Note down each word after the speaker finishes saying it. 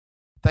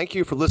Thank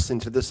you for listening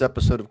to this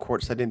episode of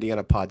Courtside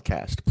Indiana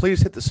podcast.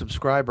 Please hit the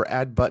subscribe or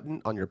add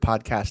button on your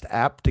podcast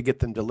app to get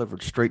them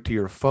delivered straight to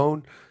your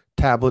phone,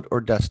 tablet,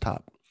 or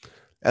desktop.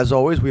 As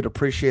always, we'd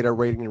appreciate a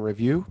rating and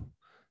review,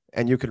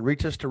 and you can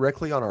reach us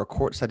directly on our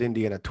Courtside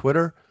Indiana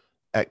Twitter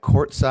at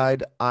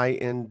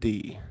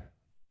CourtsideIND.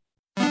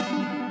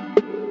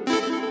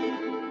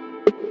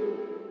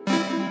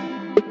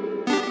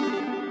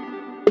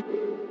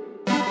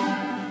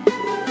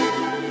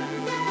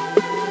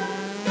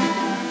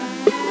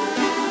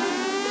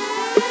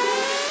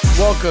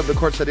 Welcome to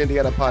Courtside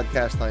Indiana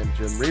podcast. I am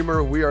Jim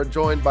Reamer. We are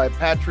joined by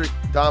Patrick,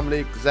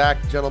 Dominique, Zach.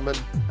 Gentlemen,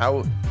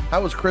 how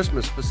was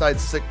Christmas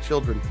besides sick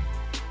children?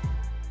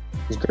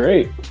 It was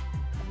great.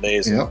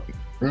 Amazing. Yep,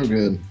 real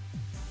good.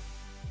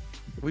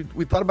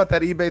 We thought about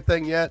that eBay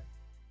thing yet?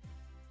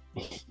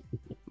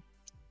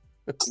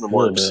 It's in the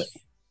works.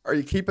 Are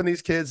you keeping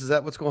these kids? Is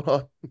that what's going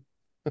on?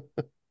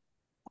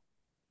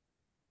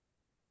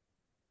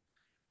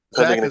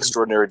 Pending an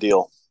extraordinary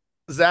deal.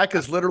 Zach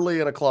is literally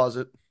in a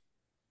closet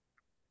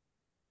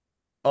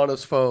on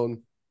his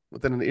phone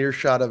within an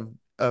earshot of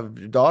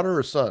your daughter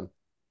or son?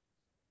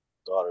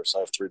 Daughters. I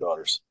have 3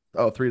 daughters.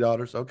 Oh, 3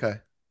 daughters. Okay.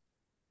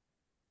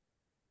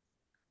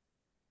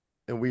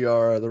 And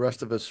the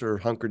rest of us are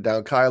hunkered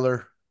down.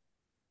 Kyler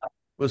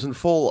was in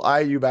full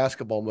IU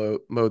basketball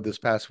mode this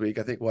past week.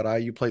 I think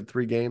IU played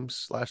 3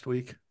 games last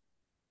week.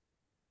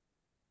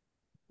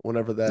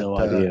 Whenever that. No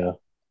idea.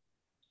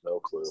 No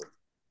clue.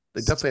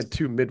 They definitely had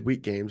 2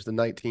 midweek games, the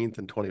 19th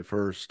and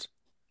 21st.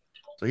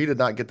 So he did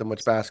not get that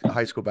much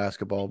high school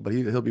basketball, but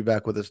he'll be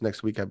back with us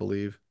next week, I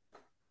believe.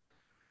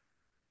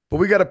 But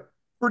we got a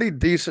pretty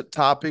decent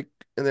topic,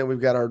 and then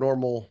we've got our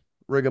normal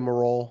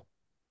rigmarole.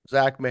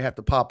 Zach may have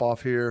to pop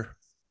off here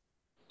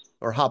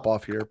or hop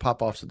off here.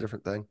 Pop off's a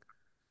different thing.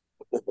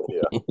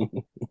 Yeah.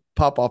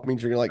 Pop off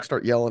means you're going to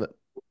start yelling at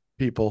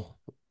people.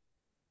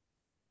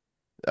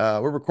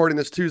 We're recording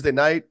this Tuesday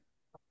night,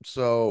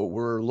 so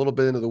we're a little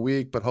bit into the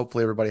week, but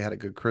hopefully everybody had a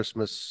good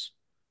Christmas.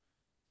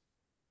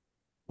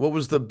 What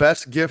was the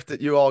best gift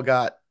that you all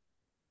got?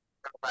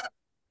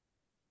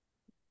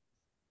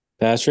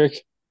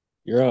 Patrick,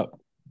 you're up.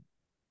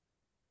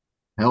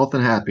 Health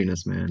and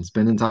happiness, man.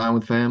 Spending time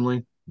with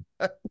family.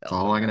 That's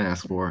all I can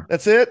ask for.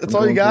 That's it? That's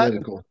all you got?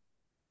 Political.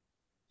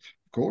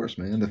 Of course,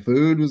 man. The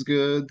food was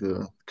good.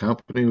 The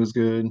company was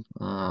good.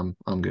 I'm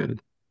good.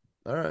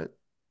 All right.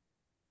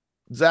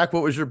 Zach,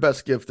 what was your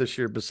best gift this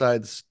year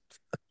besides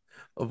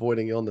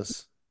avoiding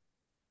illness?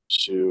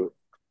 Shoot.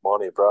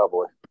 Money,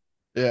 probably.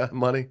 Yeah,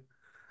 money.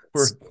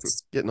 We're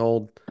getting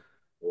old.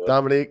 Yeah.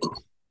 Dominique.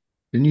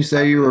 Didn't you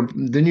say you were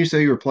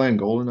playing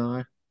GoldenEye?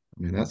 I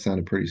mean, that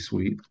sounded pretty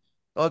sweet.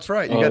 Oh, that's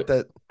right. You got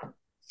that.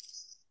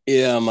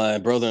 Yeah, my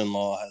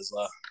brother-in-law has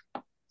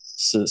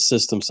a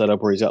system set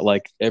up where he's got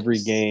like every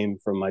game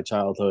from my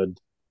childhood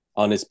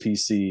on his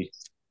PC.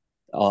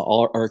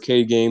 All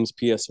arcade games,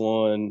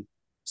 PS1,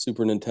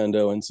 Super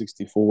Nintendo,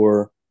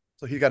 N64.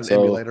 So he got an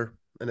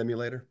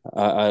emulator.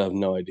 I have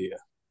no idea.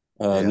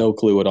 Yeah. No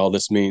clue what all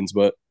this means,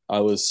 but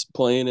I was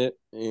playing it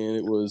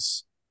and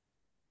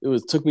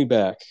it took me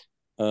back.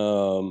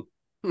 But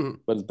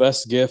the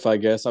best gift, I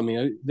guess, I mean,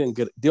 I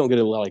don't get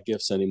a lot of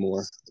gifts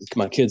anymore.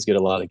 My kids get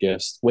a lot of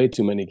gifts, way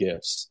too many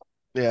gifts.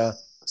 Yeah.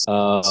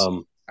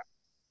 But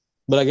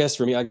I guess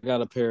for me, I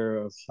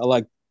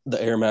like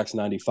the Air Max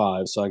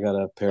 95, so I got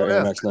a pair of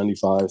Air Max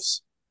 95s.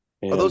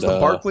 And, are those the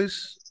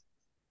Barclays?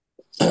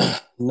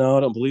 No, I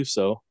don't believe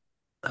so.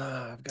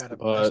 I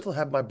still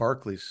have my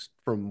Barclays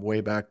from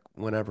way back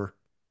whenever.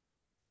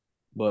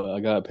 But I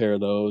got a pair of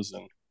those,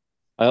 and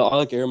I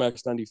like Air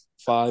Max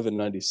 95 and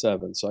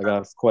 97. So I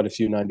got quite a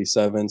few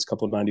 97s,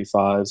 couple of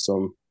 95s.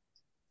 So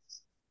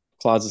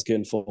closet's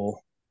getting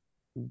full.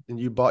 And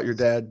you bought your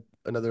dad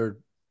another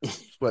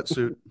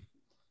sweatsuit?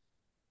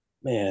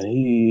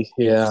 Man,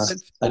 yeah.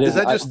 Go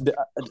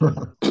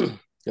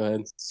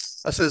ahead.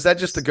 I said, is that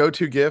just the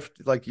go-to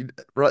gift? Like you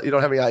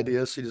don't have any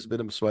ideas, so you just bid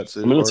him a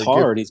sweatsuit. I mean, it's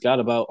hard. He's got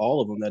about all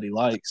of them that he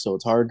likes, so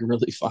it's hard to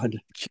really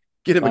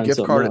get him a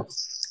gift card.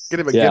 Get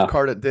him a gift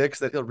card at Dick's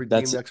that he'll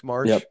redeem next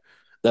March. Yep.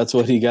 That's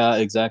what he got.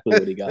 Exactly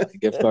what he got. A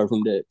gift card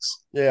from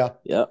Dick's. Yeah.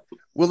 Yep.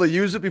 Will he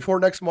use it before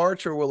next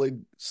March, or will he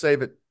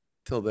save it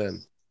till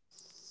then?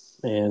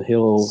 And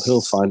he'll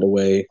find a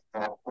way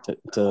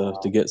to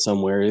get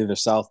somewhere, either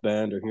South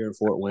Bend or here in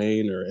Fort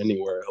Wayne or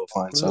anywhere. He'll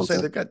find something.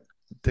 Say they've got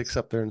Dick's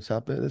up there in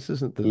South Bend. This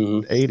isn't the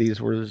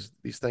 80s where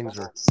these things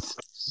are.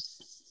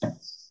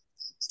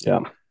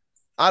 Yeah.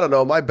 I don't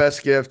know. My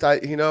best gift, I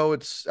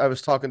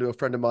was talking to a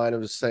friend of mine. I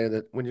was saying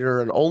that when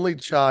you're an only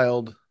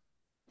child,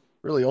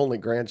 really only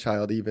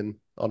grandchild, even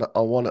on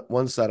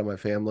one side of my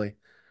family,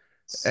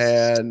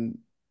 and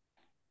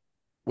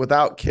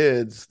without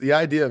kids, the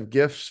idea of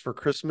gifts for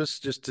Christmas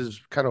just is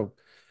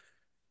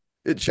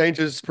it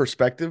changes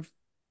perspective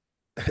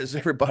as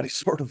everybody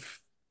sort of,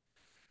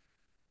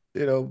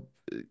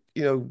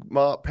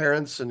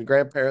 parents and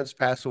grandparents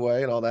pass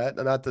away and all that.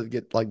 And not to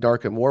get like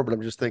dark and more, but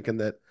I'm just thinking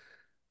that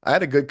I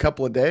had a good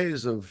couple of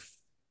days of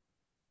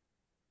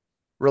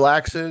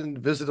relaxing,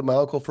 visited my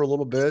uncle for a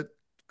little bit,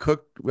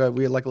 cooked. We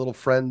had like a little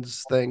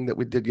friends thing that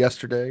we did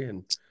yesterday,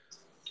 and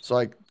so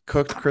I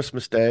cooked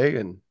Christmas Day,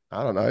 and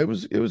I don't know, it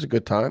was a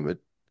good time.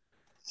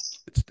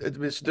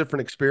 It's a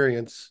different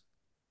experience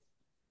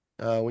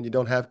when you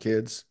don't have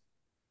kids.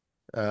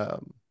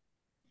 Um,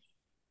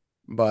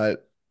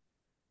 but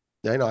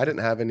yeah, I didn't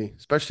have any,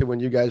 especially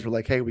when you guys were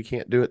like, "Hey, we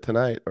can't do it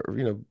tonight," or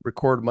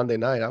record Monday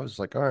night. I was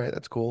like, "All right,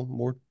 that's cool.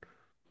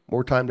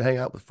 More time to hang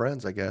out with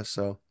friends, I guess."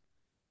 So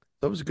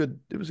that was a good.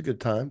 It was a good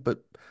time.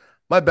 But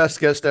my best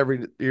guest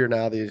every year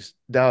these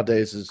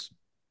nowadays is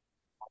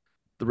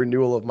the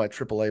renewal of my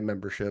AAA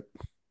membership.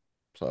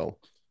 So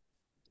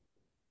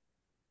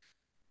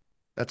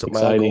that's what my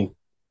Exciting. uncle.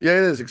 Yeah,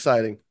 it is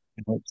exciting.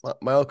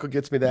 My uncle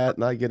gets me that,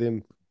 and I get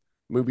him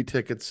movie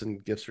tickets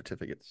and gift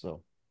certificates.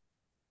 So,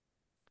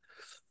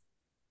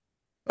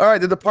 all right,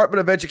 the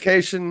Department of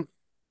Education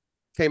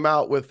came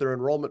out with their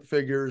enrollment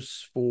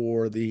figures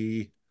for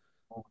the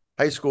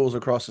high schools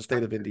across the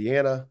state of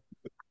Indiana.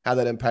 How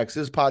that impacts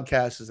his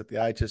podcast is that the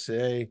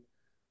IHSA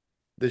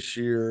this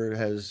year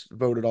has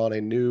voted on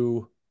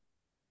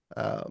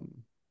um,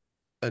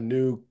 a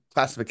new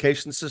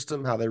classification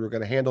system, how they were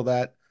going to handle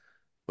that.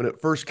 When it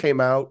first came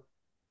out,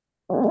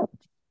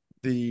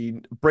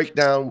 the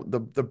breakdown, the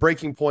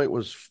breaking point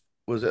was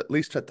at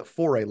least at the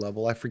 4A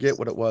level. I forget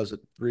what it was at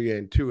 3A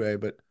and 2A,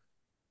 but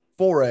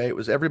 4A, it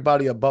was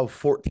everybody above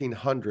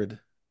 1,400.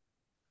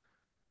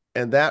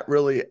 And that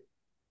really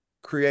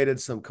created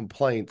some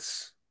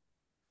complaints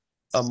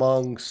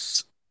among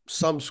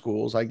some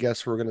schools. I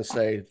guess we're going to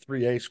say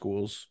 3A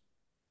schools.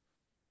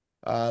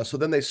 So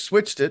then they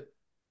switched it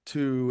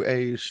to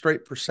a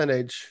straight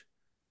percentage.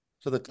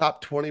 So the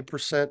top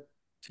 20%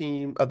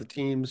 team of the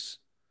teams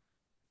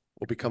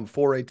will become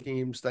 4A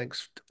teams.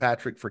 Thanks to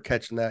Patrick for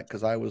catching that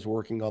because I was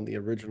working on the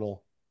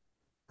original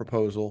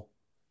proposal.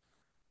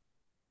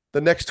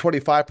 The next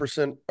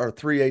 25% are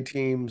 3A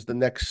teams, the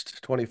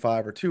next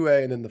 25 are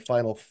 2A, and then the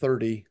final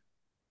 30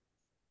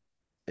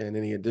 and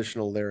any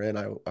additional therein,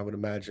 I would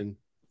imagine,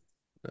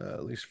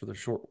 at least for the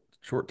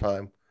short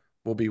time,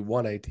 will be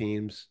 1A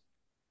teams.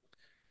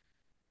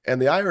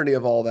 And the irony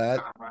of all that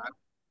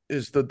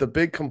is that the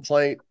big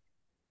complaint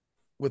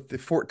with the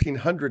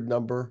 1,400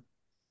 number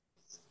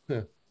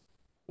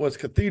was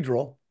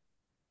Cathedral.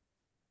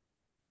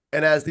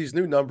 And as these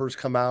new numbers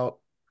come out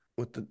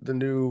with the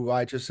new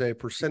IHSA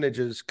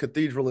percentages,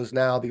 Cathedral is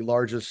now the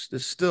largest,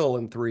 is still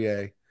in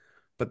 3A,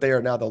 but they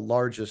are now the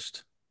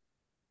largest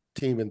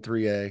team in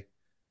 3A.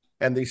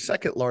 And the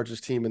second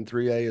largest team in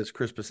 3A is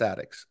Crispus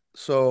Attucks.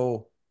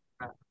 So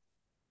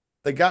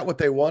they got what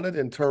they wanted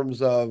in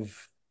terms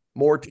of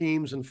more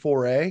teams in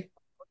 4A.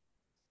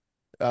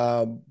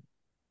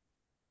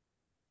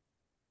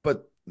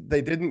 But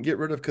they didn't get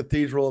rid of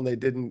Cathedral and they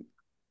didn't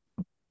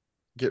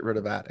get rid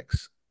of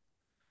Attucks.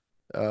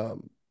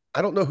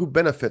 I don't know who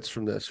benefits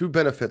from this. Who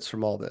benefits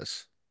from all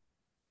this?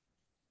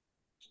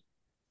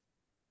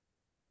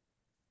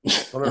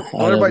 Don't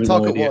I everybody have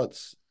talk no at idea.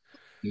 once.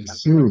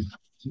 Yes.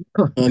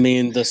 I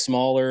mean, the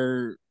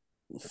smaller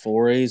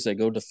 4As that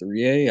go to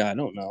 3A, I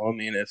don't know. I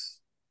mean, if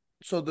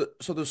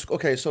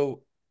Okay,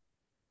 so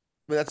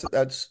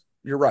that's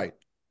you're right.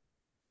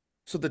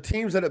 So the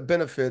teams that it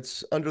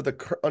benefits under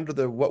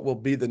the what will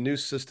be the new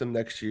system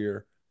next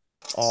year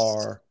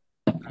are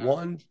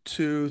 1,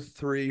 2,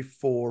 3,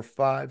 4,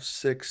 5,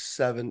 6,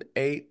 7,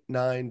 8,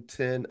 9,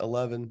 10,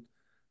 11,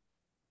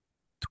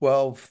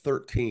 12,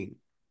 13.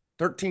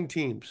 13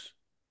 teams.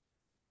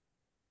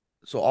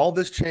 So all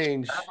this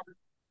change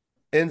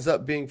ends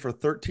up being for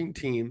 13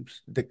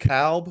 teams.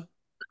 DeKalb,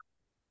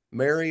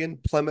 Marion,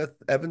 Plymouth,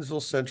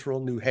 Evansville Central,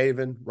 New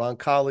Haven,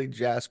 Roncalli,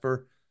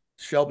 Jasper,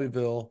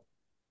 Shelbyville.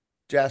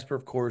 Jasper,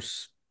 of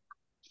course,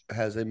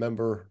 has a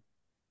member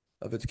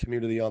of its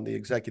community on the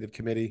executive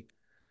committee.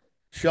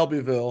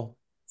 Shelbyville,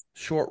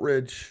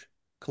 Shortridge,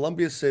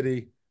 Columbia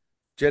City,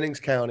 Jennings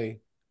County,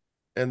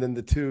 and then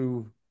the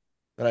two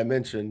that I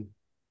mentioned,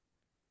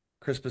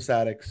 Crispus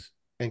Attucks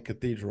and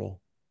Cathedral.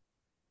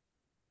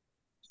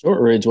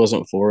 Shortridge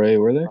wasn't 4A,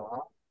 were they?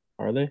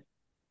 Are they?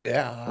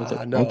 Yeah,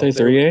 Aren't no, they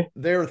 3A?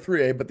 they're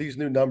 3A, but these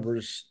new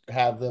numbers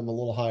have them a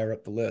little higher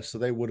up the list, so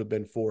they would have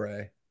been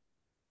 4A.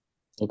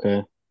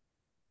 Okay.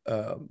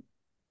 Um,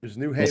 is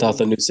New Without Haven,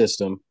 the new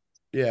system.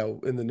 yeah,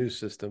 in the new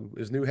system.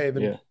 Is New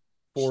Haven Yeah.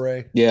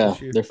 4A Yeah,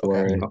 this year? they're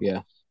Okay. 4A.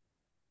 Yeah.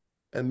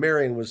 And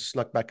Marion was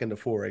snuck back into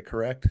 4A,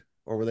 correct?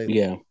 Or were they?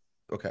 Yeah,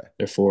 Okay.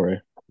 they're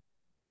 4A.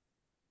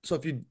 So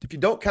if you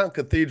don't count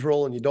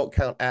Cathedral and you don't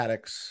count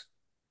Attucks,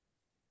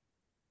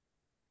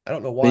 I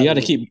don't know But why we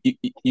would.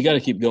 you got to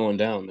keep going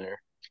down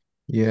there.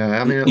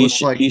 Yeah, I mean, it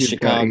looks like East you've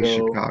got East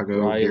Chicago,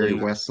 Chicago, Gary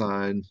Riley,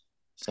 Westside.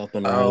 South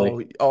Bend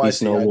Riley, Oh, I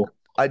East see. Noble.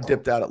 I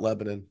dipped out at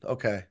Lebanon.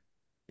 Okay.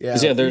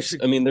 Because Yeah, yeah, there's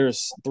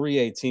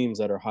 3A teams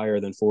that are higher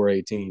than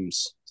 4A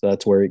teams, so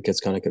that's where it gets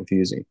kind of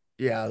confusing.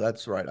 yeah,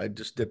 that's right. I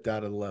just dipped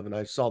out at 11.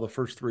 I saw the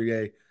first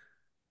 3A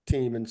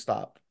team and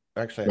stopped.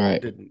 Actually, I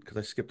Right. didn't because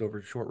I skipped over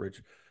to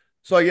Shortridge.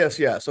 So I guess,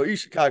 yeah. So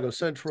East Chicago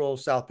Central,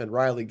 South Bend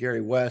Riley,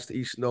 Gary West,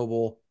 East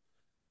Noble,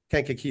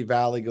 Kankakee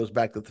Valley goes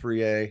back to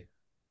 3A.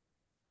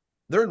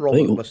 Their I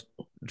enrollment think must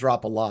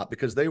drop a lot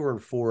because they were in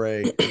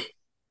 4A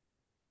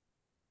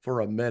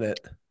for a minute.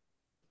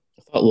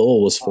 I thought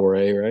Lowell was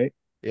 4A, right?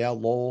 Yeah,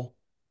 Lowell.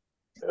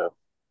 Yeah.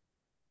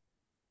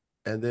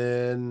 And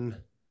then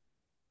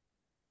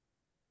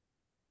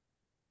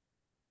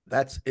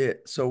that's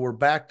it. So we're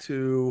back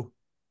to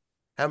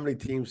how many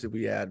teams did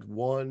we add?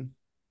 One,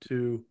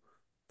 two,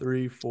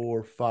 three,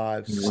 four,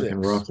 five, You're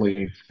looking six.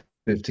 roughly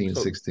 15,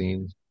 So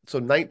 16 so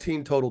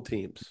 19 total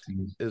teams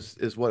teams.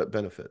 is what it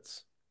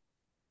benefits.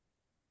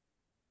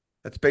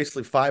 That's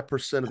basically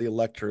 5% of the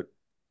electorate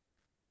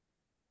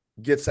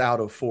gets out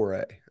of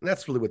 4A. And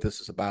that's really what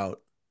this is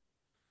about.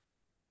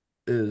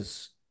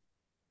 Is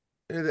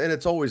and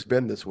it's always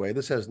been this way.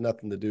 This has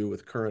nothing to do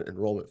with current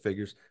enrollment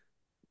figures.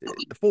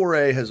 The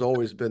 4A has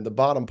always been the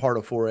bottom part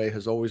of 4A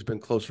has always been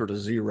closer to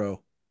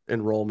zero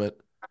enrollment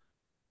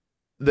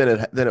than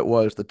it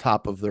was the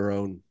top of their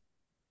own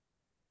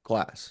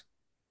class.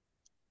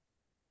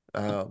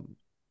 Um,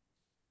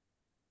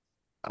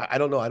 I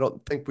don't know. I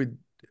don't think we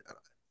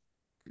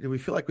do. We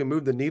feel like we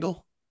moved the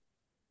needle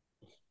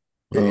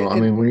Well, I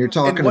in mean, when you're in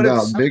talking what it's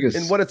about in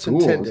biggest what it's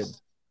intended.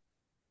 schools,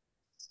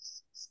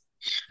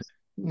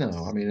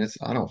 no, I mean,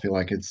 I don't feel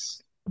like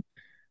it's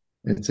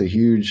a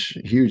huge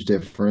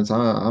difference.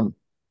 I'm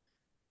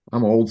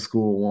old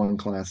school one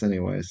class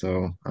anyway,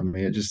 so I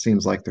mean, it just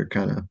seems like they're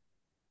kind of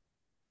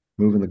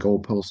moving the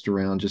goalpost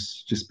around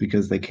just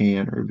because they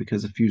can or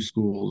because a few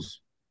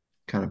schools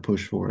kind of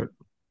push for it.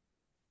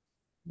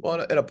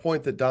 Well, at a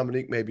point that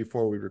Dominique made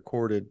before we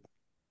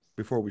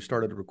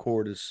started to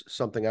record, is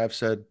something I've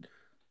said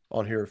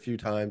on here a few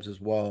times as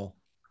well.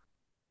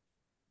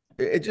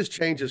 It just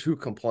changes who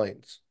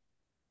complains,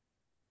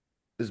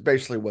 is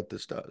basically what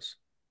this does.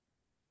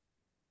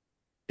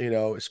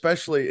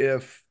 Especially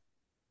if,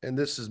 and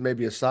this is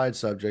maybe a side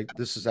subject,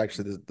 this is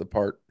actually the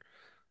part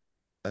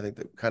I think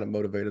that kind of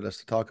motivated us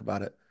to talk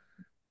about it.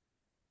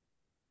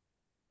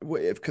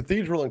 If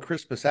Cathedral and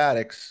Crispus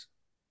Attucks,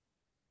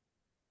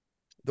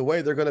 the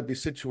way they're going to be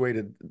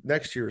situated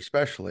next year,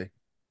 especially,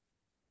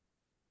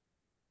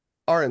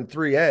 are in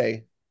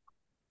 3A,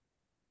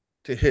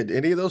 to hit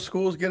any of those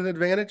schools get an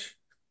advantage?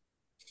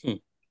 Hmm.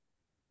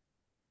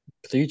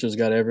 Cathedral's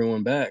got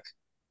everyone back.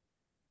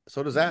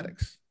 So does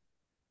Attucks.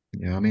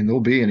 Yeah, I mean, they'll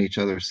be in each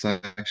other's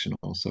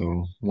sectional,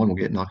 so one will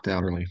get knocked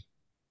out early.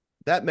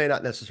 That may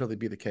not necessarily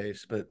be the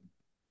case, but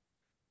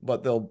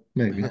they'll.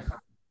 Maybe.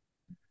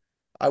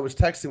 I was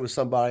texting with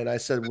somebody and I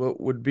said, what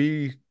would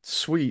be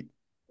sweet.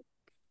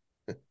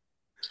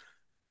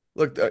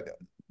 Look,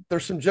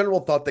 there's some general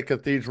thought that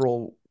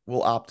Cathedral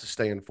will opt to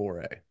stay in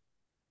 4A.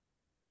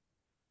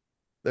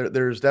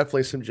 There's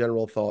definitely some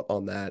general thought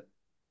on that.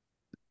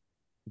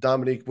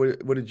 Dominique,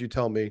 what did you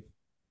tell me?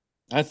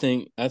 I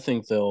think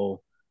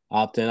they'll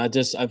opt in.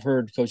 I've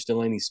heard Coach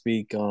Delaney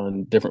speak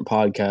on different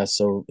podcasts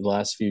over the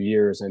last few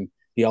years, and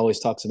he always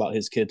talks about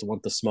his kids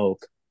want the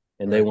smoke,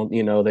 and Right.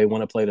 they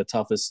want to play the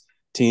toughest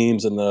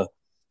teams and the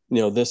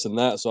this and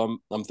that. So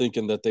I'm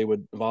thinking that they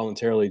would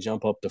voluntarily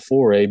jump up to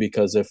 4A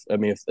because if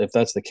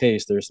that's the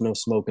case, there's no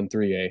smoke in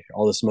 3A.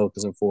 All the smoke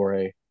is in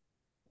 4A.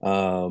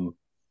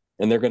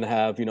 And they're going to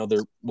have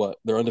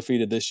they're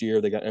undefeated this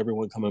year. They got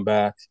everyone coming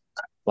back,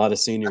 a lot of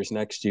seniors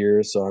next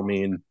year. So I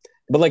mean,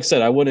 but like I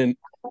said, I wouldn't.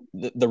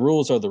 The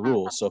rules are the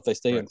rules. So if they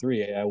stay Right. in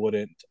 3A,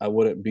 I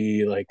wouldn't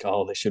be like,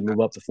 oh, they should move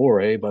up to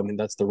 4A. But I mean,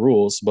 that's the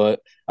rules.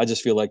 But I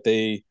just feel like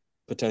they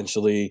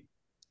potentially,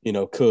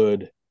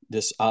 could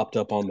just opt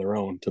up on their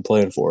own to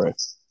play in 4A.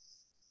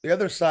 The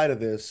other side of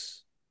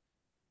this,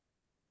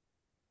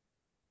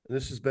 and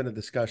this has been a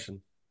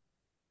discussion,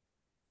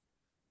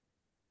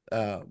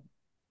 uh,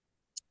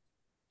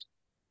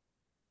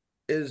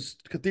 is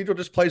Cathedral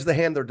just plays the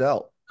hand they're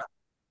dealt.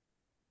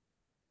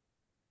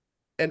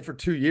 And for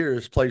 2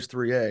 years plays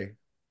 3A.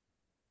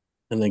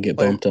 And then get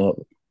Play, bumped up.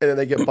 and then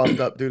they get bumped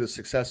up due to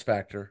success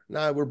factor.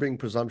 Nah, we're being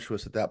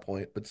presumptuous at that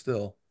point, but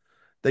still,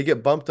 they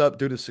get bumped up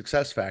due to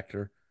success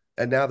factor,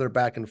 and now they're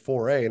back in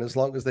 4A. And as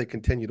long as they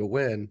continue to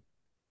win,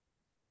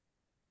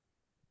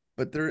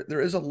 but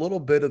there is a little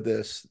bit of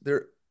this.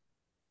 There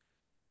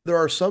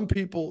are some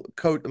people,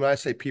 when I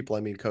say people, I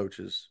mean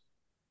coaches,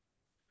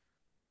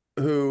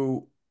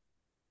 who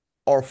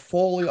are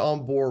fully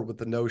on board with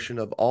the notion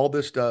of all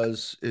this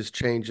does is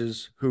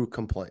changes who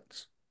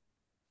complains.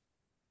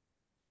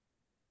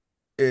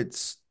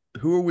 It's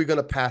who are we going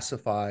to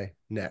pacify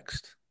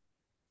next?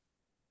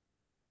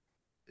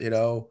 You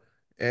know,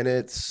 and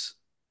it's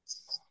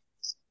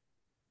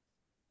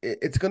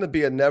going to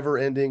be a never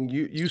ending.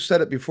 You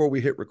said it before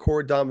we hit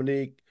record,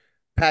 Dominique.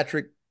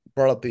 Patrick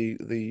brought up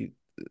the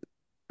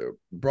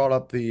brought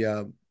up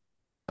the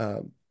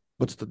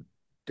what's the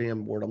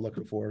damn word I'm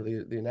looking for?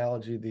 The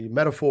analogy, the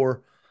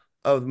metaphor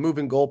of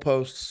moving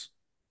goalposts.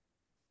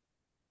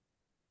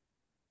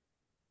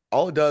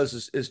 All it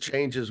does is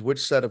changes which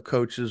set of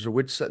coaches or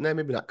which set,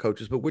 maybe not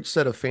coaches, but which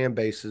set of fan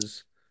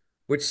bases,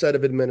 which set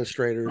of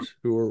administrators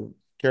who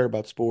care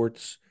about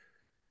sports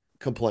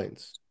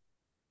complains.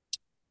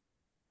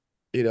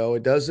 It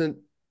doesn't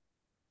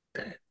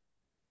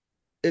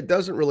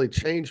really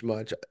change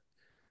much,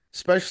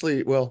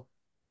 especially, well,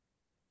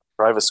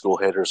 Private school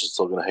haters are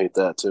still going to hate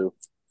that too.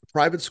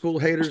 private school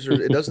haters, or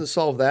it doesn't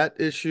solve that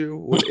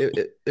issue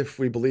if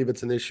we believe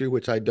it's an issue,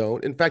 which I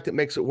don't. In fact, it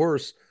makes it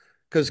worse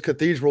because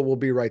Cathedral will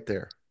be right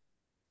there.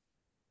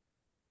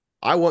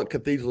 I want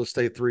Cathedral to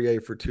stay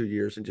 3A for 2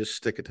 years and just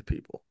stick it to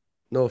people.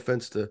 No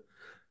offense to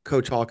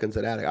Coach Hawkins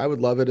at Attic. I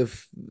would love it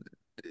if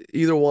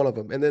either one of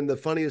them. And then the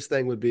funniest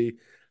thing would be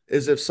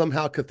is if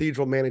somehow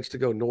Cathedral managed to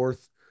go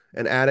north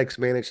and Attic's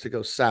managed to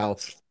go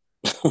south.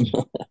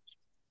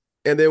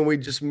 And then we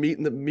just meet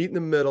in the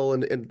middle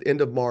and end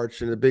of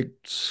March and a big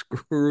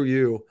screw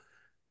you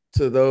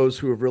to those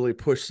who have really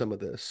pushed some of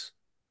this.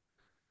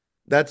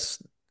 That's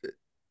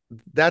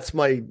that's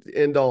my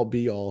end all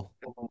be all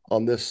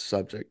on this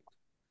subject.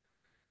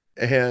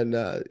 And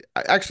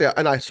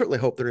I certainly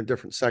hope they're in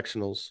different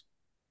sectionals.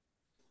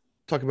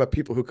 Talking about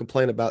people who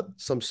complain about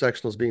some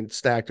sectionals being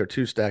stacked or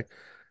too stacked,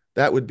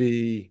 that would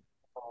be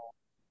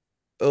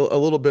a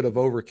little bit of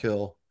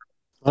overkill.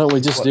 Why don't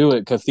we just But do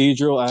it?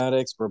 Cathedral,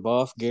 Addicts,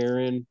 Brebeuf,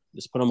 Garin.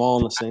 Just put them all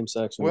in the same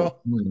sectional.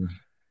 well, Hmm.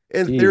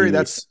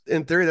 Jeez.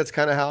 in theory that's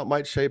kind of how it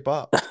might shape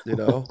up,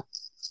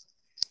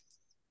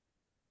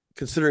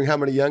 considering how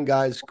many young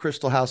guys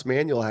Crystal House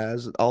Manual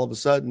has, all of a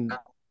sudden,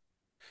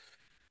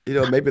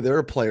 maybe they're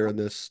a player in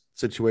this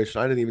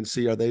situation. I didn't even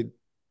see, are they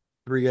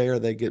 3A or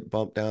they get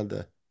bumped down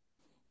to,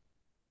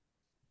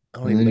 I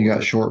don't And even then know you what got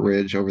they're,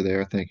 Shortridge over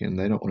there thinking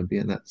they don't want to be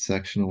in that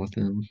sectional with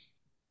them.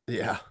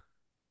 yeah,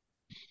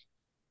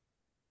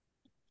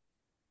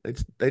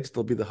 they'd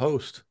still be the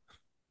host,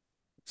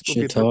 still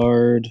be at their,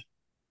 Chittard.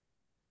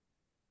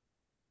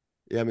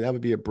 yeah, I mean, that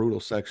would be a brutal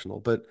sectional.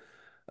 But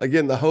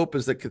again, the hope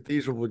is that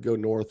Cathedral would go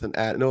north and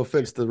add, no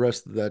offense to the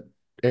rest of that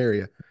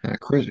area.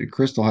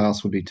 Crystal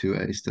House would be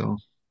 2A still.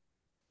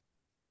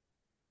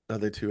 Are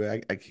they two? I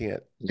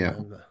can't. Yeah.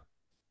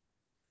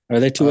 Are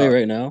they 2A Uh,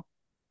 right now?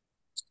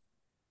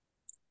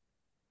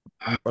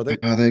 are they?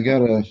 They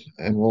got a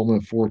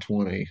enrollment of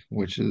 420,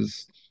 which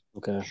is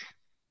Okay.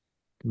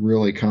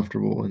 really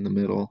comfortable in the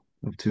middle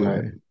of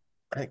Right. 2A.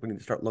 I think we need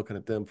to start looking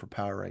at them for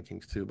power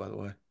rankings too, by the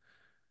way.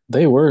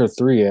 They were a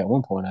 3 at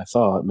one point, I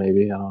thought,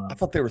 maybe. I don't I know.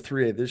 thought they were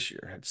 3A this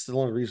year. It's the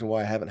only reason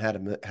why I haven't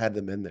had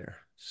them in there,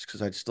 just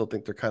because I still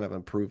think they're kind of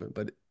unproven.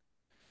 But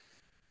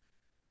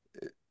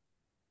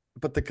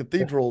the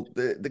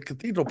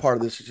cathedral part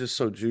of this is just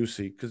so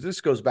juicy because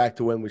this goes back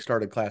to when we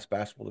started class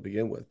basketball to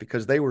begin with,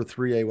 because they were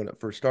 3A when it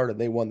first started.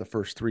 They won the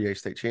first 3A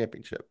state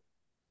championship.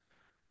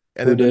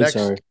 And Who then the did? next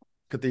Sorry.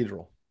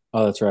 cathedral.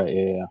 Oh, that's right.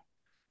 Yeah, yeah.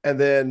 And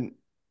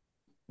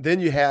then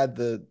you had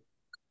the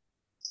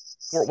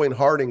Fort Wayne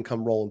Harding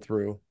come rolling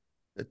through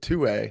at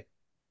 2A.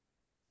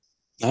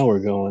 Now we're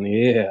going.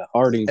 Yeah.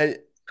 Harding.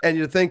 And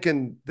you're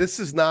thinking this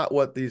is not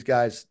what these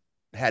guys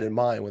had in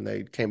mind when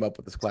they came up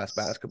with this class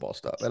basketball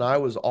stuff. And I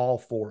was all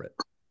for it.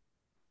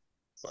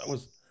 I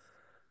was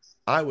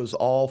I was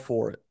all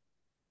for it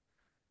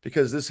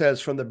because this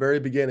has from the very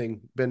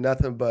beginning been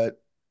nothing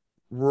but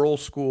rural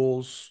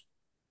schools,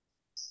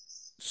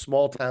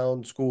 small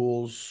town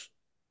schools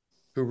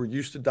who were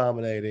used to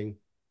dominating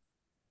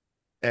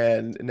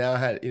and now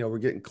we're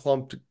getting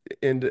clumped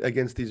into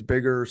against these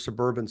bigger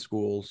suburban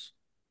schools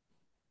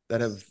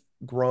that have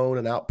grown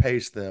and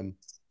outpaced them.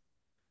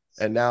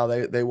 And now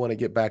they want to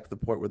get back to the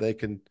point where they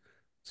can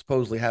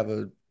supposedly have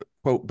a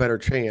quote better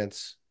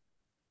chance.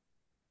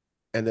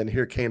 And then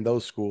here came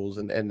those schools,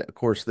 and of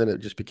course then it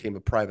just became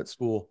a private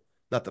school.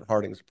 Not that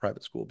Harding's a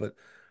private school,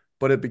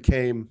 but it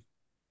became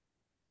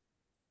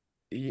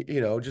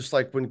just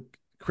like when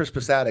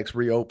Crispus Attucks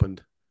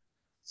reopened,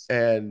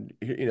 and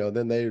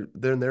then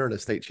they're in a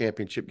state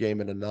championship game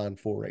in a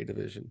non-4A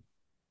division.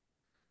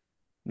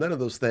 None of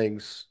those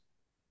things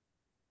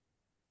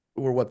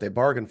were what they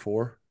bargained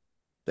for.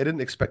 They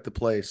didn't expect to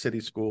play city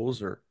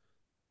schools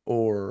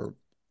or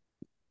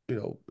you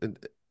know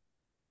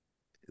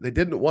they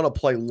didn't want to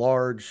play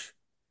large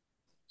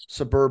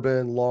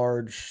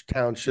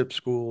township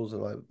schools,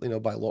 and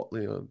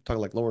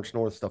talking like Lawrence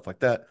North, stuff like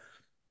that.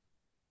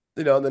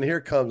 And then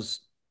here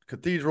comes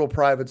Cathedral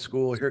private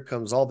school. Here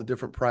comes all the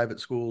different private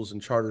schools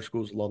and charter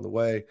schools along the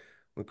way.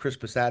 When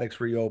Crispus Attucks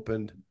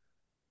reopened,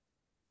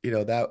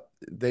 that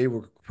they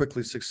were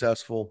quickly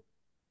successful,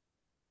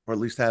 or at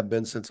least have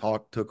been since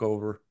Hawk took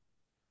over.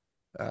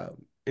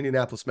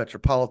 Indianapolis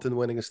Metropolitan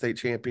winning a state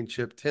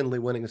championship, Tinley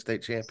winning a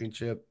state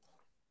championship.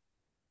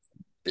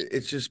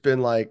 It's just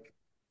been like,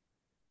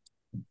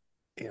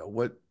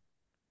 what,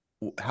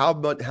 how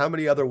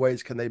many other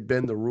ways can they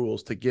bend the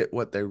rules to get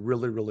what they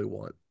really, really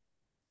want?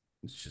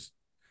 It's just,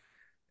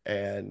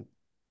 and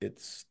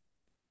it's,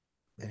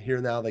 and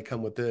here now they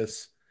come with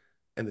this,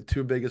 and the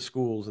two biggest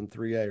schools in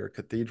 3A are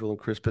Cathedral and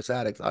Crispus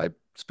Attucks. I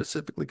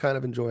specifically kind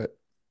of enjoy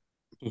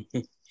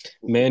it.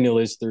 Manual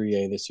is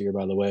 3A this year,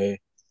 by the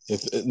way.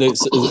 If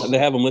they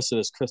have them listed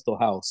as Crystal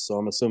House, so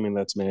I'm assuming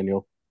that's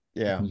manual.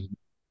 Yeah. Mhm.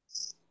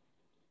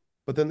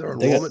 But then They got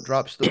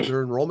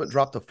their enrollment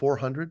dropped to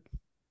 400.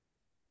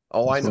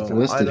 Oh, I That's what's know. I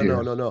listed don't know.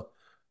 here. No, no.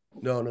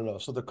 No, no, no.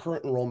 So the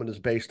current enrollment is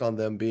based on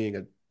them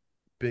being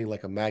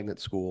like a magnet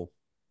school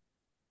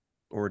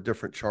or a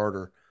different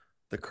charter.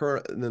 The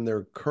current and then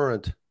their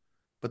current,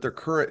 but their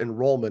current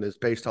enrollment is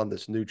based on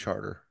this new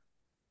charter.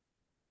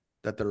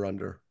 that they're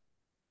under.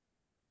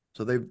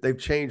 So they've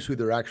changed who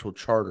their actual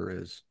charter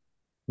is,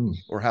 Hmm.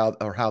 or how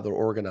they're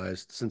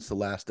organized since the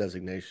last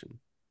designation.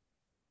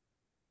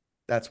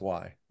 That's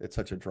why it's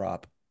such a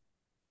drop,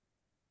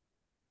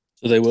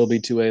 So they will be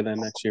 2A then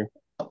next year.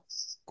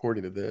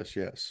 according to this.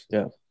 Yes.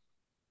 Yeah.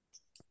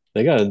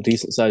 They got a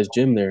decent sized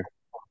gym there,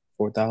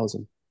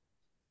 4,000.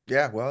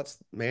 Yeah. Well, it's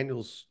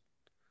Manual's.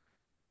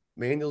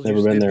 Manual's Never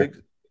used to be been a there.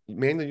 big.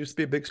 Manual used to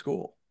be a big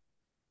school.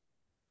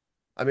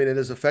 I mean, it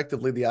is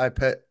effectively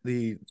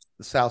the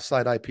South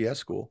Side IPS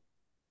school.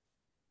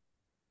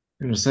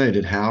 I'm gonna say,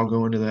 did Howe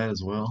go into that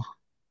as well?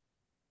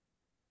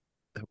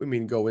 We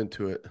mean go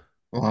into it.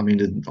 Well, I mean,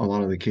 did a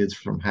lot of the kids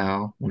from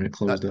Howe, when it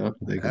Uh, closed up,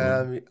 did they go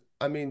in?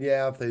 I mean,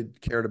 yeah, if they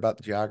cared about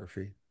the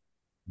geography.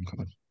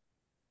 Okay.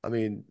 I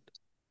mean,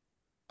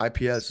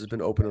 IPS has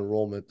been open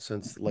enrollment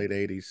since the late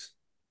 '80s,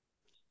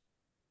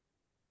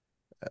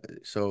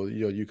 so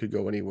you could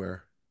go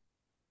anywhere.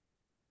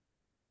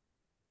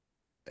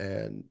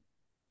 And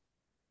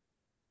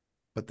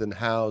but then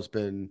Howe's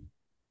been,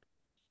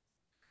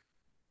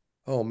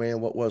 oh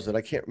man, what was it?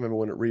 I can't remember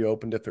when it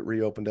reopened. If it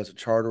reopened as a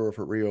charter or if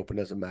it reopened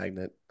as a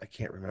magnet, I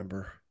can't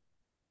remember.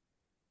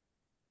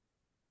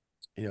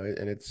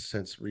 And it's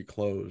since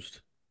reclosed.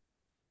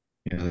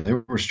 Yeah, they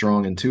were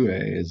strong in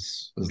 2A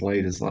as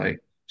late as like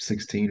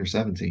 16 or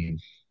 17.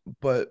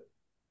 But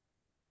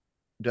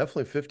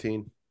definitely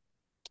 15,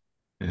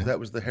 because Yeah. that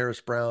was the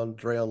Harris Brown,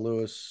 Dreon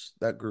Lewis,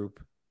 that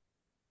group.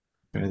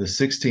 And the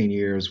 16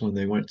 years when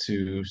they went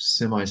to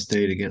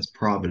semi-state against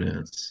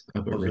Providence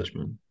up at Was it?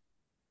 Richmond.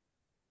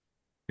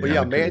 But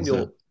Yeah, yeah,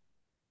 because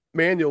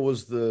Manual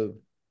was I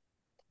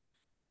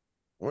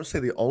want to say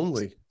the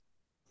only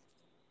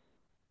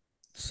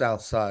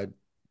South Side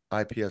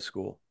IPS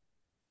school.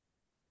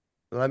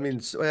 I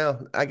mean,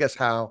 well, I guess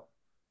Howe.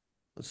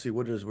 Let's see,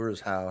 where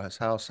is Howe? Has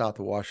Howe south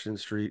of Washington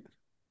Street?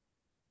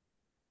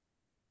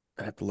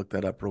 I have to look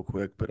that up real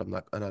quick, but I'm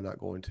not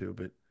going to.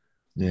 But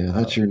yeah,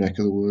 that's uh, your neck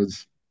of the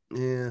woods.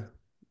 yeah,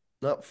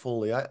 not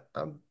fully. I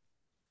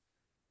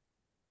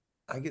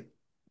get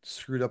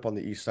screwed up on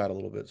the east side a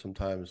little bit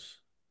sometimes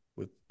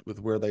with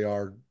where they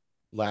are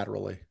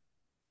laterally.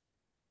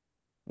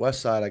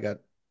 West side, I got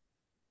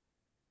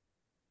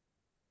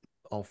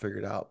all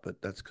figured out,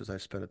 but that's because I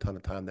spent a ton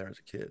of time there as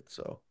a kid.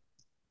 So,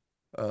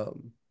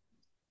 um,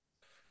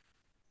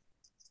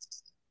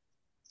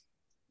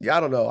 yeah, I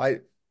don't know. I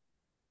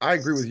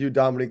agree with you,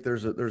 Dominique.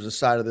 There's a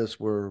side of this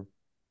where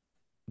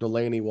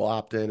Delaney will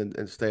opt in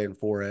and stay in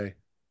 4A,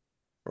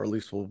 or at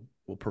least will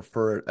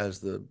prefer it as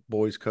the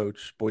boys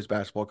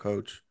basketball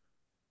coach.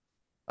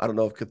 I don't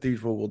know if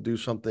Cathedral will do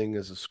something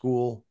as a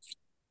school.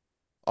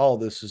 All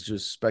this is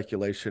just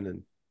speculation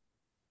and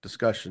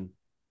discussion.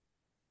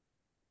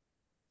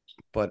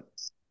 But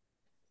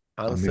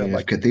I honestly, I'd mean,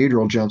 if like to.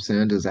 Cathedral jumps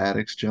in, does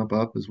Addicts jump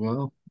up as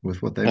well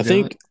with what I they've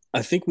got? think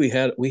I think we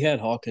had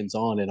Hawkins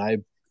on,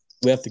 and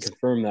we have to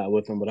confirm that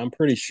with him, but I'm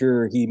pretty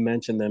sure he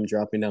mentioned them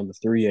dropping down to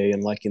 3A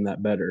and liking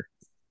that better.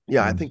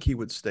 Yeah, I Hmm. think he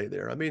would stay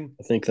there. I mean,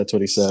 I think that's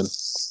what he said.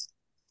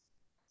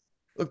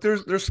 look,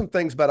 there's some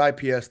things about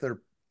IPS that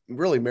are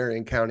really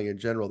Marion County in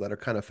general that are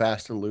kind of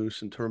fast and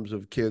loose in terms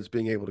of kids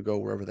being able to go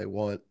wherever they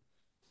want,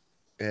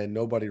 and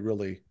nobody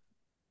really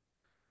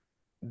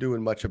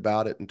doing much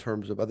about it in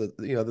terms of other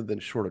than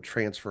short of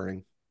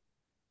transferring.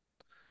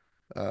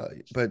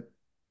 But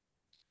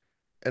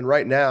and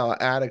right now,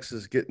 Addicts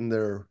is getting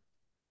their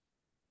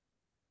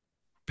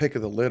pick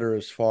of the litter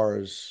as far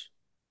as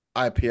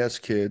IPS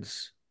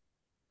kids.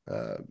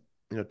 Uh,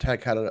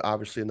 Tech had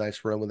obviously a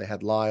nice run when they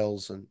had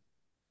Lyles,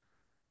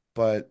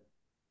 but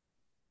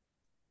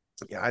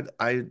yeah,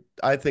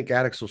 I think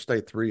Addicts will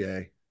stay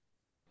 3A.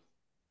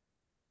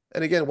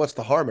 And again, what's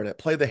the harm in it?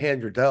 Play the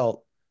hand you're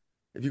dealt.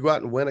 If you go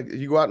out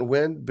and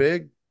win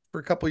big for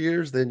a couple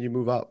years, then you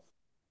move up.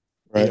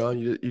 Right.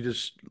 You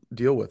just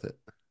deal with it.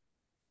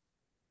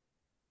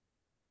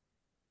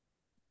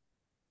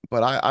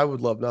 But I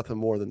would love nothing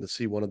more than to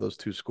see one of those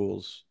two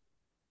schools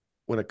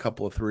win a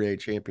couple of 3A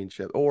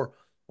championships, or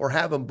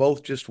have them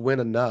both just win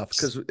enough.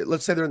 Because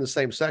let's say they're in the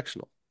same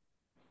sectional.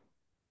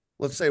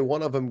 Let's say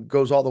one of them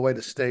goes all the way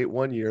to state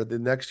one year, the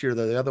next year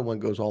the other one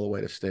goes all the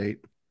way to state.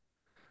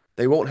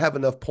 They won't have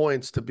enough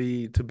points to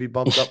be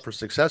bumped up for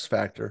success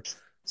factor.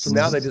 So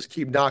now they Mhm. just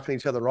keep knocking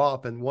each other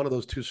off, and one of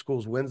those two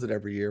schools wins it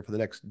every year for the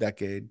next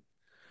decade.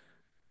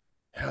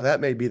 Yeah, that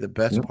may be the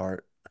best Yep.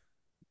 part.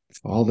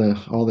 All the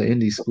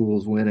indie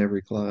schools win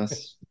every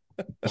class.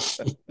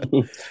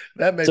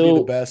 That may be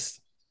the So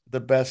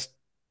best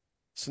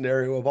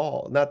scenario of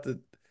all. Not that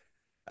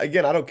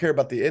again, I don't care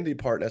about the indie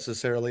part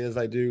necessarily as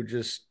I do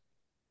just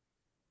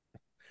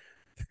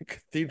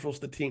Cathedral's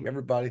the team.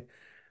 Everybody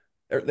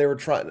they were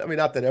trying. I mean,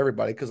 not that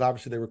everybody, because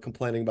obviously they were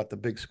complaining about the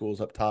big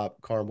schools up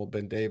top, Carmel,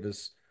 Ben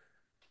Davis,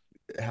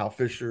 how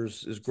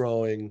Fishers is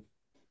growing.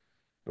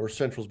 North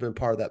Central's been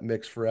part of that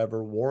mix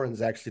forever.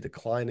 Warren's actually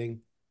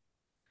declining.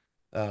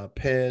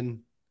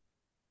 Penn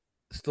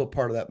still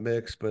part of that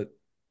mix, but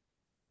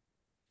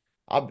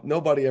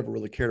nobody ever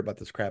really cared about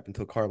this crap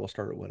until Carmel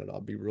started winning.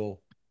 I'll be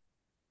real.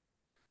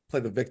 Play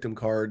the victim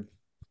card.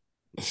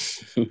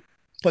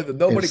 Play that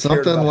If nobody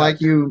cared something about how.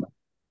 like you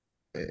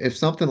if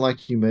something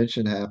like you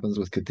mentioned happens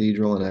with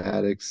Cathedral and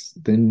Addicts,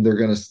 then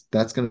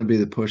that's gonna be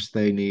the push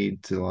they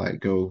need to like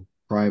go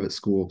private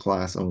school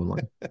class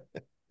only.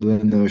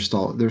 Then they'll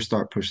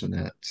start pushing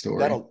that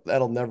story.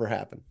 That'll never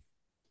happen.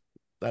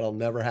 That'll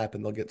never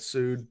happen. They'll get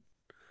sued.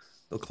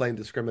 They'll claim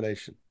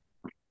discrimination.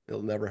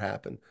 It'll never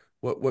happen.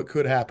 What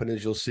could happen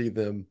is you'll see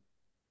them.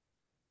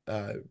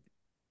 Uh,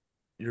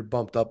 you're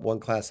bumped up one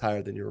class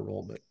higher than your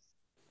enrollment.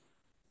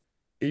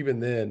 Even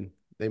then,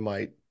 they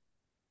might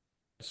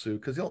sue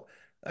because you'll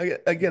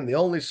again the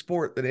only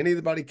sport that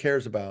anybody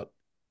cares about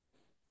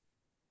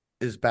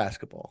is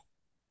basketball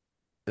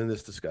in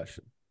this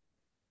discussion.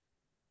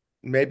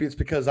 Maybe it's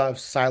because I've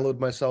siloed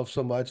myself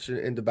so much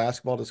into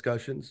basketball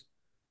discussions,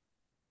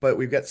 but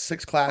we've got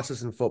six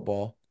classes in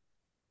football.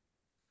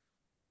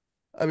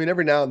 I mean,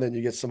 every now and then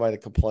you get somebody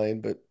to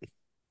complain, but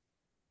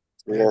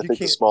man, Yeah, I if you think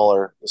can't,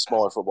 the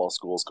smaller football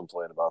schools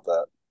complain about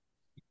that.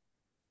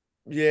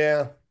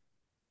 yeah,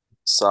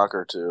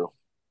 Soccer too.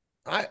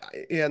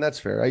 yeah, that's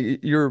fair.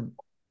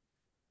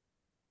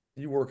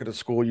 You work at a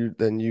school, you're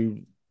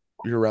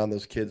around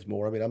those kids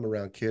more. I mean, I'm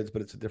around kids,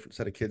 but it's a different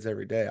set of kids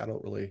every day. I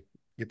don't really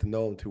get to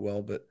know them too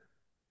well, but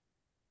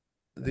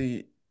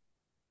the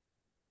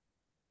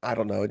I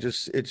don't know. It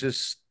just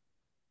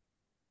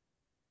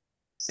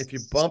if you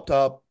bumped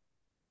up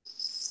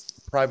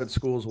private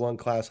schools one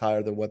class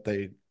higher than what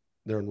their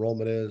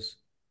enrollment is,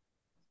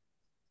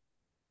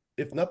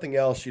 if nothing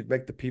else, you'd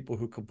make the people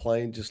who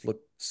complain just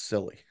look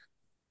silly.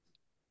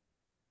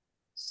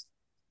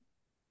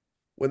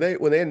 When they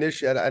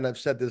initiated, and I've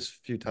said this a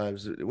few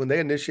times, when they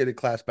initiated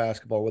class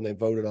basketball, when they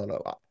voted on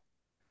it,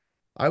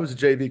 I was a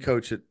JV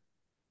coach at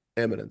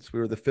Eminence. We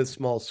were the fifth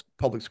smallest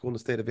public school in the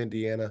state of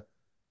Indiana,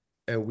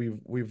 and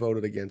we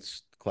voted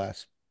against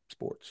class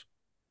sports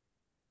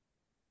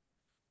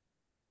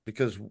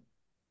because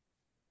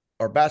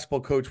our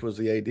basketball coach was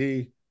the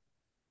AD.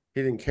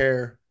 He didn't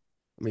care.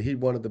 I mean, he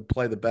wanted to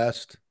play the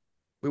best.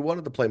 We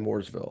wanted to play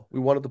Mooresville. We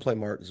wanted to play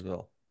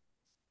Martinsville.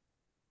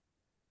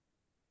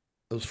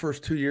 Those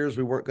first 2 years,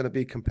 we weren't going to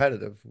be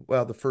competitive.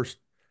 Well, the first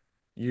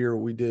year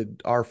we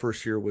did, our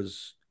first year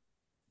was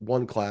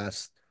one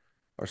class.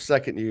 Our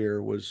second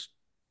year was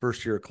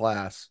first year of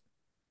class.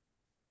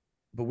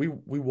 But we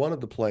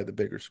wanted to play the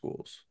bigger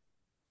schools.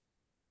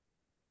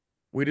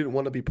 We didn't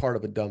want to be part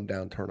of a dumbed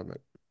down tournament.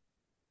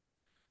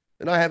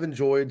 And I have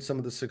enjoyed some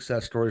of the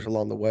success stories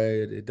along the way.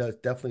 It does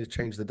definitely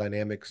change the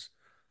dynamics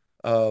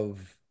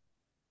of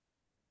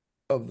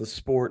the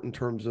sport in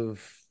terms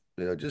of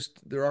just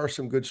there are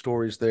some good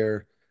stories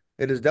there.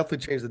 It has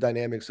definitely changed the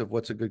dynamics of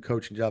what's a good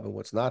coaching job and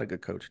what's not a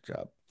good coaching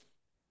job.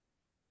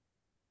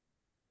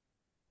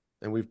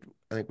 And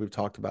I think we've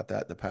talked about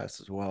that in the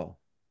past as well.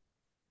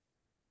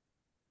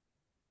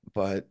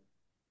 But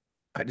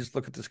I just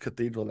look at this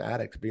Cathedral and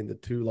Addicts being the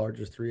two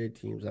largest 3A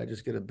teams, and I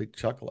just get a big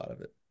chuckle out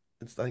of it.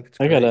 I think it's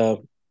I got great. a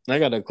I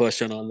got a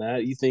question on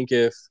that. You think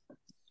if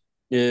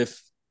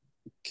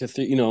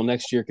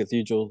next year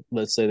Cathedral,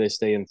 let's say they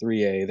stay in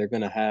 3A, they're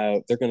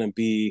gonna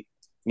be,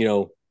 you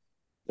know,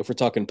 if we're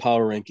talking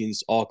power rankings,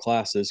 all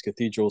classes,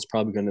 Cathedral is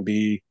probably gonna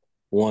be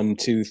one,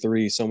 two,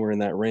 three, somewhere in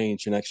that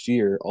range next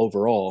year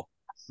overall,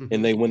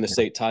 and Mm-hmm. they win the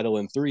state title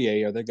in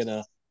 3A.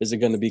 Is it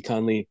gonna be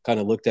kind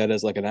of looked at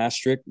as like an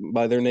asterisk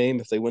by their name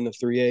if they win the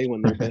 3A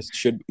when their best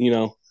should,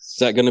 is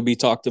that gonna be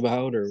talked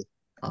about or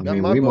I Not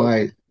mean, my vote.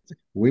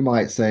 we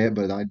might say it,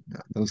 but I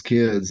those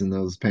kids and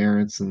those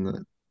parents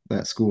and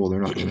that school, I'm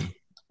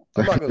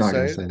they're not going to not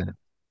gonna say it. say that.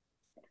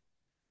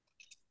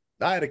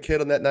 I had a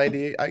kid on that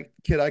 98.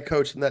 I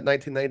coached in that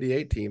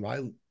 1998 team.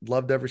 I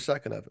loved every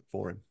second of it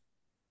for him.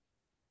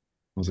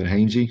 Was it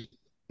Hangy?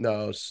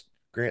 No, it's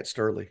Grant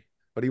Sturley,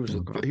 but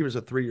Okay. he was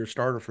a 3 year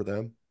starter for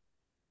them.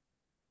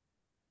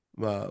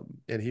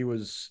 And he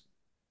was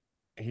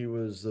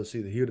let's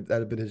see, that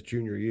had been his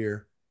junior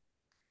year.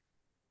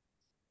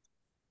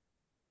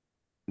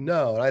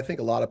 No, and I think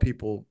a lot of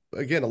people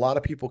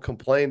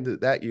complained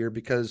that year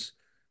because,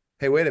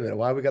 hey, wait a minute,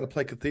 why we got to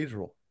play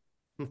Cathedral?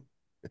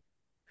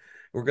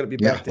 We're going to be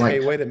Yeah, back to, hey,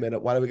 wait a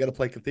minute, why do we got to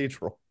play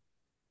Cathedral?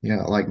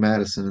 like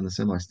Madison in the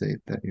semi-state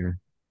that year.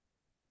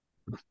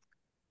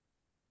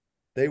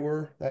 They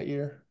were that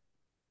year.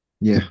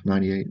 Yeah,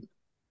 98.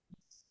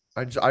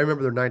 I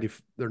remember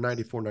their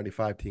 94,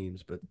 95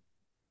 teams, but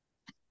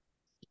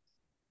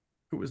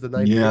who was the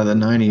Yeah, 98 the team?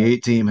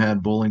 98 team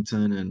had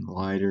Bullington and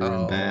Leiter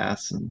and Oh,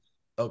 Bass and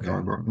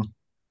okay. Yarborough.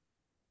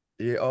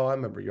 Yeah. Oh, I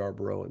remember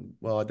Yarborough and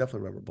well, I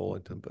definitely remember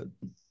Bullington, but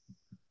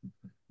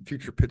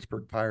future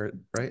Pittsburgh Pirate,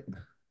 right?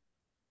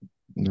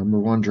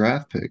 #1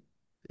 draft pick.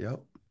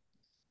 Yep.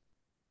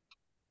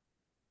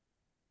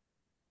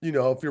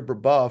 If you're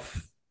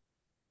Brebeuf,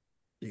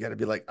 you got to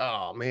be like,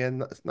 oh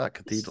man, it's not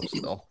Cathedral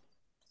still.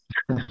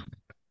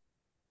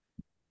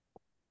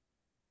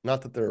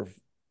 Not that they're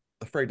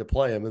afraid to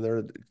play them, and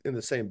they're in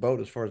the same boat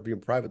as far as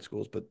being private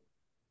schools, but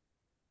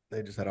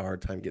they just had a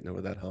hard time getting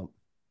over that hump.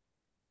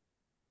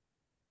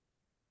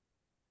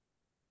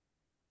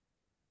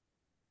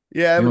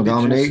 Yeah, it would be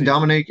Dominique,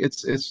 juicy.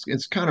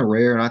 it's kind of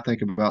rare, and I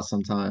think about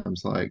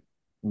sometimes like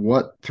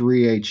what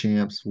 3A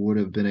champs would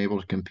have been able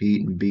to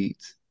compete and beat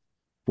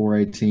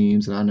 4A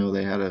teams. And I know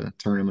they had a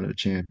tournament of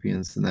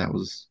champions, and that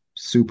was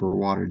super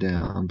watered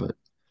down. But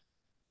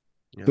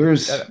Yeah,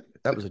 there's,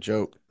 that was a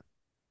joke.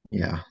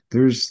 yeah,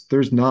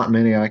 there's not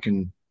many I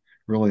can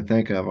really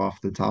think of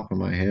off the top of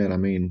my head. I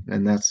mean,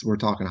 and that's we're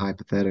talking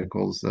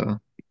hypotheticals.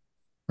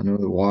 I know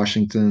that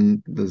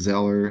Washington,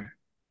 the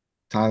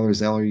Tyler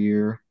Zeller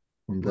year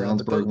when No,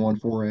 but Brownsburg won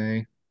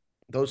 4A.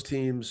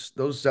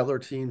 those Zeller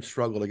teams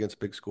struggled against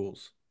big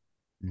schools.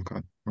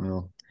 Okay,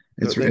 well,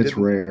 They, they it's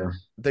didn't rare.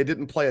 they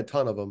didn't play a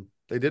ton of them.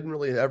 They didn't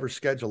really ever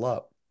schedule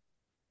up.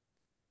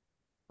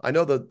 I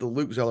know that the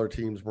Luke Zeller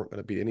teams weren't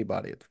going to beat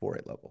anybody at the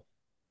 4A level.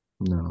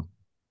 No,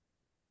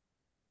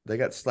 They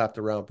got slapped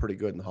around pretty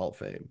good in the Hall of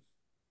Fame.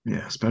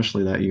 yeah,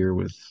 especially that year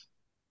with,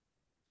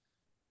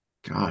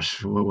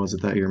 gosh, what was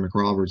it that year?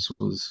 McRoberts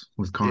was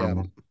with Yeah,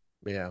 Carmel.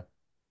 yeah.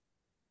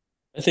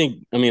 I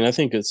think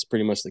it's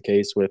pretty much the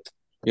case with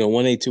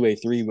 1A,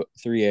 2A,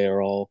 3A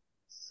are all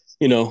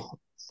you know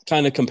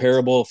kind of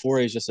comparable.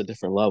 4A is just a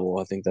different level.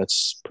 I think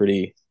that's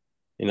pretty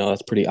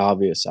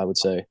obvious. I would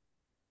say I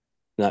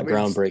not mean,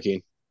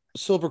 groundbreaking.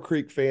 Silver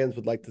Creek fans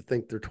would like to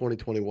think their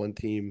 2021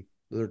 team,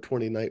 their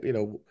 29,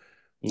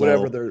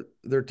 whatever No,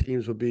 their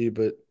teams would be,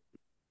 but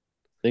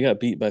they got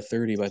beat by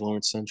 30 by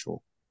Lawrence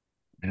Central.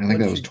 And I think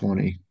that once was you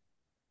 20,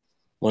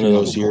 One of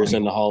those years 2020.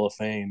 in the Hall of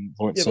Fame,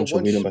 Lawrence yeah, but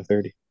Central beat them once by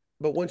 30.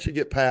 but once you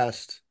get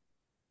past,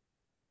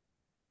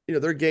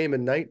 their game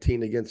in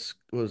 19 against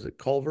was it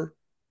Culver?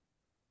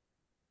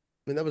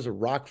 I mean, that was a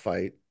rock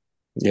fight.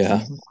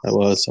 Yeah, Mhm. I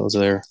was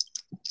there.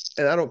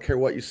 And I don't care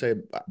what you say,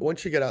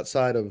 once you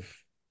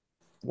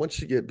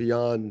get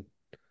beyond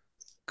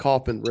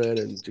Kaufman, Red,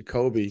 and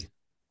Jacoby,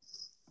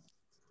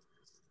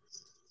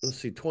 let's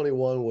see,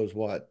 21 was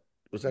what?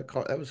 Was that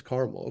was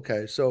Carmel?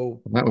 Okay,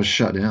 so That was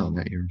shut down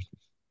that year.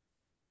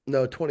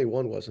 no,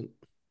 21 wasn't.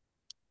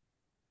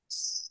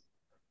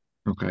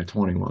 Okay,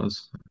 20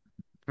 was.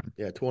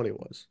 Yeah, 20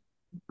 was.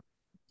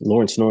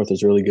 Lawrence North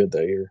was really good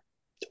that year.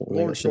 They got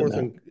Lawrence shut North down.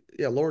 and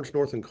yeah, Lawrence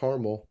North and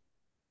Carmel.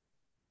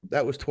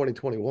 That was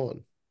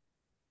 2021.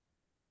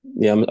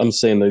 Yeah, I'm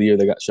saying the year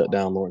they got shut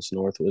down, Lawrence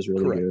North was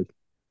really Correct. good.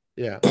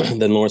 Yeah.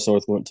 Then Lawrence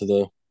North went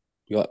to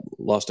got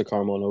lost to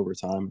Carmel in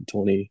overtime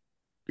in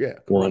Yeah,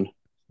 21.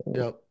 correct.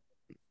 Yep.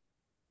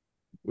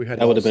 We had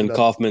That would have Nelson been up.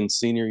 Kaufman's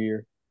senior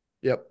year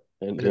Yep.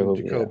 and Him and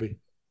Jacoby. Yeah, Jacoby.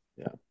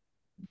 yeah,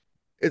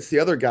 It's the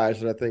other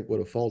guys that I think would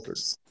have faltered.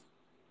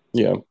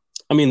 yeah.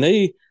 I mean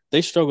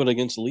they struggled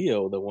against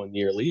Leo the one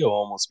year. Leo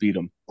almost beat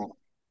them.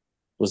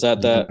 Was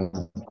that Yeah,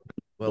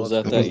 Well, was let's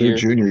that that go. was that their year?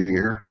 junior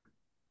year.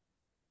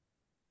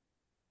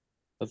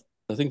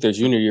 I think their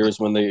junior year is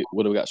when they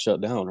would have got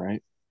shut down,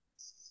 right?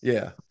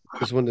 Yeah.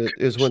 Is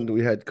when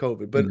we had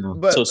COVID. But Yeah.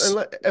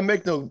 but and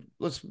make no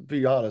let's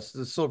be honest,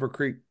 the Silver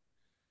Creek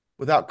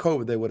without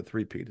COVID they would have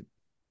three-peated.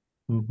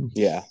 Mhm.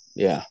 Yeah,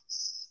 yeah.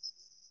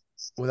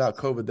 Without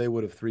COVID, they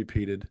would have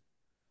three-peated.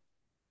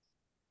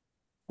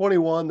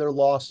 21, their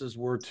losses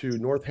were to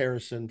North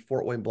Harrison,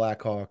 Fort Wayne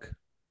Blackhawk,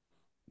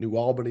 New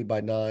Albany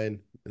by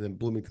 9, and then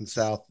Bloomington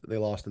South. They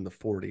lost in the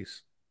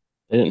 40s.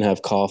 They didn't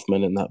have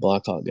Kaufman in that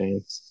Blackhawk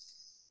game.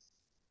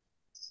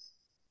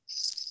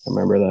 I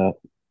remember that.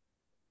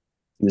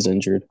 He was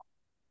injured.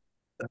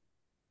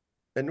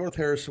 And North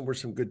Harrison were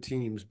some good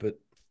teams, but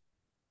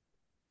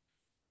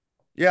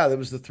yeah, there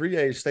was the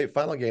 3A state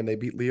final game. They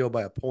beat Leo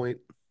by a point.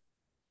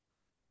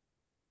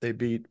 They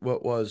beat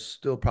what was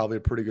still probably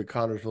a pretty good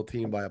Connersville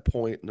team by a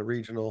point in the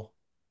regional.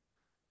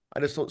 I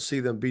just don't see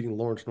them beating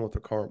Lawrence North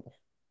or Carmel.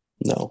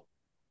 No.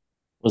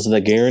 Was it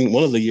that Garen?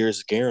 One of the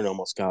years Garen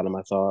almost got him,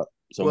 I thought,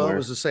 Well, it somewhere.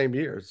 was the same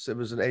year. It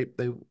was an eight.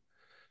 They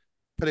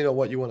depending on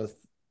what you want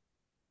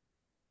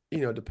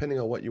to, depending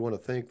on what you want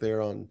to think, they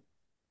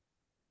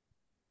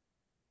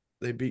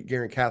beat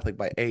Garen Catholic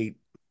by 8,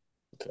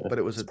 Okay. but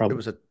it It's it probably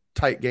was a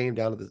tight game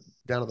down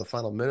to the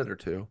final minute or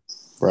two.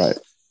 right.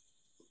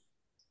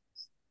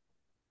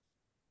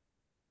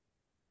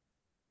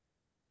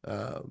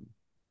 Um,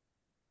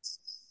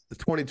 the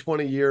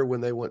 2020 year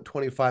when they went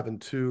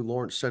 25-2,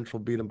 Lawrence Central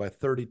beat them by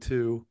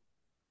 32.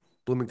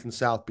 Bloomington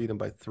South beat them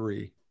by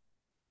 3.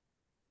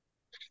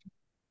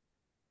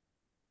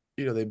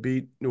 They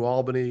beat New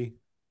Albany,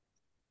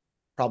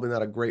 probably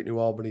not a great New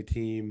Albany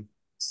team.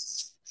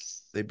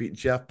 They beat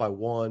Jeff by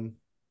 1.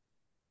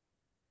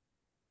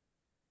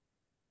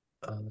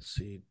 Let's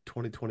see,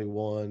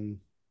 2021.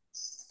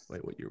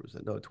 Wait, what year was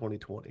that? No,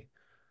 2020.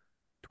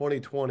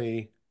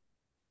 2020,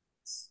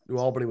 New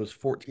Albany was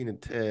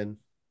 14-10.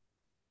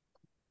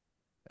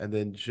 And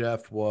then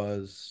Jeff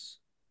was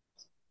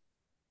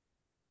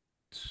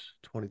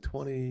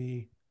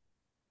 2020.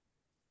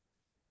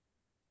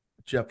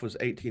 Jeff was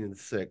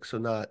 18-6. So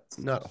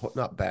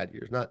not bad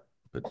years. Not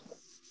but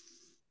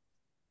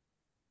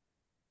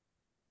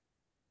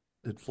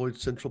did Floyd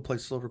Central play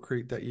Silver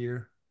Creek that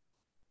year?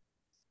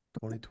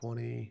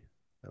 2020.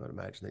 I would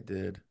imagine they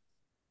did.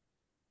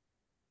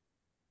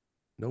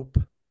 Nope.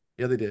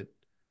 Yeah, they did.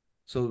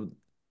 So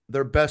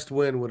their best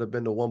win would have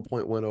been the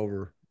 1-point win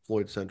over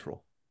Floyd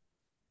Central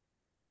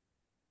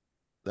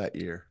that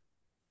year.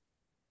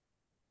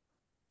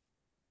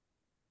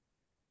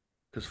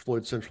 because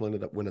Floyd Central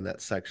ended up winning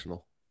that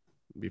sectional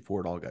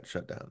before it all got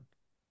shut down.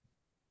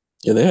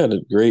 Yeah, they had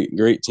a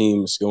great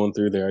teams going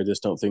through there. I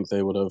just don't think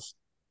they would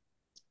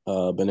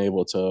have been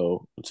able to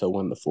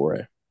win the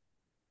 4A.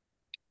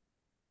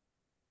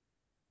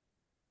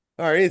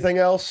 All right. Anything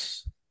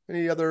else?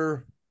 Any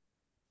other?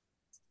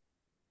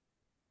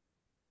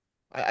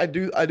 I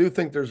do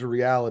think there's a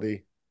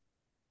reality.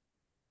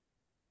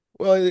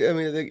 Well, I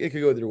mean, it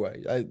could go either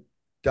way.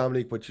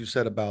 Dominique, what you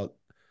said about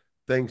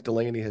things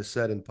Delaney has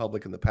said in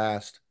public in the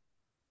past.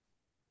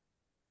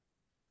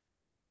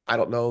 I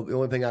don't know. The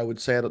only thing I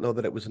would say, I don't know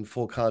that it was in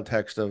full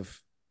context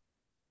of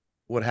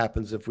what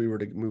happens if we were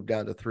to move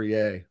down to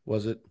 3A,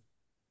 was it?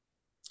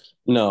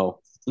 No,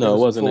 It no, it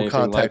was in wasn't full anything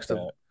like context of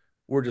that.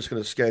 we're just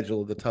going to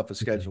schedule the toughest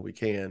schedule we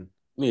can.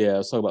 Yeah,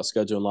 let's talk about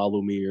scheduling La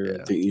Lumiere,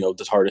 Yeah,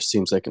 the hardest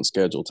teams they can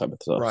schedule type of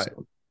stuff. right. So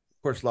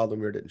Of course, Loudon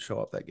didn't show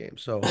up that game.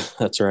 So,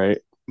 that's right.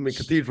 I mean,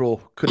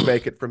 Cathedral could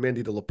make it from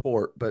Indy to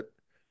LaPorte, but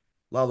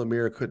Loudon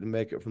couldn't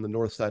make it from the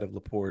north side of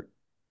LaPorte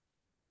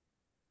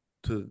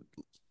to,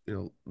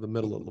 the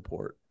middle of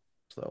LaPorte.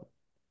 So,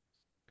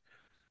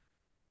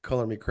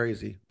 color me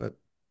crazy. But,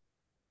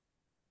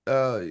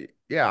 uh,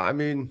 yeah, I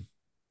mean,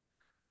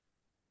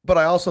 but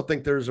I also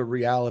think there's a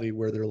reality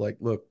where they're like,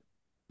 look,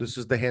 this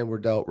is the hand we're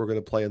dealt. We're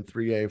going to play in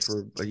 3A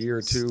for a year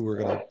or two.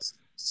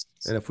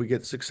 And if we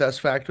get success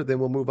factor, then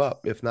we'll move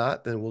up. If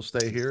not, then we'll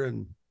stay here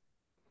and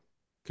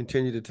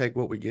continue to take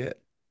what we get.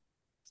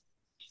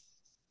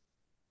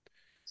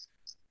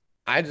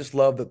 I just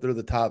love that they're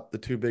the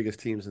two biggest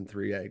teams in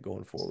 3A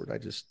going forward.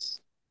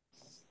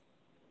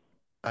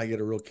 I get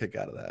a real kick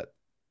out of that.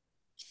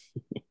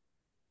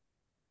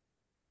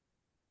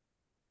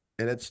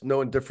 And it's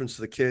no indifference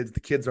to the kids. The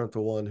kids aren't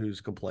the one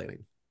who's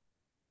complaining.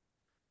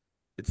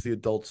 It's the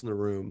adults in the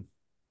room.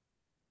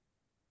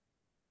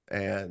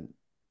 And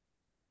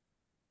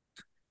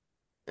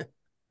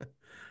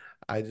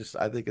I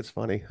think it's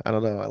funny. I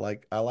don't know.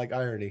 I like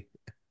irony.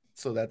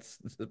 So that's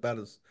about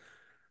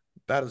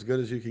as good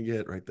as you can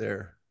get right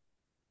there.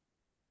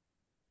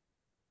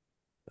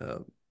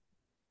 Um,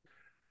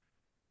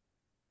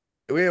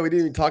 we didn't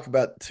even talk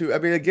about two. I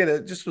mean, again,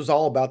 it just was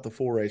all about the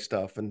 4A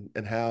stuff and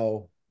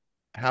how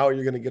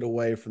you're going to get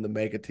away from the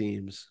mega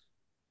teams.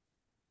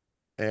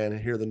 And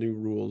here the new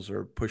rules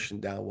are pushing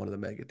down one of the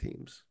mega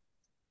teams.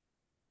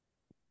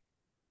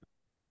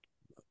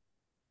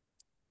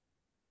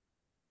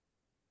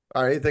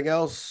 All right, anything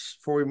else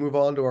before we move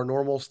on to our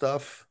normal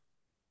stuff?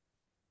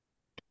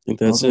 I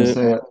think I was that's going to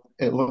it.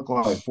 say it looked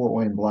like Fort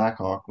Wayne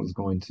Blackhawk was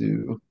going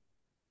to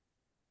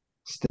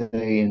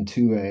stay in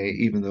 2A,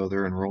 even though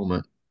their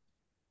enrollment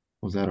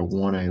was at a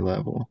 1A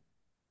level,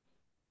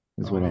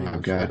 is Oh, I what didn't I've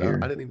even scroll got down. I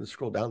here. didn't even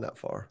scroll down that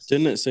far.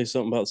 Didn't it say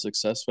something about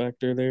success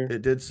factor there?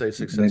 It did say They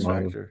success might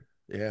have. factor.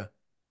 Yeah,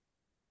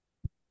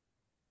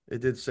 it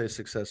did say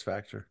success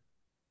factor.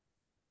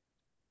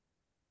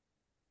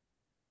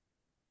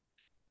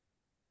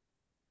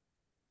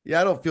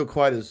 Yeah, I don't feel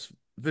quite as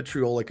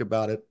vitriolic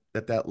about it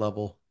at that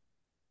level.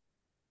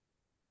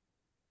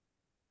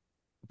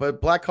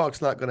 But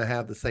Blackhawks not going to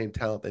have the same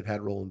talent they've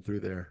had rolling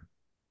through there.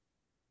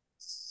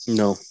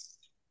 No,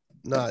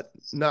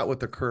 Not with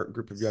the current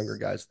group of younger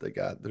guys that they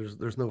got.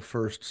 There's no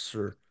firsts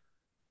or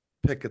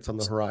pickets on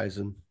the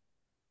horizon.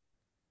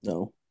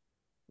 no.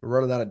 We're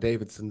running out of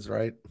Davidsons,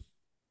 right?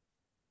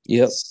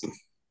 Yep.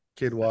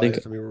 Kid I think.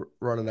 wise, I mean, we're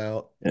running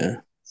out. Yeah.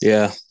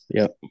 Yeah.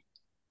 Yep.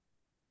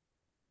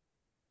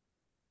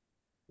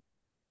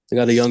 They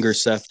got a younger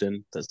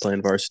Sefton that's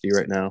playing varsity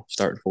right now,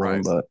 starting for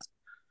them. Right.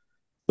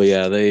 But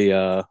yeah, they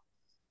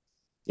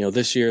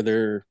this year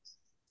they're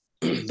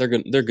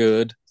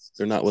good.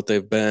 They're not what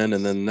they've been,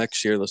 and then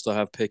next year they'll still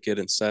have Pickett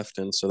and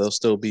Sefton, so they'll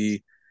still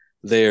be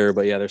there.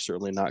 But yeah, they're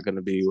certainly not going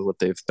to be what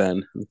they've been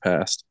in the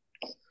past.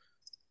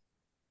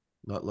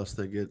 Not unless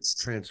they get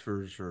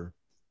transfers or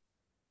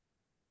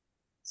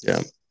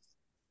Yeah.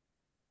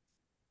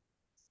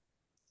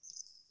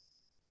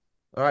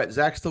 all right.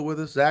 Zach's still with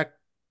us. Zach,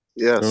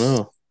 I don't Yes.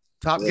 know.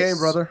 top game, Yes.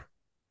 brother.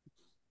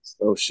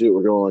 Oh shoot,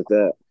 we're going like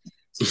that.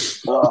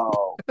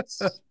 Oh.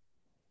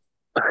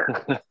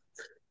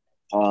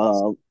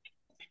 um,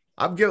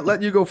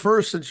 Letting you go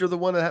first since you're the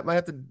one that might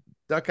have to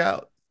duck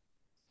out.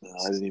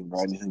 I didn't even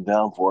write anything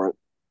down for it.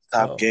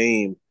 Top Oh.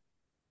 game.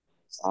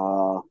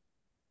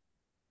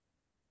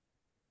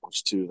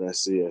 Which two did I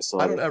see? I saw.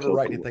 I don't ever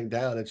write Kokomo. anything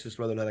down. It's just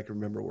whether or not I can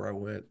remember where I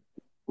went.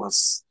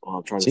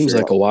 I'm trying to Seems figure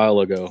like a out. while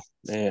ago.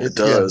 Man. It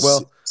Yeah, does.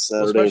 well,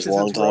 Saturday's especially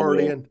a long time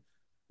ago.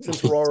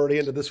 since we're already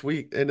into this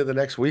week, into the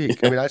next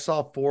week. I mean, I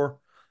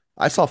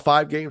saw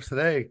 5 games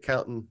today,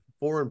 counting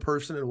 4 in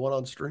person and 1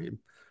 on stream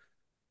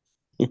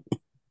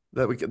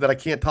that I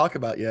can't talk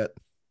about yet.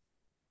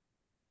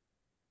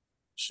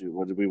 Shoot,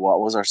 what did we watch?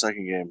 What was our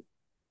second game?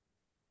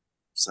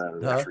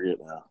 Saturday. I Huh? forget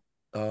now.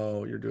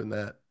 Oh, you're doing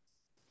that.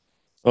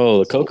 Oh,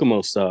 the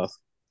Kokomo stuff.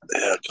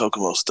 Yeah,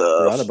 Kokomo Forgot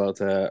stuff. about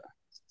that.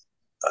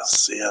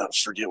 See, I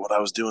forget what I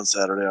was doing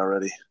Saturday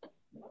already.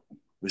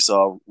 We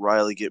saw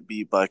Riley get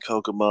beat by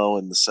Kokomo,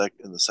 and the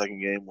second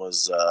game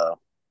was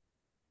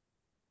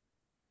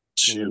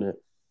shoot.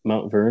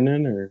 Mount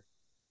Vernon or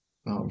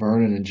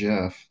Vernon and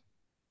Jeff.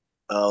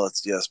 Oh,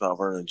 yes, Mount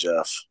Vernon and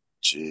Jeff.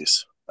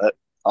 Jeez.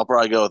 I'll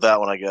probably go with that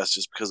one, I guess,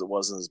 just because it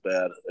wasn't as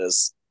bad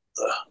as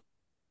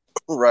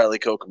Riley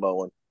Kokomo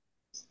one.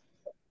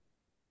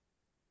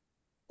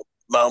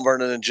 Mount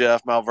Vernon and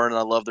Jeff. Mount Vernon,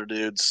 I love their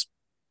dudes.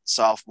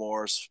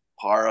 Sophomores.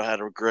 Hara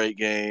had a great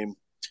game.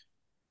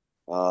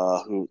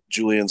 Who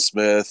Julian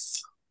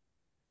Smith.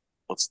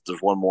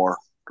 There's one more.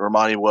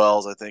 Ramani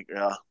Wells, I think.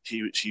 Yeah,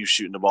 he was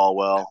shooting the ball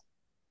well.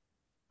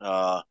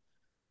 Uh,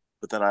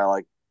 but then I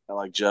like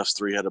Jeff's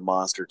three-headed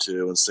monster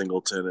too, and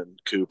Singleton and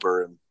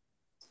Cooper and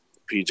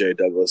PJ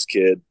Douglas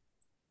kid.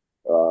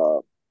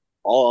 All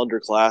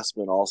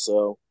underclassmen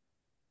also.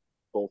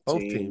 Both Both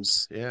teams.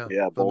 teams. Yeah,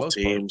 Yeah, for the both most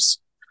part. teams.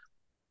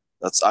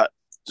 I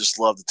just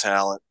love the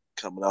talent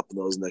coming up in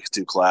those next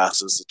two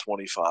classes. The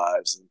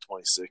 25s and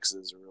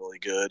 26s are really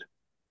good.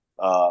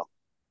 Uh,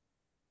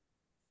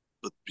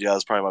 but yeah,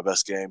 it's probably my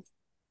best game.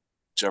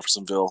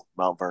 Jeffersonville,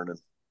 Mount Vernon.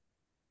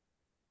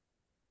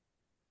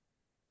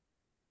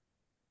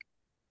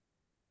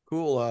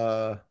 Cool.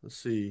 Let's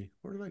see.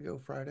 Where did I go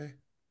Friday?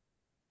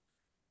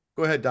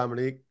 Go ahead,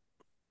 Dominique.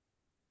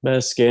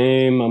 Best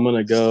game, I'm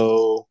gonna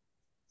go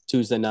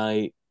Tuesday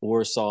night,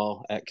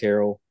 Warsaw at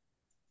Carroll.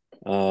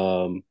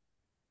 Um,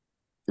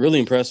 really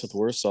impressed with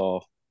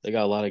Warsaw. They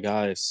got a lot of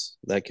guys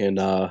that can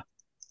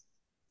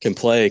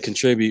play,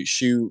 contribute,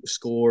 shoot,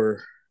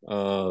 score.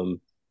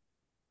 Um,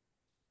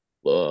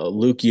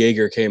 Luke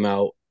Yeager came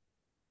out.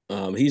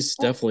 He's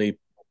definitely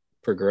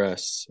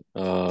progressed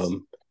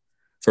from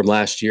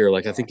last year.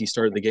 Like I think he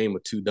started the game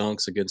with 2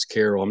 dunks against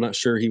Carroll. I'm not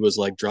sure he was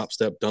like drop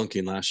step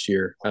dunking last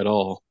year at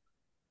all.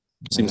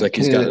 Man, Seems like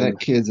he's gotten. that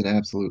kid's an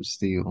absolute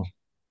steal.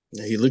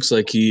 He looks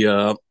like he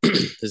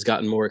has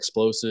gotten more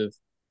explosive.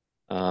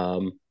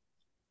 Um,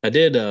 I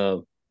did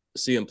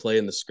see him play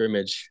in the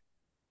scrimmage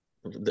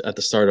at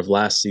the start of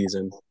last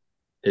season,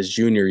 his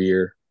junior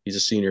year. He's a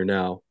senior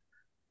now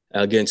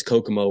against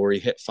Kokomo, where he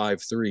hit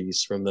 5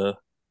 threes from the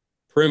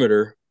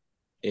perimeter,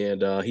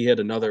 and he had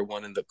another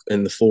one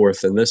in the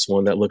fourth, and this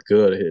one that looked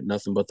good. It hit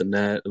nothing but the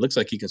net. It looks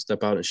like he can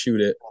step out and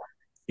shoot it.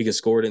 He can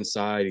score it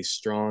inside. He's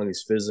strong.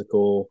 He's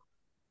physical.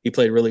 He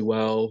played really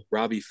well.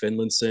 Robbie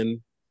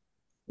Finlinson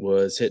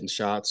was hitting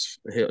shots,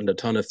 hitting a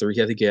ton of threes.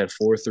 I think he had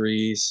 4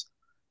 threes.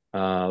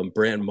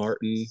 Brant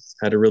Martin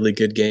had a really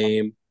good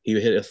game. He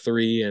hit a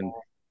three and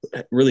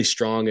really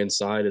strong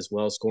inside as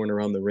well, scoring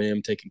around the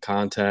rim, taking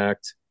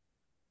contact.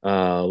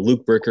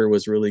 Luke Bricker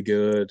was really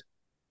good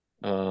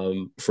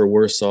for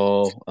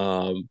Warsaw.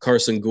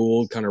 Carson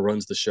Gould kind of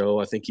runs the show.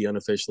 I think he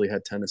unofficially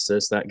had 10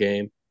 assists that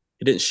game.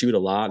 He didn't shoot a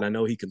lot, and I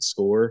know he can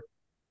score,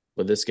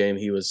 but this game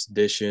he was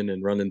dishing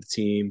and running the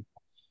team.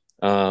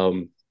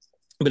 Um,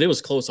 but it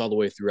was close all the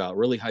way throughout.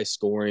 Really high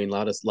scoring,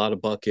 lot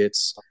of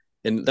buckets.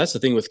 And that's the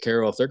thing with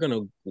Carroll. If they're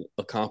going to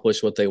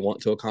accomplish what they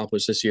want to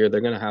accomplish this year,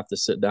 they're going to have to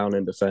sit down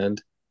and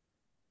defend.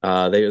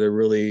 They're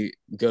really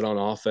good on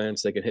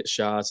offense. They can hit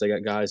shots. They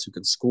got guys who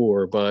can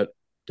score, but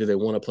do they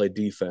want to play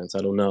defense? I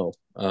don't know.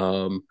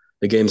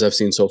 The games I've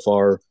seen so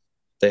far,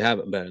 they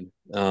haven't been.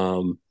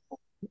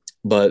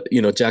 But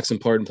Jackson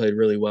Pardon played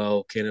really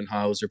well. Cannon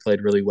Hauser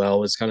played really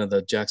well. It's kind of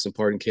the Jackson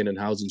Pardon Cannon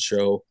Hausen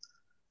show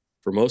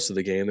for most of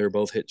the game. They were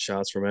both hit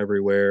shots from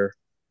everywhere.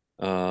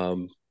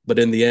 But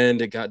in the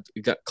end, it got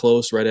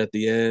close right at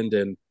the end,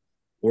 and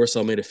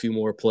Warsaw made a few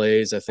more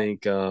plays. I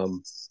think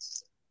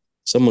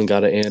someone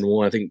got an and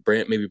one. I think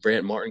Brant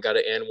Martin got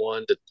an and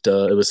one.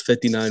 It was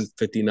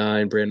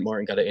 59-59. Brant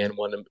Martin got an and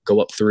one and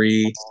go up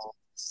 3.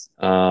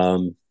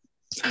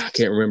 I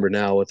can't remember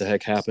now what the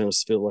heck happened. It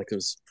felt like it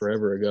was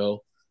forever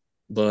ago.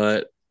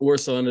 But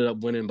Warsaw ended up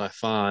winning by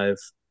 5.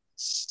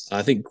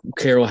 I think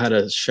Carroll had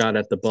a shot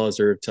at the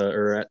buzzer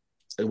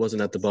it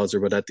wasn't at the buzzer,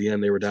 but at the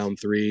end they were down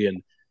 3,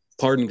 and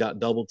Pardon got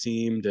double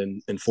teamed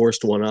and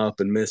forced one up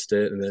and missed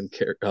it, and then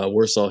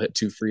Warsaw hit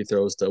 2 free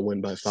throws to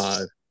win by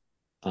 5.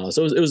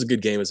 So it was a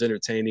good game. It was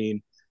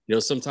entertaining.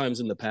 Sometimes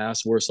in the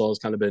past Warsaw has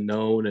kind of been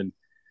known and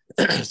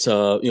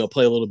to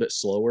play a little bit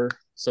slower.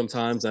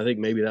 Sometimes I think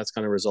maybe that's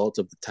kind of a result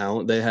of the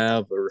talent they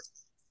have, or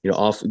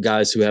off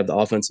guys who have the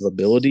offensive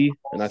ability,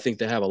 and I think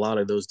they have a lot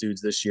of those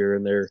dudes this year.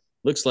 And they're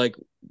looks like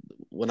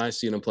when I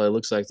see them play, it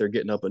looks like they're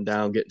getting up and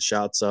down, getting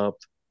shots up,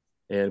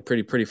 and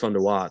pretty fun to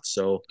watch.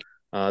 So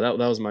that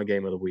was my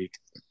game of the week.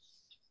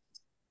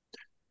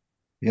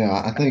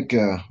 Yeah, I think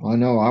I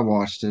know I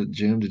watched it.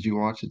 Jim, did you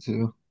watch it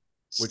too?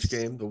 Which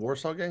game? The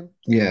Warsaw game?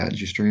 Yeah, did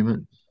you stream it?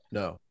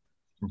 No.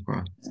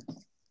 Okay.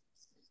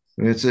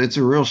 It's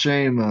a real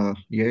shame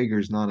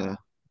Jaeger's not a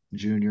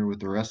junior with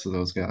the rest of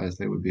those guys.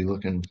 They would be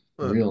looking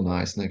Huh. real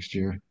nice next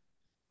year.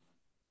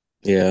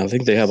 Yeah, I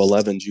think they have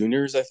 11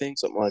 juniors. I think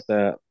something like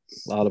that.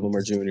 A lot of them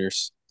are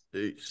juniors.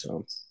 Jeez.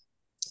 So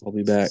I'll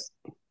be back.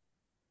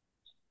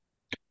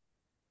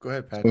 Go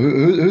ahead, Patrick.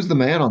 Who's the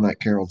man on that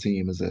Carroll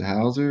team? Is it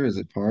Hauser? Is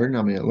it Pardon?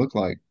 I mean, it looked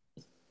like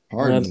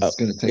Pardon's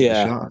going to take the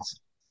Yeah, shots.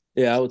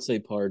 yeah, I would say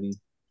Pardon.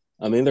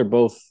 I mean, they're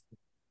both,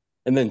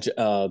 and then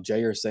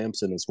Jair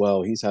Sampson as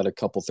well. He's had a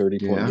couple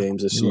 30-point Yeah,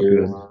 games this he looked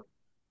year.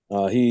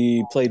 good.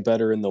 He played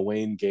better in the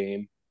Wayne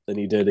game than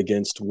he did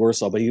against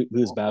Warsaw, but he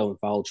was battling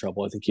foul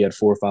trouble. I think he had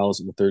 4 fouls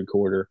in the third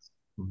quarter.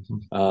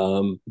 Mhm.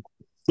 Um,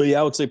 But yeah,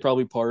 I would say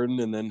probably Pardon,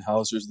 and then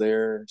Hauser's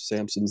there,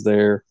 Sampson's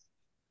there.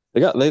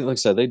 They like I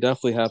said, they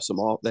definitely have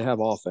they have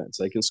offense.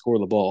 They can score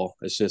the ball.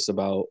 It's just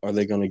about are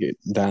they going to get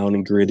down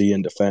and gritty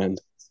and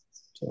defend.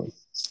 So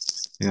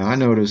Yeah, I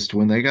noticed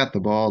when they got the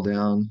ball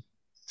down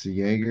to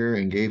Jaeger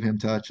and gave him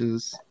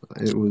touches,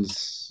 it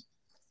was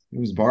it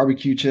was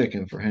barbecue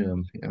chicken for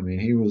him. I mean,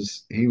 he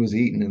was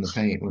eating in the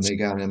paint when they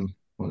got him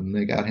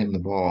the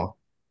ball.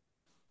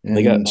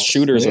 they got And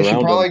shooters they should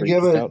around them probably for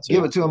him to kick out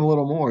give to. it to him a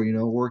little more,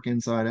 work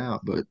inside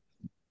out, but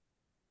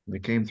they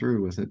came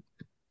through with it.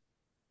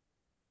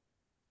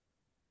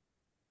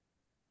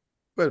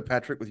 Go ahead,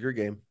 Patrick, with your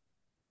game.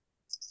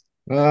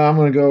 I'm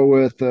going to go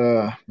with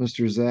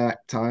Mr.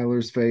 Zach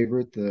Tyler's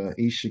favorite, the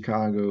East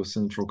Chicago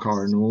Central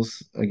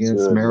Cardinals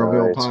against Good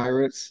Maryville night.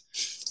 Pirates.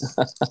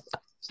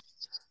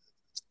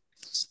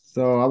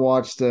 So I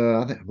watched,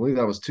 I believe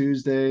that was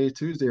Tuesday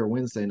or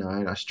Wednesday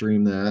night. I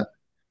streamed that.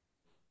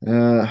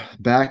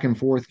 Back and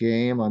forth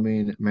game. I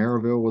mean,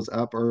 Maryville was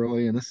up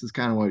early, and this is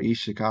kind of what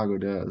East Chicago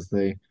does.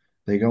 They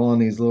go on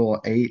these little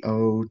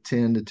 8-0,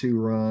 10-2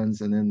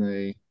 runs, and then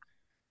they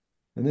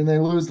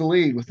lose the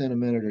lead within a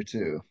minute or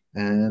two,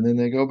 and then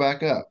they go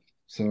back up.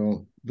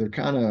 So they're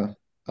kind of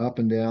up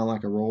and down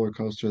like a roller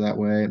coaster that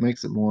way. It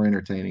makes it more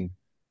entertaining,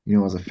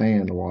 as a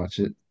fan to watch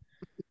it.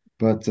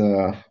 But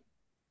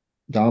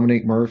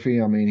Dominic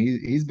Murphy, I mean,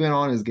 he's been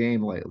on his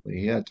game lately.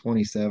 He had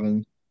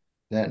 27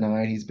 that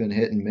night. He's been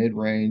hitting mid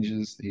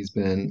ranges. He's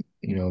been,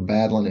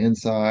 battling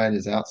inside.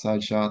 His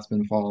outside shot's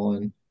been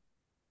falling.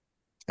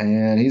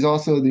 And he's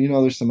also,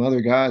 there's some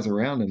other guys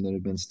around him that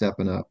have been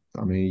stepping up.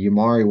 I mean,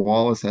 Yamari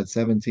Wallace had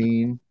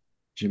 17,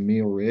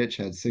 Jameel Rich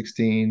had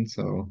 16.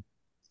 So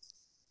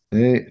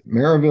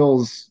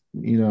Maryville's,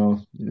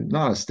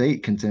 not a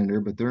state contender,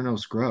 but they're no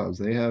scrubs.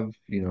 They have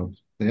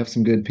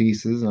some good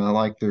pieces, and I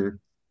like their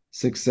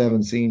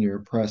 6'7" senior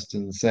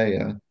Preston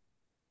Saya.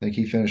 I think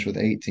he finished with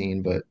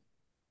 18, but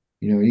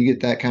you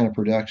get that kind of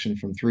production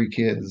from three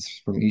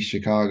kids from East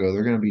Chicago,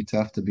 they're going to be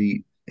tough to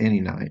beat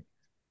any night.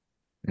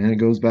 And it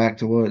goes back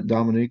to what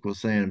Dominique was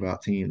saying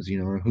about teams,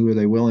 who are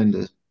they willing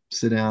to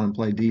sit down and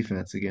play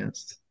defense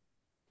against?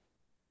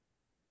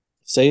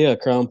 Say a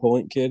Crown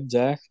Point kid,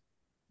 Zach.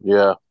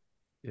 Yeah,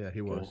 Yeah,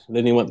 he Okay. was.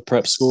 Then he went to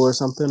prep school or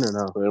something, or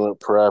no? they went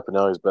prep and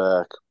now he's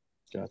back.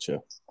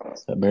 Gotcha.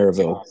 At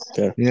Maryville.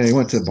 Okay. Yeah, he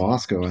went to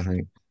Bosco, I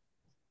think.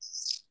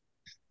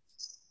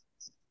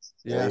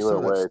 Yeah, Yeah, he some went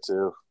of that, away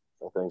too.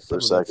 I think for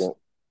a some of that's, second.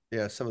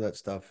 yeah, some of that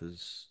stuff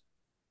is.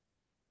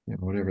 Yeah,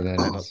 whatever that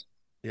I don't. is.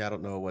 Yeah, I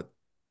don't know what.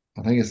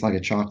 I think it's like a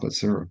chocolate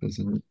syrup,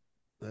 isn't it?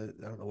 I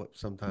don't know what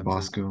sometimes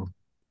the Bosco.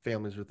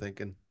 families are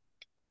thinking.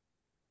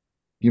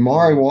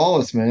 Yamari Uh,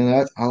 Wallace,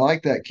 man, I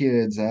like that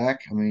kid,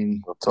 Zach. I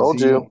mean, I is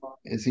told you.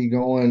 he is he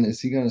going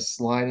to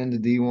slide into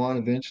D1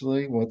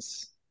 eventually?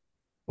 What's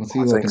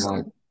he I think looking so.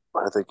 like?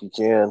 I think he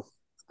can.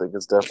 I think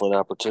it's definitely an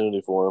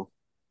opportunity for him.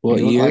 He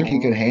What looked year? like he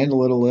could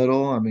handle it a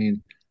little. I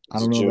mean, I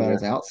He's a don't know about junior.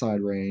 his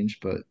outside range,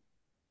 but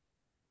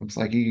looks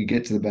like he could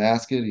get to the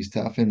basket. He's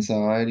tough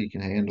inside. He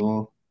can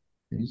handle.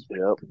 He's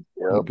Yep.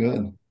 look Yep.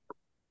 good.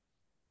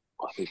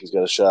 I think he's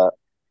got a shot.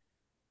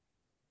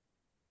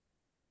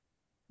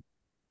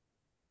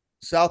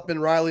 South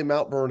Bend Riley,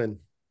 Mount Vernon.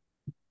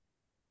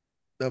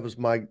 That was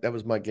my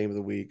game of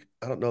the week.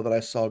 I don't know that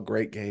I saw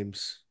great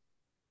games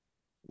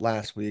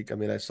last week. I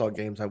mean, I saw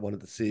games I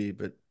wanted to see,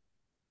 but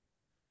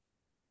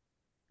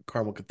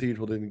Carmel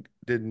Cathedral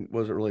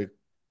wasn't really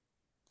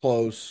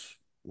close.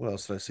 What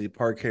else did I see?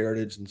 Park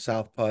Heritage and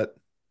South Putt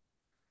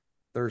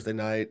Thursday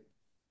night.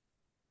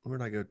 Where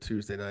did I go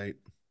Tuesday night?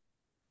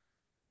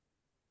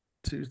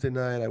 Tuesday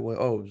night I went.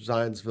 Oh,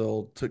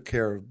 Zionsville took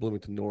care of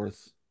Bloomington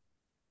North,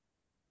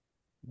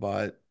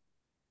 but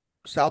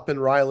South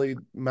Bend Riley,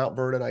 Mount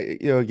Vernon.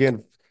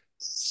 Again,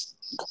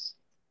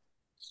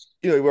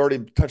 we already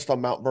touched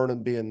on Mount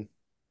Vernon being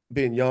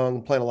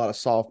young, playing a lot of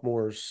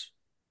sophomores,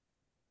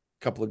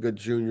 a couple of good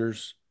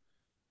juniors.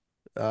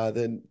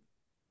 Then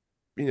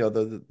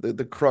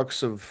the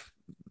crux of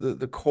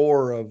the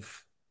core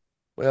of,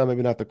 well,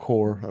 maybe not the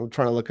core.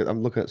 I'm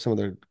looking at some of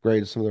their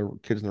grades, some of their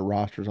kids in their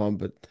rosters on,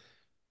 but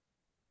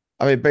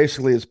I mean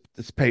basically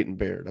it's Peyton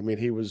Baird. I mean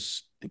he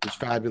was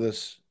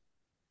fabulous,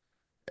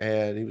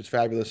 and he was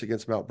fabulous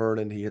against Mount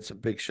Vernon. He hit some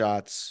big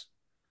shots.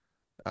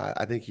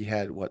 I think he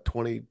had what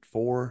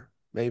 24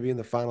 maybe in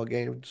the final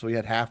game, so he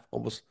had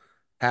almost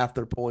half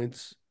their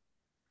points.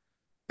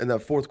 And the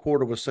fourth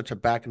quarter was such a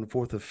back and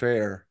forth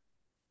affair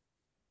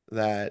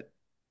that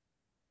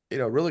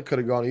really could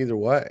have gone either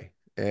way.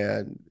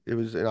 And it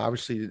was, and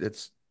obviously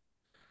it's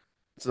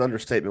an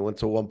understatement when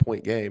it's a 1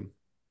 point game.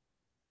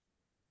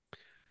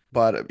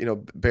 But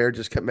Bear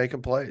just kept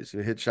making plays.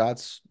 Hit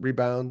shots,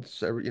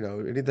 rebounds,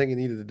 anything he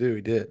needed to do,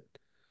 he did.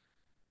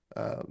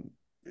 Um,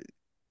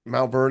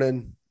 Mount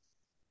Vernon,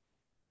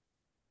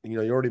 you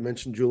already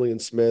mentioned Julian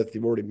Smith.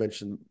 You've already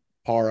mentioned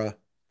Para.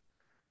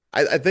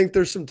 I think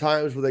there's some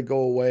times where they go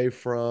away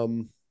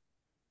from,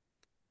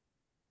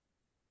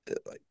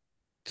 like,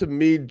 to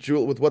me,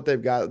 with what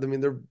they've got. I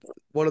mean, they're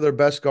one of their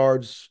best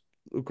guards.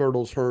 Luke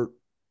Hurdle's hurt.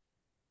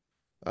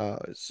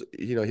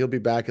 He'll be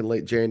back in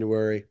late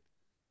January.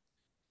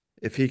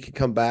 if he can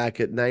come back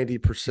at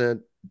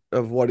 90%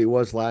 of what he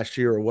was last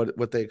year or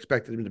what they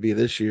expected him to be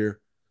this year,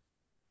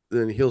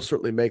 then he'll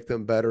certainly make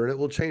them better, and it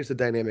will change the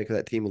dynamic of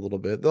that team a little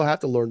bit. They'll have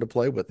to learn to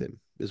play with him,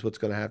 is what's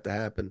going to have to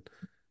happen,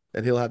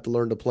 and he'll have to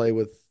learn to play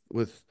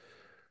with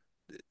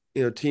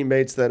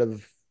teammates that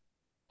have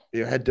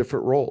had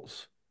different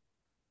roles.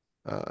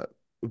 Uh,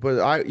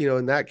 but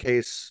in that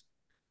case,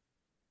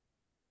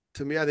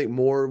 to me, I think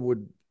more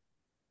would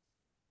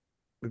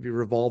maybe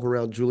revolve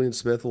around Julian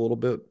Smith a little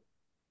bit.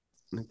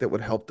 I think that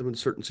would help them in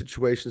certain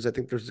situations. I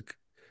think there's a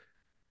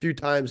few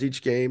times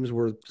each games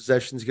where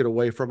possessions get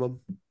away from him,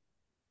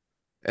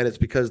 and it's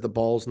because the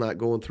ball's not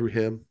going through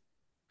him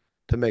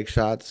to make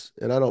shots.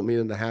 And I don't mean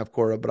in the half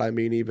court, but I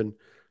mean even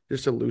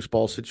just in loose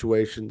ball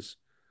situations.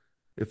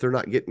 If they're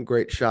not getting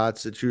great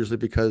shots, it's usually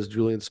because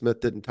Julian Smith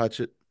didn't touch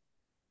it,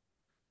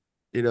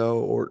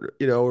 or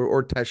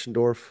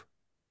Teschendorf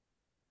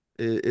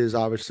is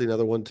obviously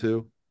another one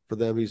too for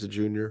them. He's a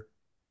junior.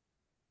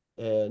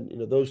 And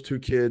those two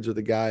kids are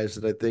the guys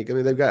that I think. I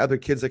mean, they've got other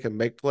kids that can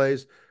make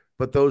plays,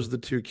 but those are the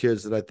two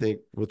kids that I think,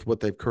 with what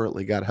they've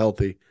currently got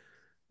healthy,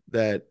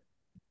 that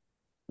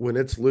when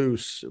it's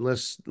loose,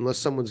 unless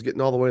someone's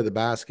getting all the way to the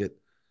basket,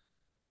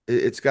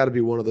 it's got to be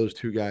one of those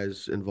two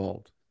guys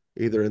involved,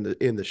 either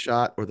in the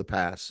shot or the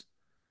pass.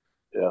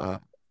 Yeah. Uh,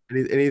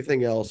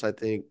 anything else, I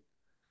think,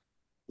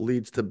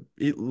 leads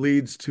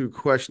to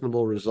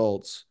questionable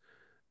results.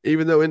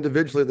 Even though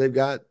individually they've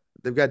got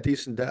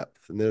decent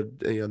depth, and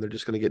they're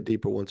just going to get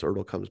deeper once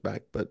Ertl comes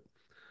back. But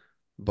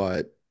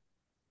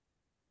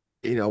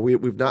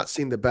we've not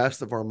seen the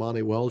best of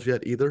Armani Wells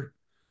yet either,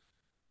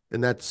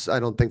 and I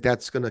don't think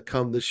that's going to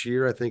come this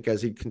year. I think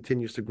as he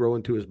continues to grow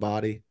into his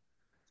body,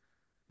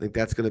 I think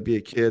that's going to be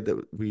a kid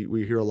that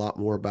we hear a lot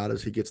more about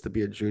as he gets to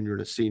be a junior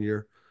and a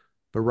senior.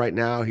 But right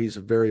now, he's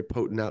a very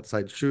potent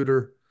outside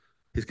shooter.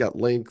 He's got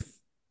length.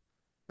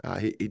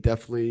 He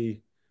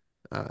definitely.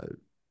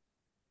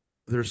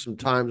 There's some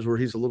times where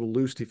he's a little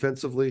loose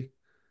defensively,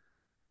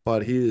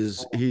 but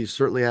he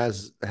certainly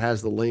has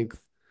the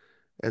length,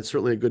 and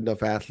certainly a good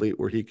enough athlete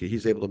where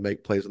he's able to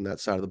make plays on that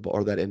side of the ball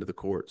or that end of the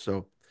court.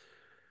 So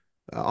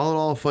all in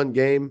all, a fun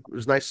game. It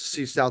was nice to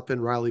see South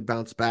Bend Riley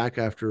bounce back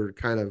after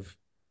kind of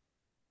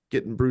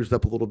getting bruised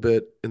up a little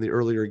bit in the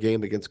earlier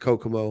game against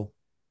Kokomo.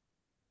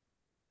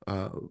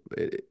 And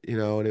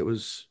it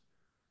was,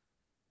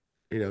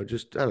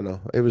 just, I don't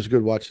know. It was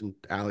good watching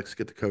Alex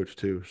get the coach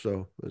too.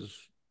 So it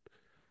was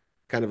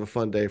kind of a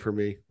fun day for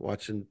me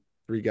watching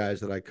three guys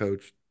that I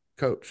coach.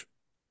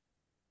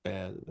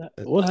 And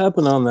What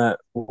happened on that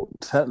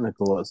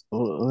technical?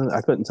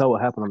 I couldn't tell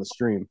what happened on the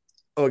stream.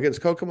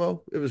 against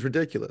Kokomo, it was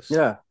ridiculous.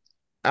 Yeah.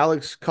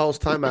 Alex calls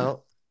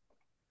timeout,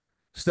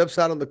 steps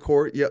out on the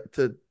court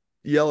to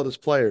yell at his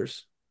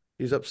players.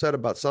 He's upset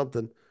about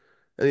something,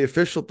 and the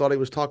official thought he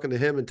was talking to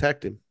him and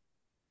teched him.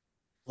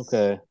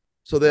 Okay.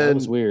 So That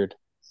was then, weird.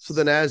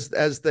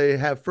 as they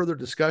have further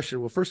discussion,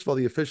 well, first of all,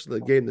 the official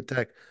that gave him the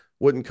tech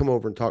wouldn't come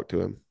over and talk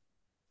to him.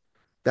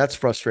 That's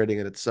frustrating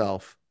in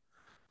itself.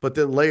 But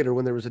then later,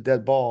 when there was a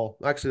dead ball,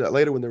 actually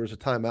later when there was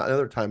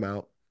another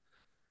timeout,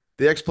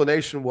 the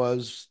explanation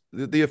was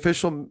the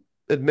official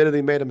admitted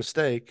he made a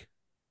mistake,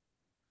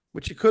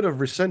 which he could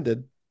have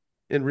rescinded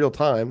in real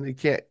time. You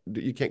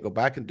can't go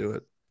back and do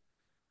it.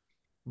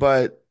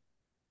 But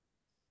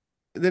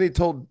then he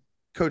told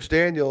Coach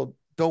Daniel,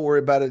 "Don't worry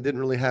about it. It didn't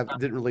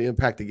really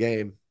impact the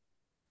game.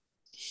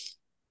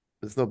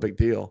 It's no big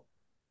deal."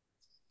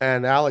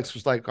 And Alex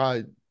was like,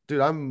 "Oh,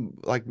 dude, I'm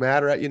like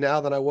madder at you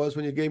now than I was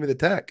when you gave me the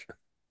tech."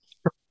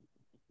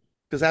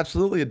 Because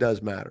absolutely it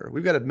does matter.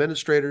 We've got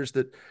administrators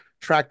that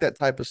track that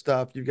type of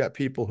stuff. You've got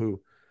people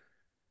who,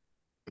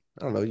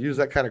 I don't know, use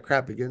that kind of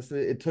crap against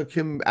it. It took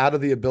him out of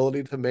the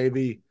ability to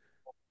maybe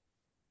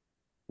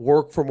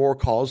work for more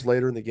calls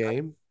later in the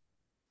game.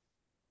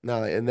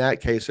 Now, in that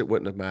case, it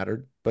wouldn't have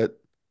mattered.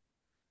 But,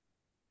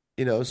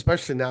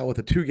 especially now with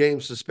a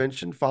 2-game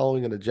suspension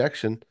following an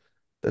ejection,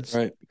 that's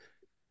Right.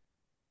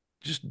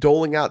 just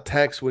doling out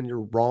techs when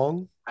you're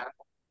wrong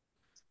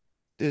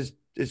is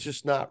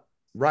just not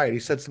right. He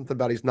said something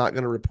about he's not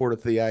going to report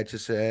it to the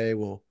IHSA.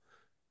 Well,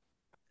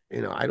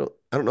 I don't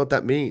know what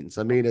that means.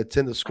 I mean, it's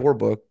in the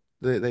scorebook.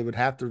 They would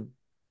have to.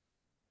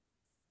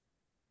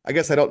 I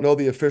guess I don't know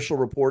the official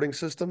reporting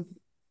system.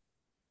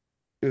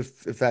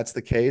 If that's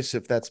the case,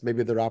 if that's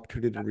maybe their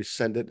opportunity to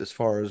rescind it, as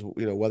far as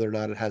whether or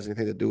not it has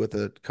anything to do with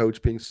the coach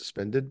being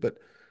suspended. But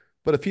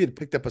if he had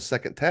picked up a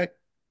second tech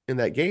in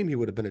that game, he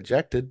would have been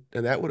ejected,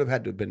 and that would have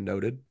had to have been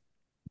noted.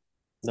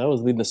 That was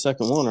leading the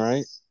second one,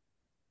 right?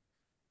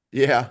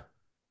 Yeah,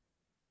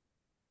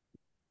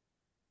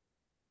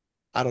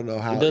 I don't know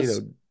how.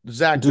 Does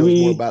Zach do knows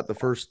more we about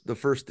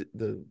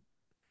the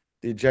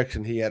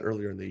ejection he had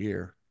earlier in the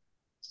year.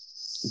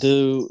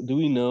 do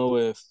we know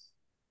if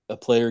a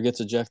player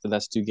gets ejected,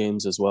 that's 2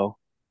 games as well?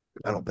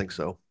 I don't think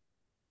so.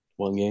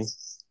 1 game?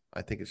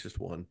 I think it's just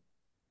one.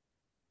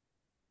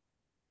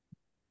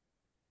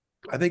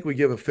 I think we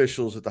give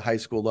officials at the high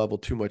school level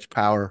too much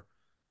power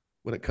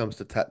when it comes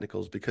to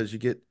technicals, because you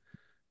get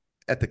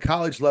at the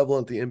college level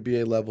and at the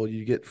NBA level,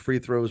 you get free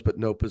throws but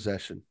no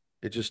possession.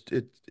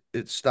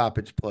 It's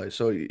stoppage play.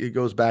 So it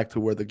goes back to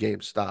where the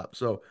game stops.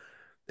 So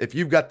if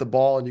you've got the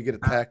ball and you get a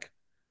tech,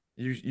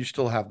 you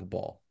still have the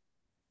ball.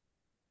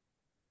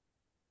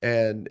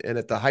 And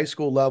at the high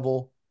school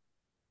level,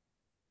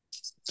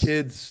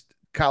 kids,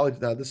 college,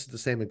 now this is the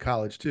same in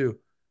college too.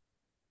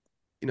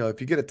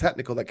 If you get a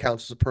technical, that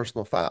counts as a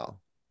personal foul.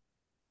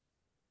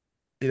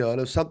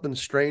 And if something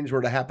strange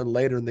were to happen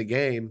later in the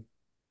game,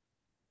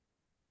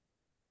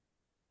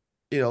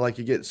 like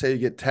say you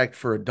get teched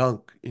for a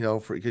dunk,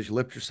 for because you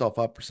lift yourself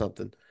up or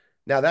something.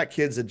 Now that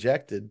kid's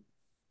ejected.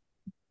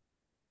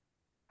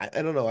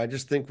 I don't know. I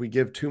just think we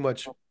give too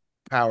much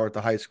power at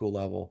the high school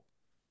level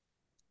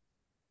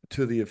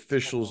to the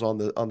officials on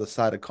the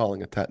side of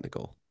calling a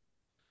technical.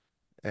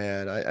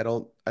 And I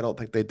don't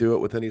think they do it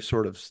with any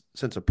sort of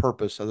sense of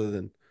purpose other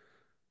than,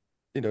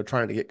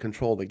 trying to get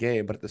control of the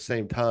game. But at the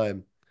same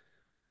time,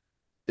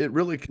 it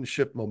really can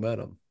shift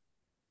momentum.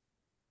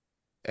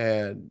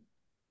 And,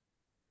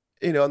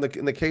 in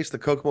the case of the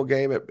Kokomo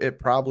game, it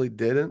probably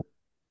didn't.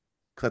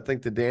 Because I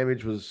think the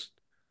damage was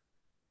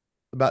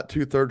about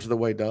 2/3 of the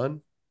way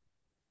done.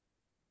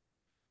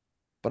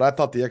 But I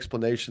thought the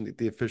explanation that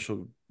the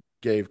official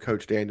gave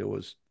Coach Daniel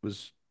was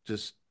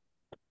just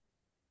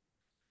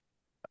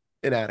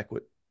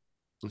inadequate.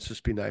 Let's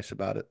just be nice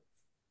about it.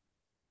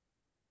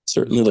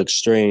 Certainly looks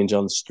strange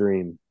on the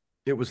stream.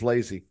 It was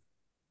lazy.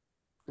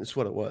 That's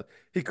what it was.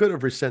 He could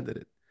have rescinded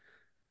it.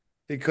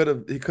 He could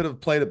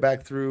have played it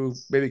back through,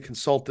 maybe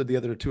consulted the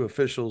other two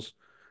officials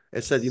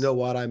and said, you know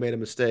what, I made a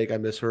mistake. I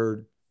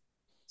misheard.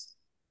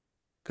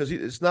 Because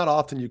it's not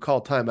often you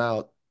call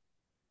timeout.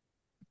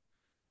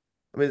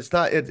 I mean, it's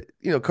not it.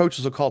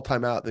 Coaches will call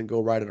timeout, then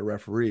go right at a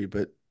referee.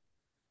 But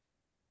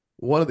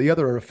one of the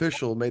other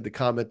official made the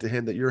comment to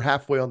him that you're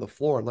halfway on the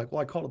floor. I'm like,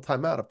 well, I called a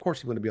timeout. Of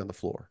course, I'm going to be on the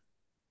floor.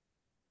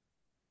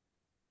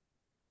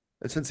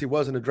 And since he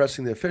wasn't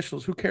addressing the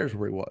officials, who cares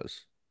where he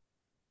was?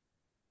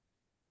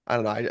 I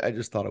don't know. I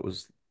just thought it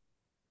was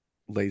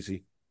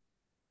lazy.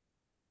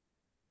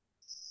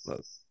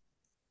 But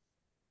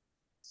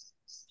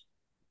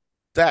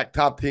Dak,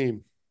 top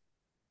team.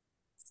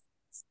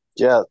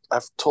 Yeah, I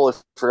totally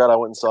forgot I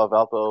went and saw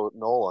Valpo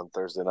Knoll on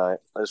Thursday night.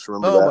 I just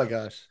remember Oh that. my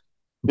gosh.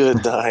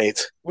 Good night.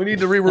 We need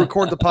to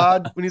re-record the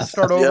pod. We need to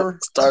start Yep, over.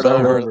 start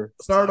over.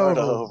 Start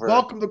over.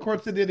 Welcome to the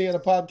Court City, Indiana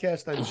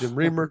podcast. I'm Jim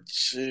Reamer.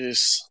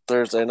 Jeez,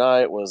 Thursday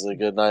night was a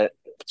good night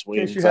In between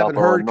case you haven't Valpo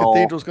heard, and Knoll.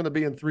 Cathedral's going to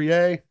be in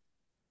 3A.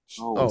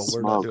 Holy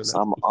We're not doing smokes, that.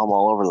 I'm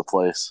all over the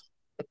place.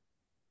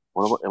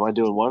 Am I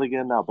doing what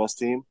again now? Best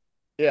team?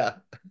 Yeah.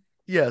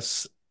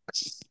 Yes.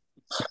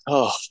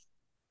 Oh,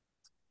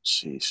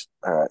 jeez.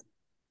 All right.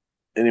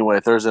 Anyway,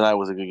 Thursday night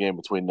was a good game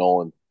between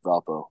Knoll and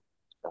Valpo.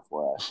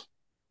 FYI.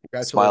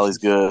 Smiley's Congratulations.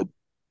 good.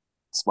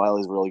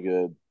 Smiley's really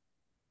good.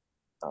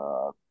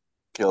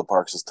 Caleb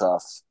Parks is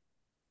tough.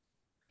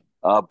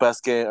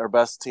 Best game or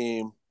best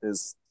team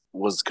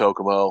was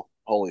Kokomo.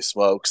 Holy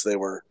smokes, they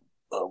were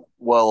a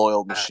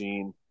well-oiled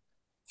machine,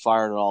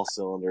 firing on all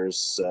cylinders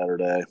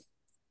Saturday.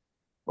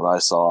 When I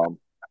saw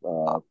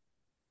them,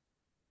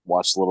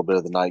 watched a little bit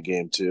of the night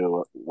game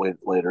too. Wait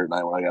later at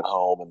night when I got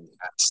home, and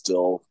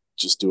still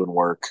just doing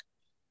work.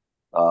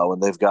 When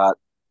they've got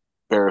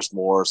Ferris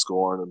Moore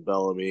scoring and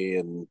Bellamy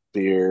and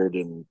Beard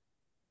and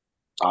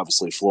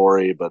obviously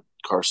Flory, but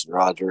Carson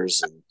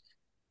Rogers, and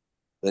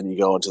then you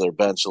go into their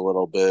bench a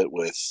little bit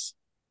with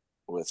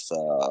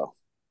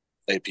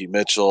AP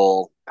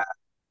Mitchell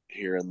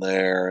here and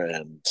there,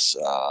 and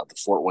the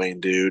Fort Wayne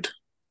dude,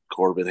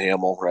 Corbin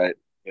Hamill, right?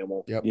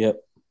 Hamill.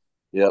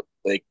 Yep.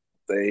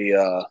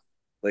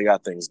 They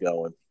got things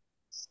going.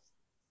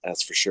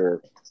 That's for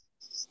sure.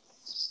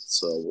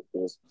 So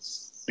it'll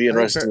be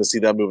interesting to see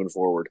that moving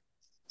forward.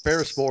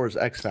 Ferris Moore is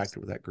X factor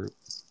with that group.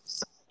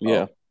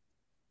 Yeah.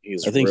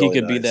 I think really he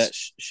could nice. be that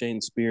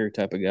Shane Spear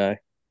type of guy.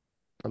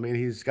 I mean,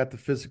 he's got the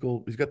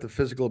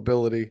physical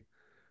ability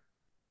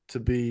to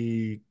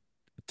be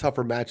a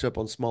tougher matchup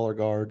on smaller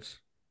guards.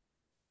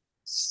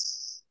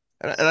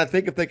 And I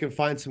think if they can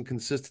find some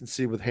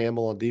consistency with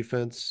Hamill on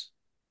defense,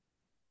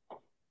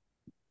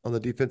 on the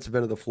defensive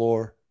end of the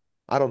floor,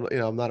 I don't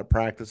know, I'm not at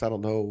practice. I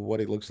don't know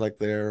what he looks like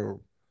there.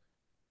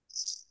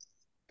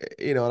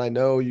 And I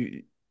know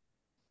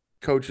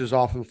coaches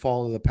often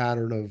fall into the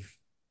pattern of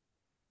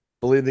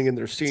believing in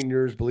their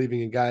seniors,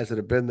 believing in guys that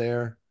have been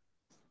there.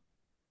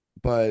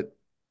 But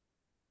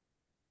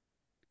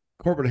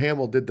Corbin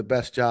Hamill did the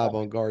best job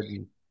on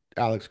guarding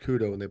Alex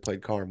Kudo when they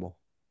played Carmel.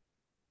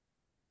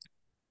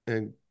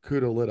 And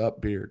Kudo lit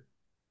up Beard.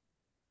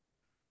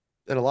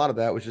 And a lot of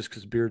that was just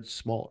because Beard's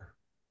smaller.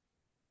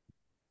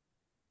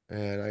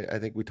 And I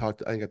think I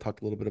talked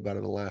a little bit about it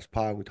in the last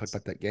pod. We talked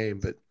about that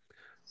game,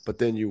 but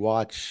then you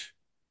watch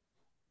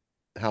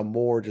how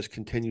Moore just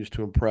continues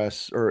to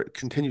impress or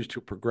continues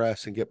to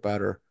progress and get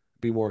better,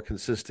 be more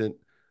consistent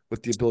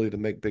with the ability to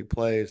make big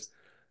plays.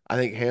 I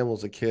think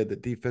Hamill's a kid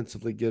that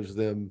defensively gives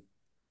them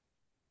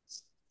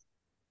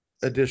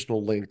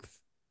additional length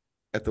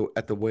at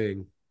the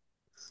wing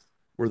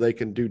where they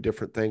can do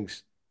different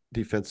things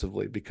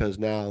defensively because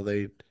now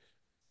they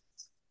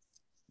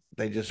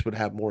just would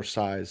have more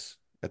size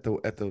at the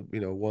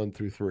 1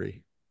 through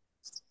 3.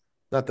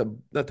 Not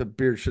the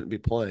Beard shouldn't be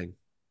playing,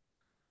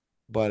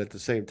 but at the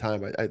same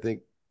time, I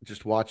think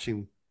just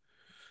watching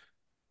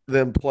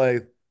them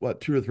play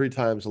what 2 or 3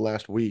 times the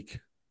last week,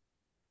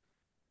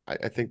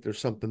 I think there's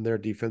something there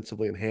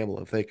defensively in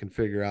Hamlin if they can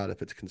figure out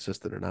if it's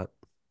consistent or not.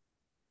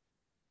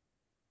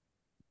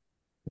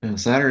 And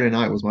Saturday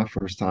night was my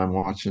first time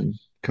watching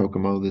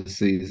Kokomo this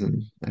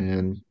season,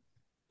 and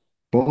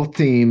both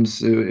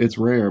teams, it's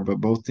rare, but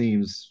both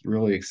teams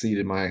really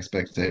exceeded my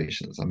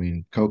expectations. I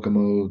mean,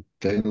 Kokomo,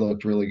 they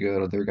looked really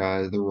good.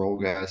 Their role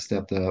guys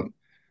stepped up.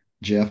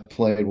 Jeff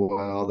played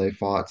well. They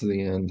fought to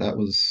the end. That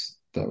was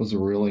a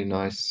really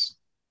nice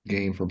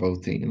game for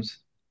both teams.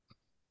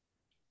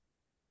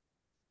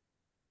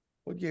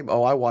 What game?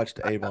 Oh, I watched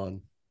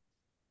Avon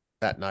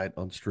that night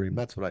on stream.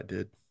 That's what I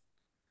did.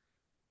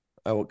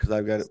 Because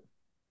I've got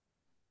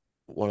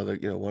one of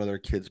their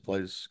kids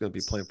plays going to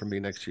be playing for me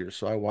next year,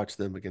 so I watched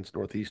them against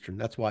Northeastern.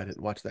 That's why I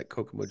didn't watch that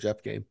Kokomo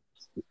Jeff game.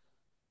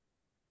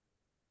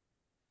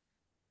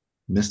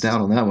 Missed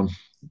out on that one.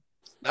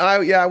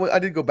 I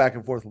did go back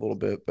and forth a little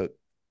bit, but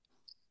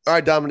all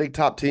right, Dominic,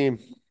 top team.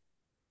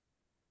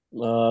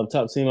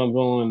 Top team, I'm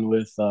going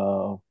with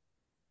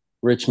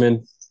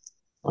Richmond.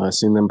 I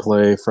seen them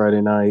play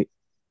Friday night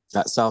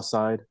at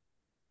Southside,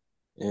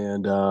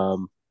 and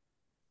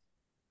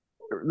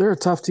they're a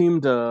tough team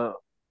to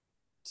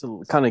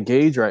kind of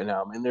gauge right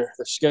now. I mean, their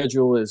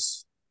schedule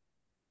isn't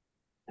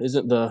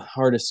the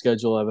hardest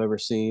schedule I've ever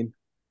seen.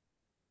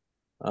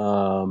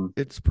 Um,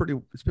 It's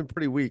been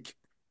pretty weak.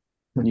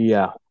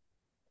 yeah,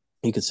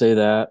 you could say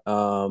that.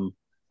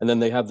 And then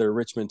they have their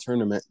Richmond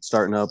tournament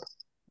starting up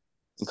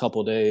in a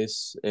couple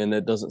days, and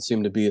it doesn't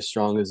seem to be as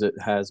strong as it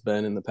has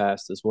been in the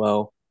past as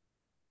well.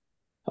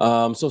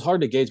 So it's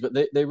hard to gauge, but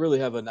they really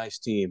have a nice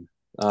team.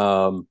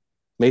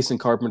 Mason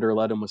Carpenter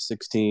led him with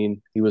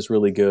 16. He was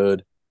really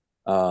good.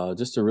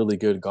 Just a really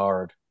good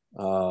guard.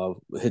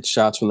 Hits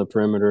shots from the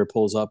perimeter,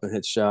 pulls up and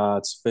hits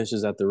shots,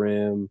 fishes at the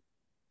rim.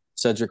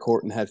 Cedric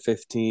Horton had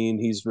 15.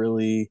 He's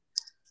definitely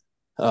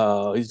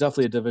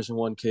a Division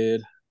I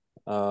kid.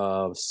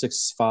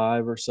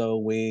 6'5" or so,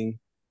 wing,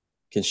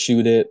 can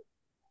shoot it.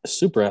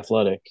 Super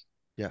athletic.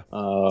 Yeah.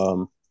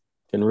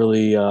 Can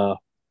really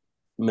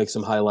make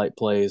some highlight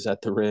plays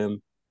at the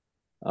rim.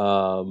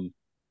 Um,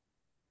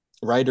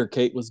 Ryder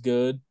Kate was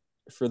good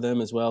for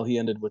them as well. He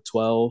ended with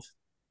 12.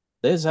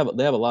 They have a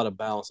lot of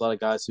balance, a lot of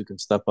guys who can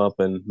step up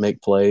and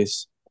make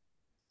plays.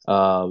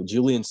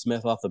 Julian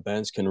Smith off the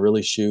bench can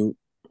really shoot,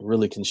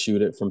 really can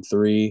shoot it from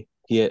three.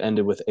 He had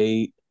ended with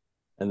 8,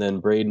 and then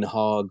Braden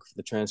Hogg,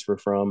 the transfer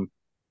from,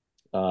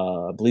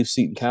 I believe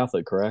Seton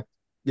Catholic, correct?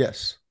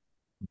 Yes.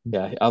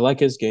 Yeah, I like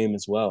his game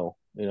as well.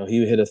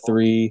 He hit a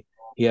three.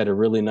 He had a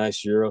really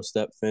nice Euro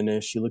step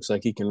finish. He looks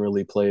like he can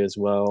really play as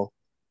well.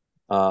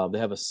 They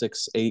have a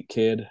 6'8"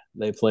 kid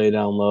they play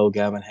down low,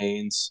 Gavin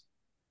Haynes,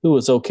 who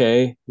was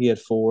okay. He had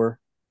 4,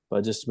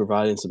 but just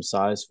providing some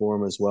size for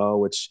him as well,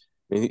 which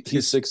I mean, he's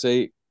He's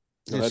 6'8".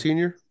 Go he's a ahead.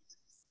 senior.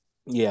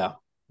 Yeah,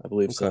 I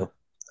believe Okay.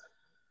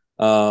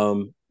 so.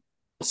 Um,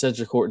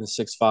 Cedric Horton is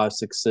 6'5",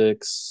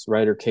 6'6".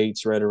 Ryder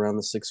Cates right around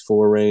the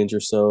 6'4" range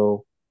or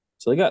so.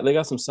 So they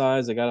got some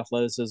size, they got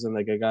athleticism,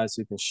 they got guys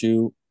who can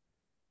shoot.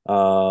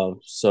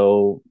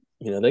 So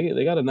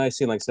they got a nice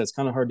team. Like I said, it's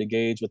kind of hard to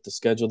gauge with the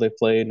schedule they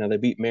played. Now they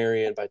beat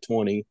Marion by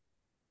 20.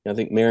 I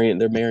think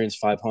Marion's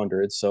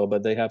 500. So,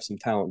 but they have some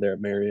talent there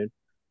at Marion.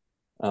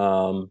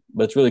 But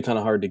it's really kind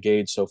of hard to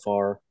gauge so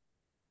far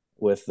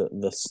with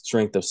the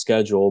strength of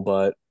schedule.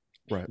 But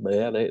Right. but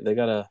yeah, they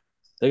got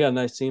a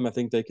nice team. I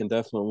think they can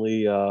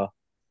definitely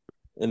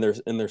in their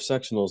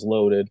sectionals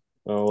loaded.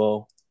 Oh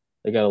well,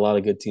 they got a lot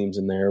of good teams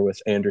in there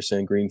with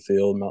Anderson,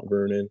 Greenfield, Mount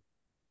Vernon,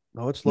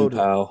 No, it's New loaded.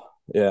 Pal.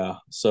 Yeah,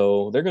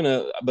 so they're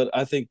gonna. But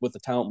I think with the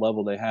talent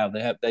level they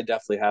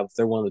definitely have.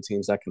 They're one of the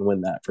teams that can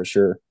win that for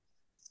sure.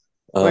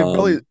 I mean,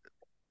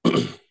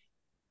 Um,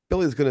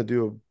 Billy's going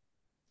to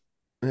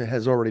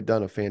has already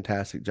done a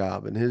fantastic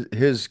job, and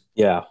his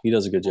yeah, he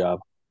does a good job.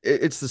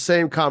 it's the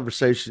same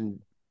conversation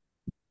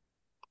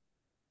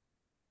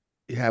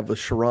you have with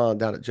Sharon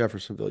down at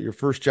Jeffersonville. Your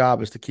first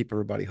job is to keep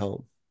everybody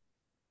home,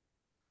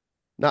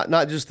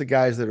 not just the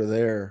guys that are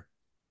there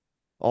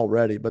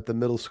already, but the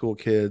middle school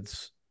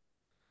kids.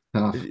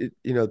 Tough.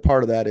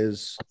 Part of that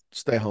is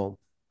stay home,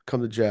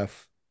 come to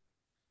Jeff.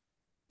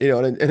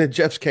 And in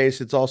Jeff's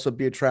case, it's also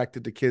be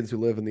attracted to kids who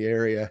live in the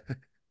area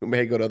who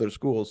may go to other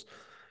schools.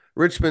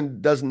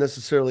 Richmond doesn't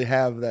necessarily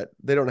have that.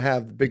 They don't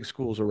have the big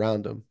schools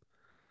around them.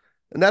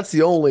 And that's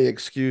the only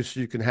excuse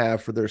you can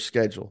have for their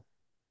schedule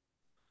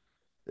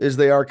is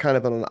they are kind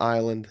of on an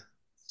island,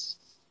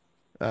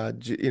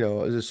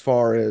 as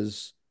far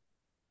as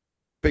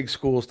big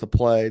schools to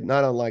play,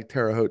 not unlike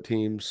Terre Haute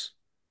teams,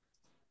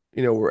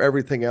 where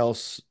everything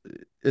else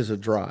is a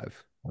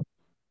drive,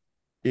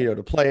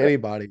 to play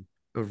anybody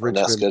of And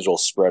that Richmond. schedule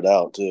spread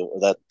out too, or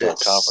that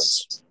It's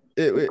conference.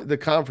 the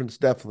conference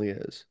definitely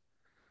is,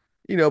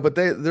 but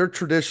they're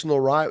traditional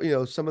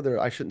rival, some of their,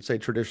 I shouldn't say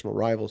traditional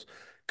rivals.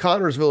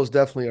 Connorsville is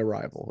definitely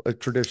a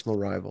traditional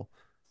rival.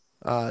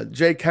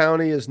 Jay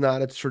County is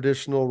not a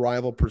traditional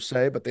rival per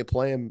se, but they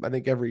play them, I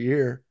think, every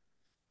year,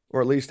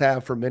 or at least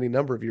have for many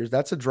number of years.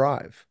 That's a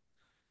drive,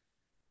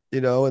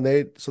 and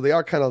they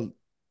are kind of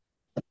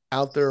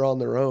out there on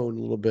their own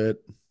a little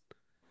bit.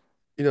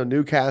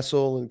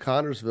 Newcastle and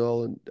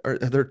Connorsville and are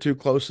their two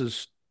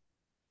closest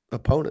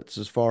opponents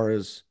as far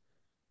as,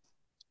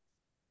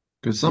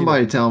 Could you know,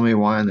 somebody tell me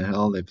why in the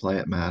hell they play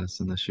at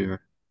Madison this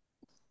year?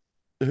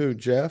 who,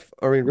 Jeff?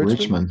 I mean,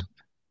 Richmond. Richmond.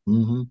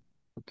 Hmm.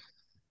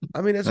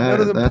 I mean, it's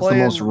better than That's the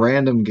most playing,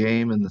 random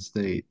game in the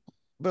state.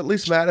 but at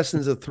least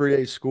Madison's a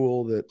 3A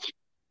school that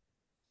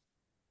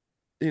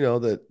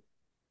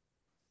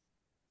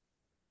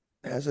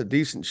has a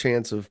decent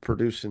chance of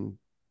producing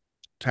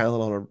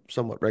talent on a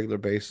somewhat regular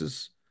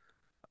basis.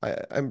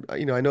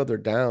 I know they're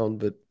down,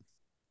 but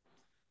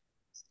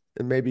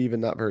and maybe even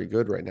not very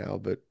good right now,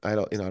 but I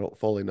don't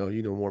fully know.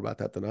 You know more about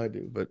that than I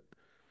do,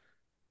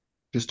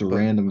 Just a but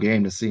random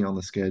game to see on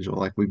the schedule.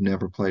 Like we've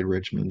never played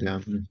Richmond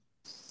down here.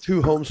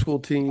 two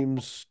homeschool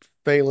teams,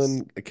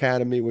 Phelan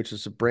Academy, which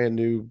is a brand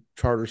new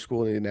charter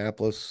school in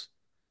Indianapolis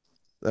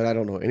that I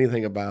don't know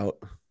anything about.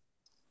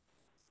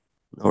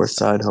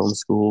 Northside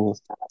homeschool.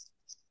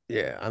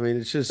 Yeah, I mean,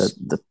 it's The, just,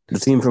 the the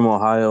team from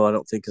Ohio, I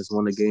don't think has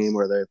won a game,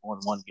 or they've won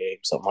one game,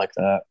 something like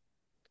that.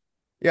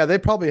 yeah, they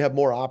probably have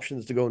more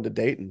options to go into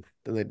Dayton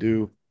than they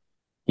do,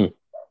 Hmm.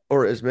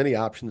 or as many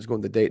options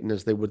going to Dayton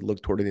as they would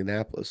look toward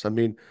Indianapolis. I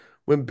mean,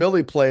 when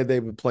Billy played, they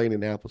would play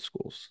Indianapolis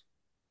schools,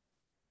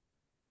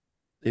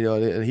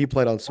 and he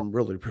played on some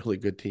really, really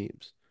good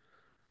teams.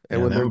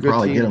 And Yeah, when that they're would good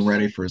probably get them teams,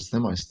 ready for a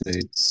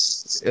semi-state.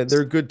 and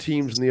they're good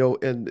teams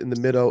in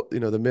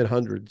the mid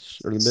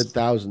hundreds or the mid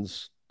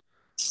thousands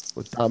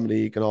with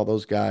Dominique and all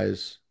those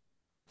guys.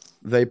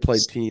 They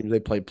played teams. They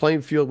played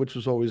Plainfield, which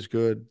was always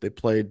good.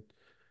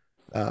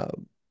 Uh,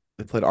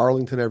 they played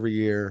Arlington every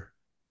year.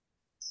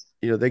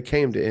 They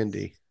came to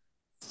Indy,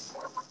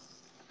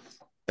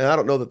 and I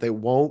don't know that they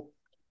won't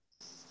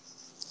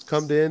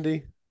come to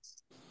Indy.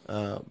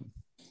 Um,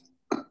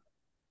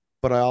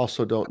 but I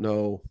also don't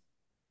know.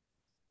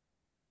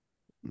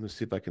 Let me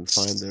see if I can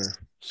find their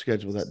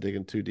schedule without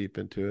digging too deep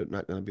into it. I'm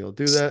not going to be able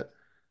to do that.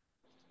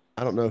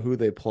 I don't know who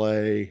they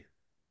play.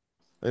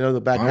 I know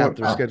the back I half of would,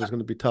 their schedule is going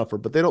to be tougher,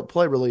 but they don't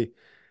play really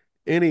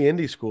any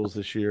Indy schools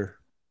this year.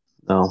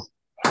 No,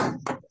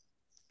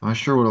 I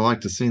sure would have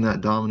liked to seen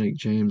that Dominic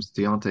James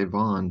Deontay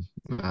Vaughn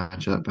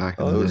matchup back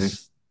in Oh, the day.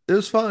 it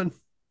was fun.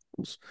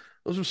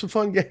 Those were some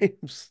fun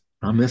games.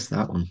 I missed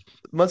that one.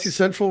 Muncie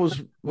Central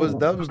was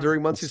that was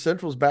during Muncie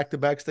Central's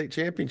back-to-back state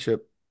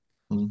championship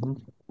Hmm.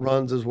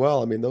 runs as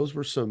well. I mean, those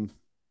were some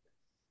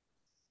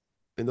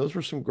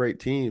great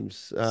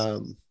teams.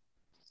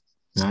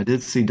 Now, I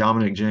did see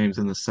Dominic James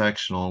in the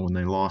sectional when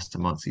they lost to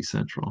Muncie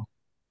Central.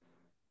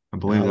 I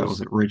believe that was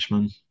Those, at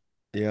Richmond.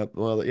 yeah,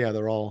 well, yeah,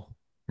 they're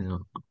Yeah.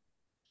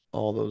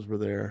 all those were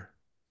there.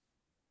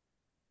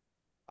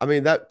 I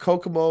mean, that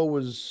Kokomo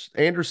was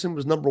Anderson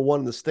was number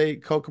one in the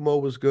state. Kokomo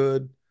was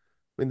good.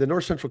 I mean, the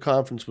North Central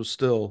Conference was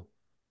still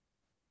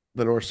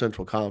the North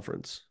Central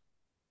Conference.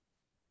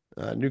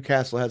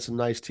 Newcastle had some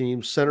nice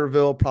teams.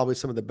 Centerville, probably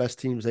some of the best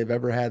teams they've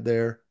ever had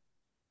there.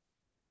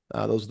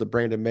 Those are the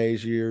Brandon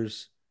Mays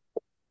years.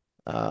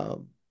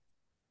 Um,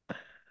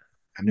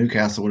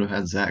 Newcastle would have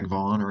had Zach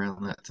Vaughn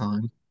around that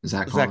time.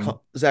 Zach Hahn,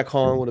 Zach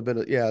Hong would have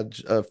been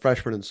a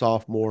freshman and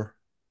sophomore.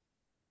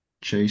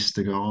 Chase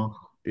DeGaw.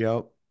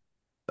 Yep.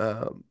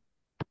 Um,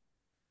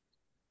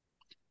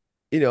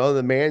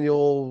 the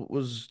manual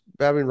was.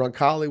 I mean,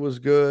 Roncalli was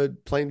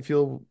good.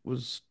 Plainfield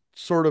was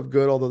sort of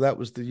good, although that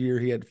was the year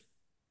he had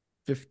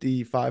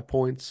 55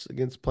 points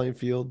against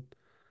Plainfield.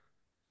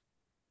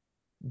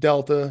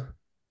 Delta.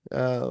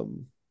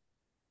 Um,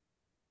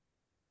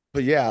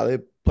 but yeah, they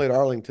played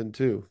Arlington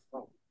too.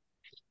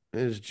 In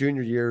his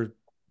junior year,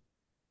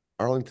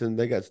 Arlington,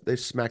 they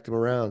smacked him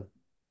around.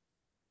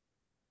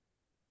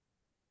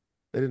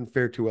 They didn't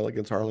fare too well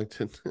against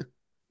Arlington.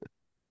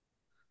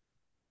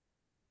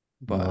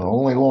 But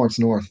Only Lawrence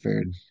North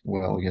fared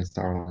well against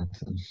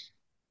Arlington.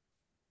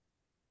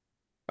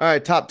 all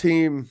right, top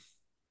team,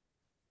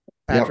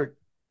 Yep. Patrick.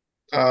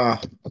 Uh,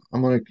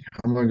 I'm gonna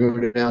I'm gonna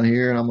go down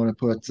here and I'm gonna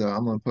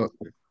put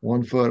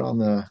one foot on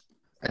the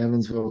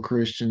Evansville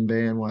Christian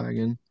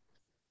bandwagon.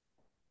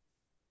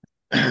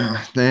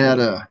 They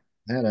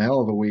had a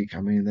hell of a week.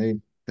 I mean,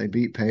 they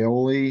beat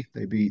Paoli,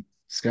 they beat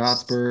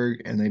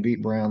Scottsburg, and they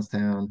beat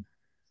Brownstown.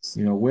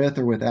 With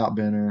or without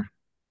Benner,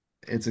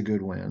 it's a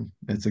good win.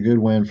 It's a good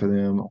win for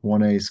them.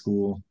 1A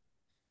school.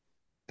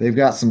 They've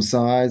got some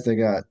size. They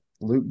got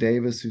Luke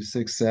Davis, who's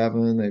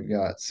 6'7". They've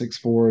got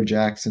 6'4"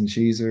 Jackson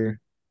Cheeser.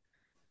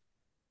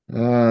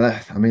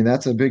 I mean,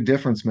 that's a big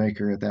difference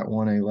maker at that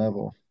 1A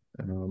level.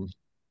 Um,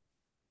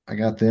 I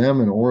got them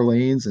and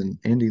Orleans and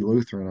Indy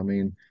Lutheran. I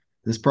mean,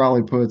 this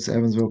probably puts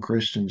Evansville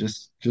Christian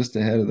just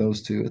ahead of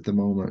those two at the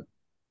moment.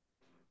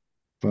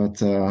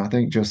 But I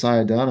think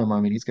Josiah Dunham, I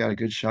mean, he's got a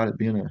good shot at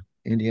being a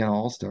Indiana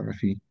All-Star if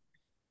he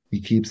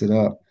keeps it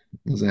up.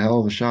 It was a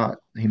hell of a shot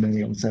he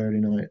made on Saturday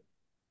night.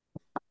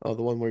 Oh,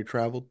 the one where he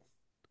traveled.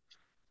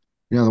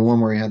 The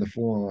one where he had the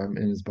forearm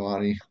in his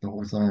body the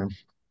whole time.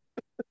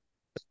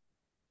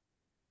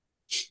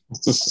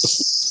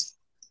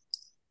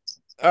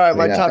 All right, But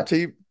my yeah, top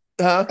team,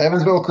 huh?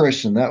 Evansville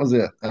Christian. That was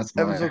it.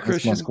 Evansville That's my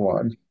Christian.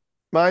 squad.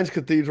 Mine's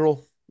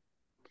Cathedral.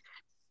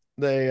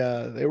 They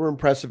were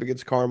impressive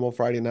against Carmel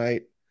Friday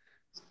night.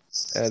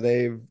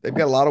 They've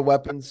got a lot of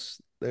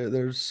weapons.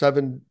 There's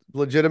seven,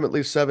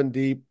 legitimately seven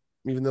deep,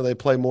 even though they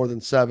play more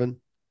than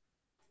seven.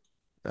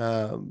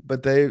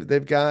 But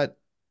they've got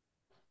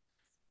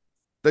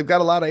a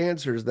lot of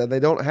answers that they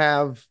don't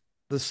have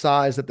the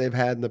size that they've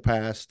had in the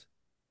past,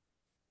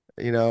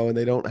 and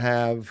they don't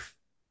have,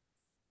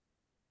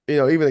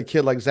 even a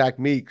kid like Zach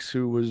Meeks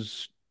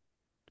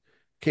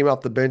came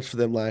off the bench for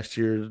them last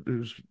year,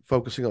 who's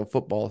focusing on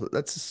football.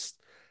 That's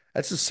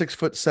a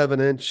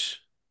 6'7"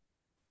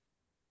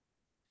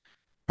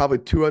 probably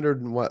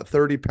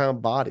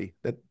 230-pound body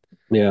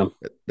Yeah.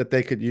 that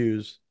they could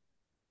use.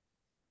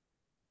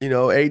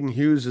 Aiden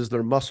Hughes is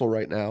their muscle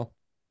right now.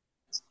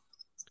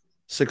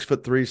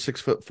 6'3",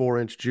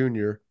 6'4"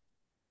 junior.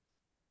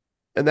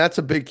 And that's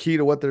a big key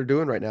to what they're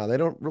doing right now. They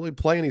don't really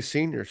play any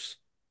seniors.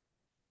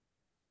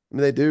 I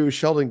mean, they do.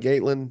 Sheldon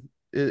Gatelin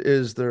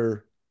is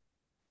their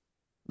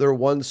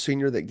one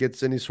senior that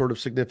gets any sort of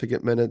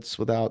significant minutes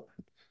without.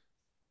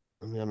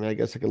 I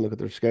guess I can look at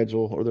their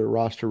schedule or their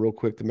roster real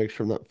quick to make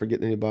sure I'm not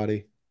forgetting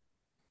anybody.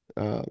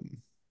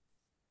 Um,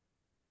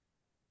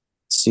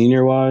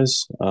 Senior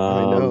wise,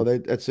 no,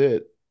 that's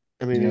it.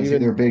 I mean, Yeah, is he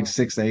their even big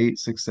 6'8",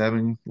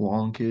 6'7",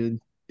 long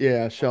kid?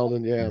 yeah,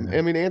 Sheldon. Yeah, Yeah.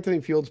 I mean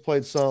Anthony Fields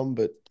played some,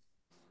 but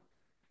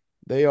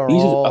they are I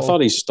thought all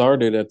he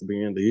started at the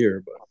beginning of the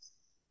year, but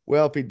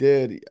well. If he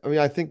did, I mean,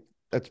 I think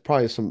that's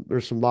probably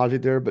there's some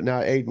logic there. But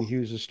now Aiden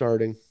Hughes is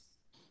starting,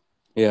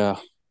 yeah,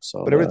 saw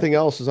but that. everything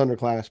else is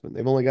underclassmen.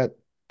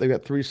 They've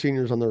got three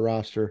seniors on their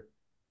roster,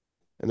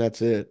 and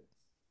that's it.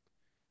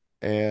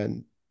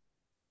 And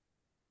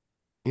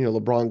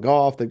LeBron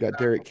Goff, they've got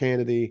Derek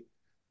Kennedy,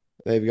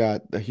 they've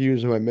got the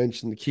Hughes who I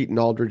mentioned. Keaton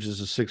Aldridge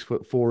is a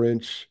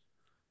 6'4"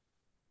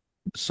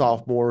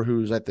 sophomore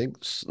who's I think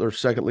their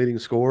second leading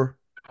scorer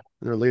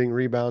and their leading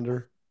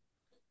rebounder.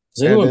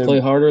 Does And anyone play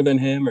then harder than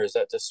him, or is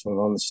that just from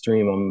on the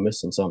stream? I'm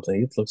missing something.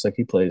 He looks like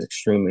he plays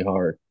extremely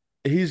hard.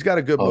 he's got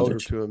a good motor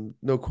Aldridge. to him,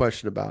 no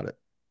question about it.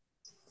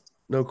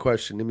 No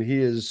question. I mean,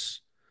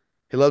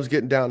 he loves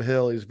getting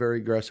downhill. He's very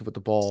aggressive with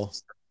the ball.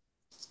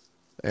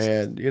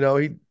 And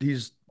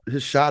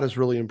his shot has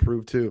really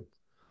improved too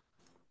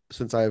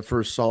since I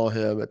first saw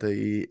him at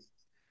the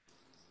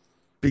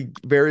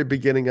very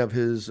beginning of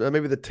his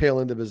maybe the tail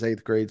end of his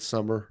eighth grade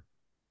summer.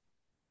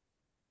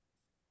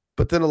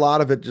 But then a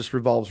lot of it just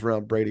revolves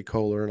around Brady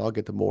Kohler, and I'll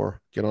get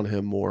on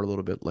him more a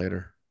little bit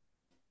later.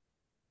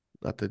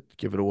 Not to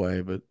give it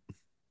away, but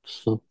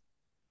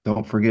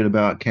Don't forget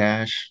about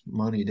Cash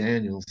Money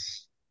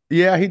Daniels.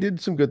 yeah, he did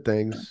some good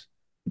things.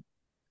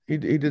 He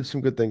did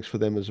some good things for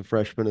them as a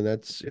freshman, and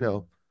that's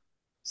I'll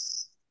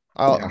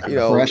Yeah, for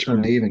a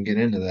freshman to even get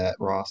into that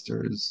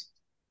roster is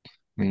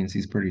means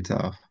he's pretty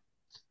tough.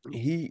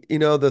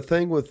 the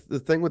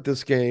thing with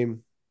this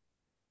game,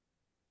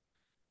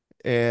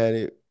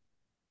 and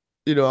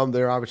I'm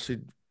there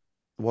obviously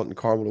wanting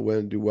Carmel to win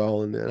and do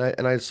well,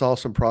 and I saw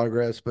some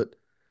progress, but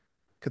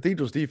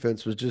Cathedral's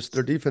defense was just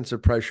their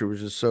defensive pressure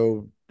was just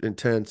so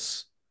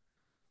intense.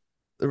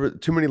 There were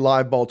too many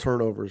live ball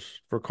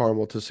turnovers for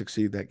Carmel to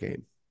succeed that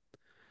game.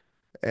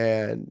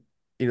 And,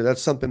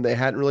 that's something they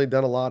hadn't really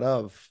done a lot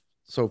of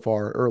so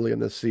far early in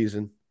this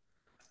season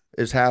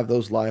is have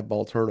those live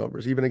ball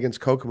turnovers. Even against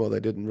Kokomo, they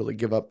didn't really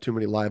give up too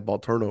many live ball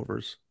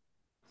turnovers.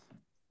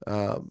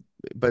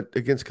 But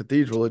against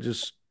Cathedral, it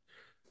just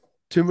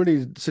too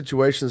many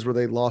situations where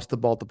they lost the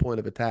ball at the point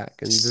of attack.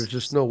 And there's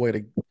just no way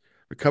to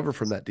recover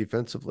from that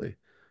defensively.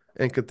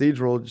 And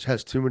Cathedral just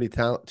has too many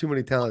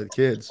talented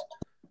kids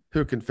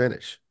who can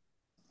finish.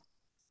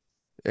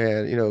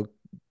 And,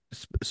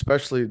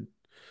 especially,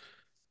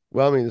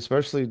 well, I mean,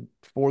 especially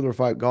 4 or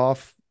 5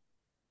 Goff,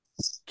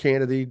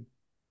 Kennedy,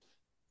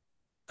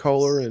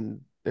 Kohler,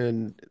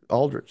 and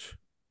Aldridge.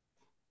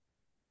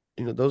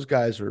 Those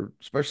guys are,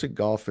 especially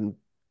Goff and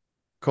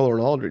Kohler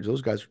and Aldridge,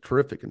 those guys are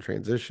terrific in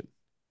transition.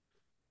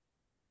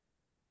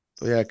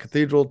 So yeah,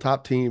 Cathedral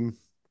top team,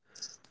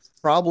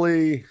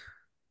 probably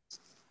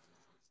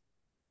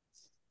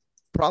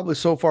probably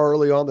so far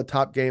early on the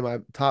top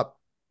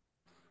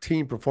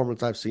team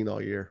performance I've seen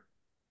all year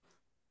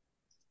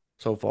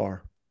so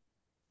far.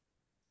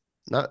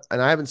 Not,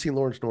 and I haven't seen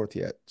Lawrence North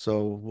yet,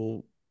 so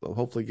we'll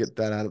hopefully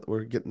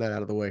we're getting that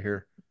out of the way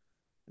here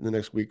in the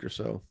next week or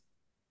so.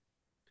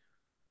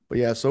 But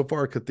yeah, so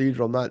far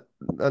Cathedral,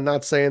 I'm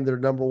not saying they're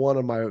number one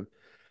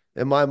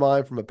in my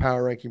mind from a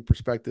power ranking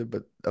perspective,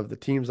 but of the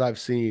teams I've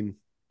seen,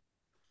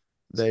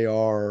 they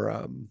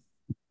are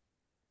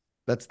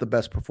that's the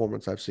best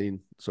performance I've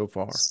seen so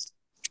far.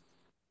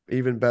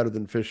 Even better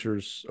than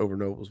Fisher's over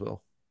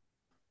Noblesville.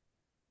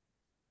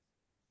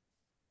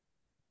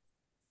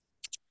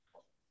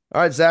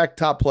 All right, Zach,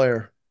 top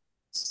player.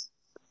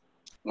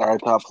 All right,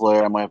 top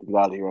player. I might have to get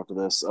out of here after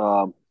this.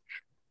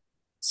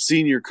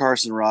 Senior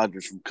Carson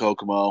Rogers from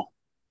Kokomo.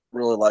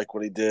 Really like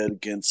what he did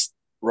against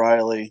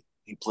Riley.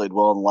 He played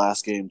well in the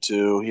last game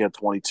too. He had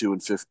 22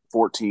 and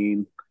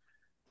 14.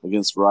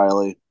 against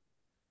Riley.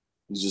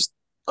 He's just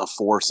a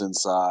force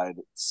inside,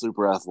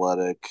 super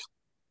athletic,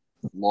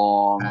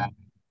 long,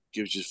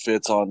 gives you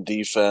fits on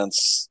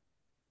defense.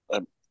 I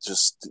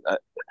just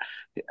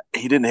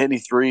he didn't hit any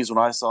threes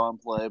when I saw him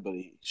play, but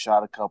he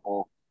shot a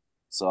couple.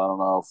 So I don't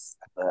know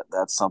if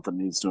that's something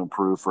that needs to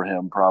improve for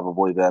him.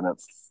 Probably then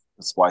if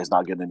that's why he's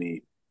not getting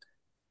any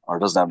or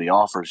doesn't have any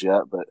offers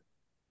yet. But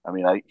I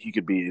mean, he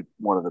could be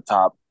one of the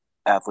top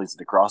athletes in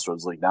the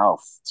Crossroads League now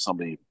if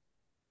somebody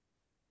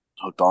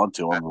hooked on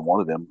to him and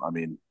wanted him. I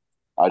mean,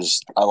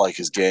 I like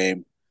his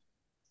game.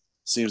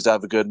 Seems to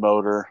have a good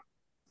motor.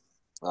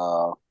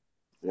 Uh,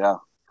 yeah,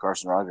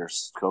 Carson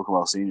Rogers,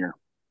 Kokomo Senior.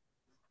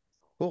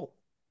 Cool.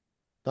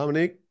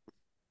 Dominique?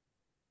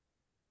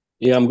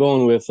 Yeah, I'm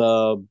going with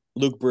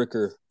Luke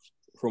Bricker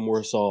from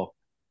Warsaw.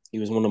 He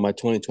was one of my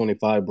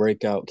 2025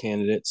 breakout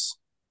candidates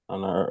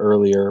on our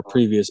earlier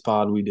previous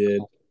pod we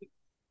did,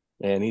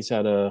 and he's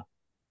had a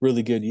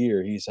really good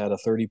year. He's had a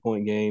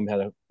 30-point game,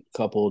 had a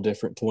couple of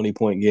different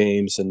 20-point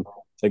games, and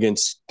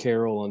against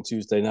Carroll on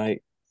Tuesday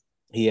night,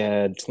 he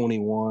had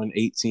 21.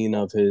 18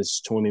 of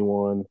his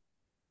 21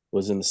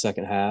 was in the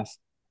second half,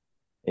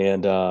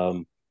 and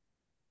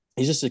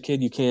he's just a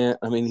kid you can't.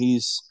 I mean,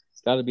 he's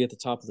got to be at the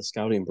top of the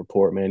scouting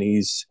report, man.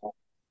 He's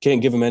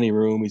can't give him any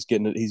room. He's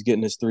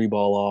getting his three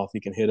ball off.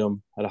 He can hit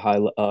him at a high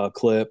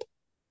clip.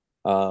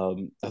 I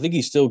think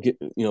he's still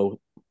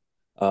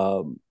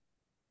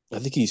I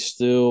think he's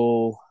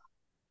still.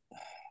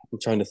 I'm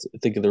trying to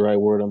think of the right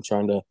word. I'm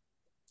trying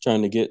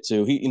to get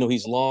to.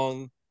 He's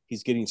long.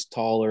 He's getting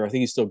taller. I think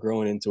he's still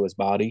growing into his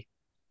body.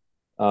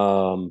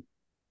 Um,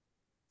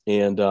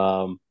 and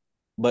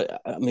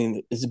but I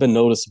mean, it's been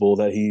noticeable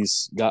that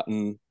he's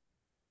gotten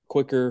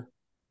quicker,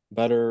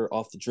 better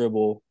off the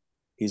dribble.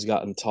 He's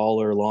gotten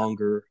taller,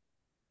 longer.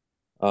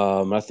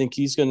 I think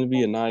he's going to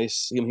be a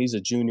nice. He's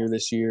a junior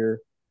this year.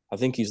 I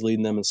think he's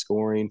leading them in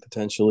scoring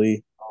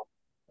potentially.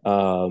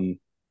 Um,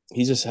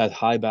 he just had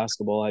high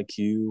basketball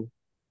IQ,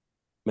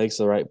 makes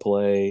the right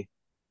play.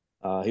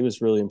 He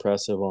was really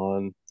impressive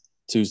on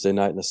Tuesday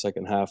night in the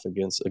second half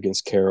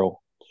against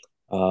Carroll.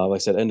 Like I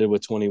said, ended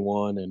with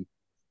 21, and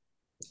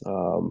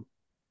um,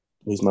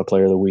 he's my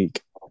player of the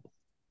week.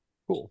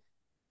 Cool.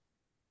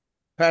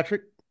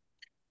 Patrick?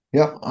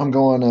 Yep, I'm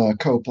going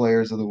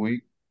co-players of the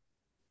week.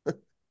 I'm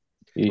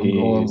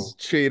going. He's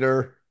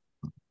Cheater.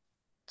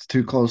 It's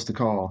too close to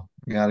call.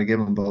 Got to give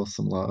them both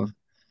some love.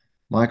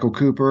 Michael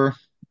Cooper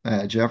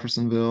at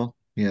Jeffersonville.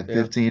 He had Yeah.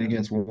 15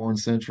 against Warren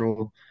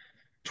Central,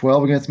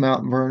 12 against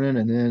Mount Vernon,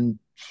 and then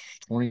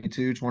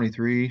 22,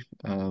 23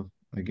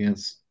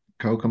 against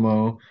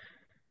Kokomo.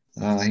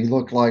 He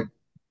looked like,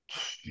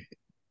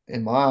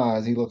 in my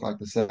eyes, he looked like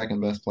the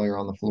second best player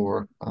on the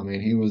floor. I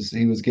mean, he was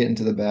getting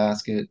to the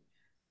basket.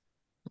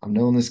 I've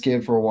known this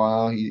kid for a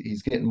while.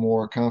 He's getting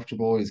more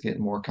comfortable. He's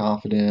getting more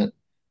confident.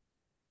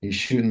 He's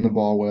shooting the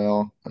ball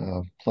well.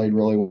 Played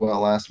really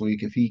well last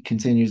week. If he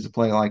continues to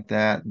play like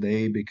that,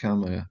 they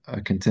become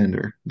a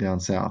contender down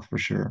south for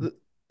sure.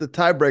 The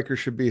tiebreaker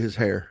should be his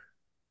hair.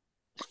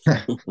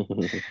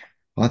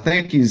 I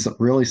think he's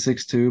really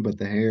 6'2", but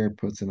the hair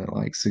puts him at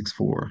like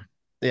 6'4".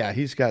 Yeah,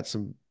 he's got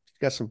some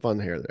fun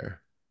hair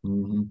there.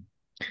 Hmm.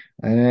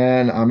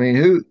 And I mean,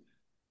 who?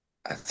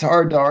 It's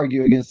hard to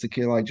argue against a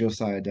kid like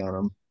Josiah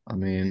Dunham. I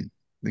mean,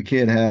 the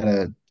kid had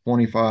a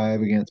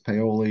 25 against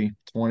Paoli,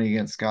 20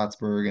 against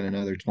Scottsburg, and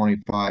another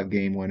 25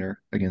 game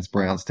winner against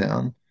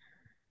Brownstown.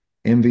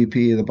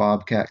 MVP of the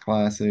Bobcat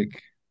Classic.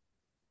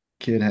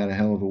 Kid had a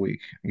hell of a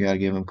week. You got to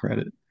give him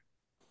credit.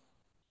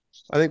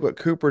 I think what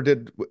Cooper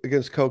did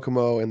against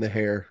Kokomo and the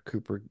hair,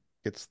 Cooper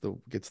gets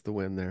the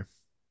win there.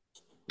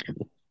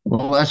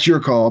 Well, that's your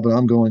call, but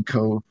I'm going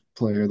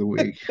co-player of the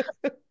week,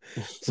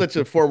 Such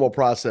a formal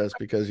process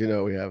because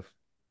we have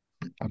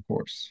of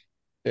course.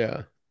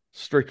 yeah,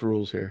 strict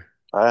rules here.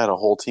 I had a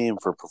whole team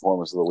for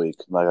performance of the week.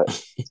 And I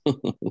got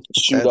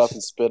shoot up That's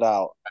and spit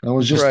out. That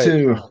was that's just right.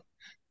 two.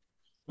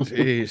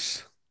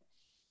 Jeez.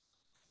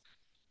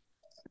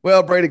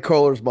 Well, Brady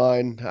Kohler's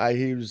mine.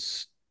 He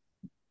was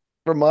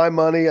for my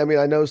money. I mean,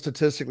 I know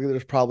statistically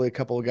there's probably a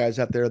couple of guys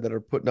out there that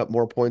are putting up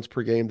more points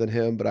per game than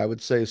him, but I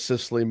would say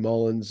Sisley,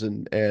 Mullins,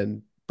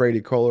 and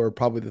Brady Kohler are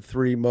probably the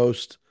three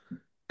most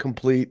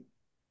complete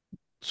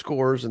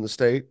scorers in the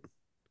state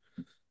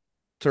in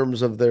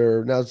terms of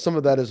their. Now, some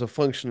of that is a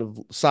function of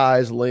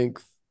size,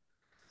 length.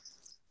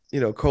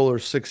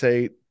 Kohler's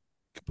 6'8",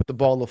 put the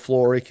ball on the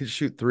floor. He could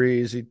shoot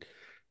threes. He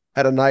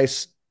had a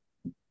nice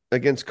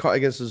against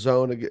the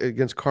zone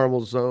against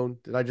Carmel's zone.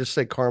 Did I just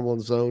say Carmel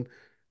and zone?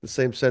 The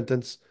same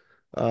sentence.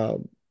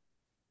 Um,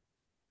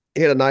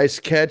 he had a nice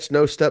catch,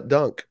 no step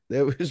dunk.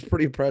 It was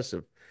pretty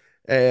impressive.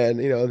 And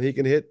he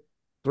can hit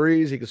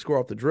threes. He can score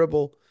off the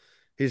dribble.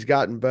 He's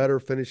gotten better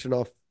finishing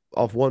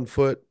off 1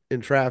 foot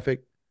in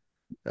traffic,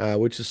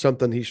 which is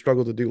something he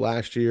struggled to do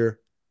last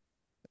year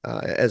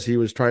as he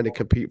was trying to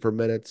compete for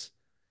minutes.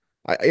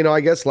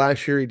 I guess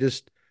last year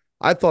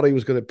I thought he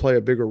was going to play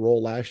a bigger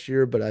role last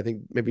year, but I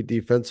think maybe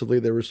defensively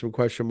there were some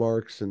question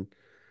marks and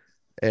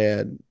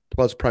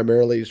plus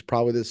primarily he's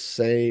probably the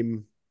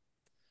same.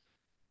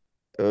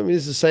 I mean,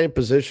 it's the same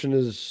position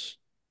as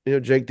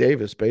Jake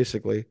Davis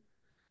basically,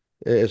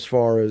 as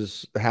far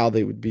as how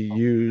they would be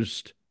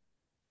used,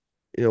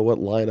 what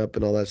lineup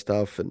and all that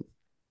stuff. And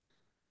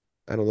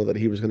I don't know that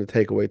he was going to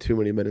take away too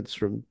many minutes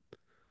from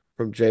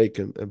Jake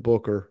and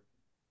Booker,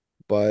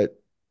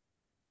 but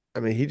I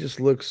mean, he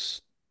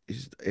looks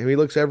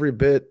every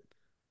bit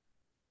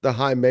the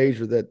high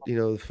major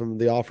that, from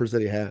the offers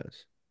that he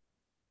has.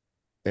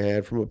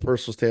 And from a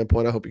personal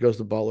standpoint, I hope he goes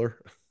to Butler.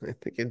 I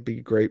think it'd be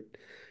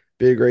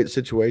a great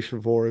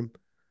situation for him.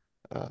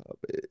 Uh,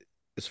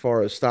 as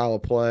far as style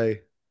of play,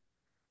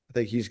 I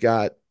think he's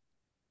got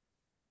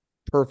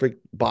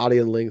perfect body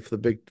and length for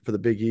the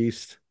Big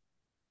East.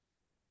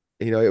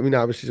 I mean,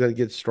 obviously he's going to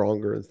get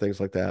stronger and things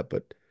like that,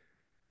 but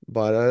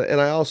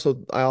and I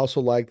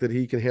also like that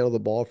he can handle the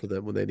ball for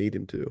them when they need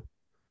him to.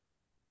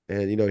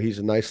 And he's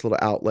a nice little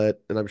outlet,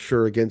 and I'm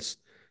sure against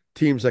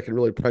teams that can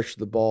really pressure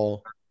the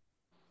ball,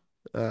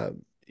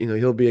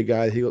 he'll be a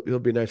guy. He'll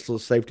be a nice little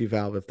safety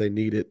valve if they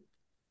need it,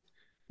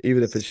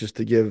 even if it's just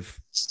to give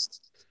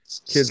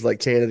kids like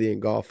Kennedy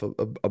and Goff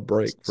a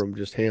break from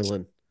just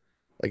handling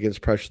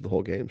against pressure the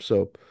whole game.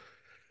 So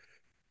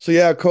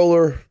yeah,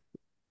 Kohler,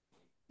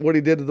 what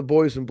he did to the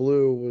boys in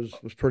blue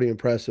was pretty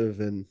impressive,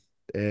 and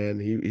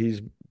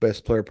he's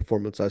best player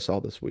performance I saw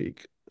this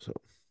week. So,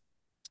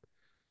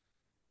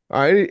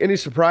 all right, any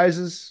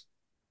surprises?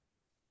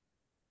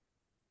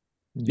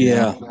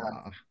 Yeah,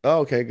 Yeah. Oh,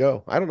 okay,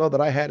 go. I don't know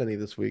that I had any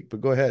this week,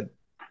 but go ahead.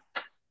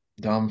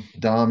 Dom,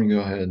 you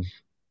go ahead.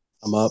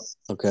 I'm up.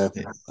 Okay.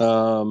 Yeah.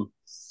 Um,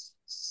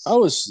 I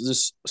was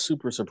just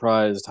super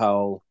surprised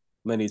how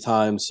many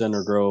times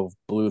Center Grove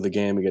blew the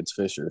game against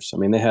Fishers. I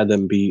mean, they had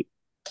them beat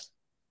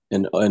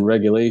in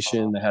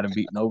regulation, they had them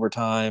beat in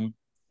overtime,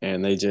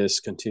 and they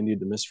just continued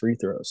to miss free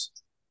throws.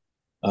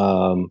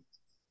 Um,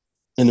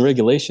 in the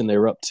regulation, they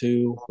were up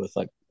two with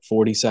like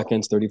 40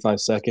 seconds, 35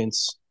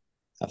 seconds.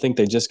 I think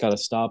they just got a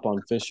stop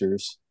on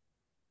Fishers,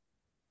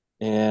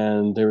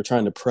 and they were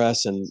trying to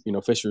press, and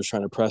Fisher was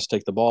trying to press,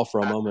 take the ball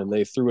from them, and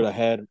they threw it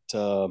ahead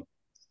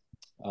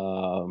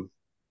um,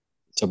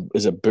 to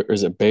is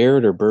it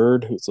Baird or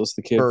Bird? What's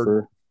the kid Bird,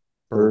 for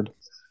Bird. Bird?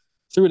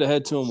 Threw it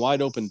ahead to him,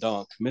 wide open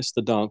dunk, missed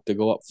the dunk to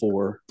go up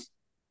four.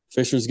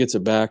 Fishers gets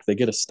it back, they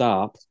get a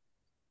stop.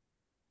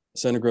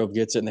 Center Grove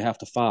gets it, and they have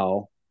to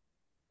foul,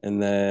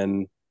 and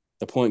then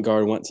the point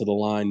guard went to the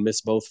line,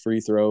 missed both free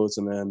throws,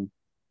 and then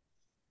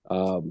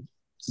um,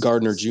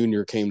 Gardner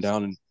Jr. came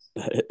down and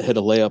hit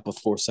a layup with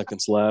 4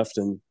 seconds left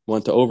and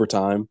went to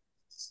overtime.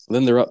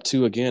 Then they're up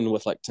two again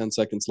with like 10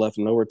 seconds left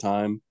in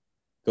overtime.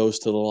 Goes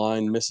to the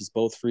line, misses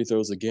both free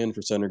throws again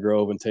for Center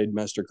Grove, and Tade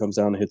Mester comes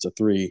down and hits a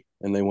three,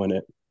 and they win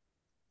it.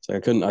 So I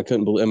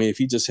couldn't believe. I mean, if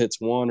he just hits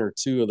one or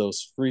two of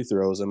those free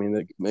throws, I mean,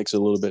 that makes it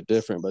a little bit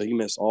different. But he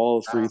missed all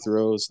the free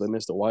throws. They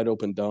missed a wide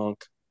open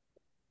dunk.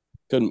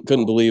 Couldn't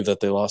believe that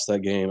they lost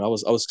that game. I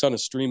was kind of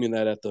streaming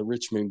that at the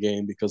Richmond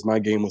game because my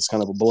game was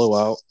kind of a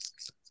blowout.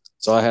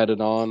 So I had it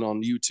on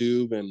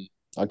YouTube, and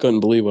I couldn't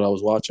believe what I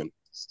was watching.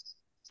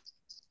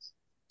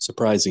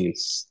 Surprising.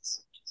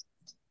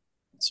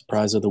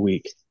 Surprise of the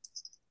week.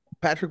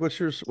 Patrick, what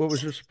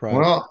was your surprise?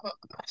 Well,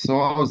 so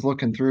I was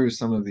looking through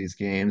some of these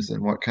games,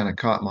 and what kind of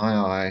caught my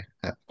eye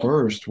at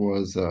first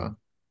was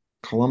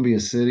Columbia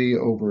City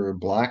over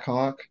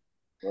Blackhawk.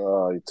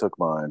 Oh, you took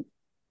mine.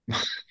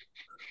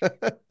 All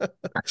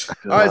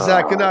right,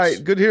 Zach. Good Gosh.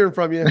 night. Good hearing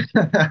from you.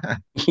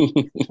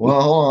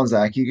 Well, hold on,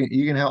 Zach.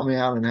 You can help me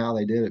out on how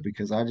they did it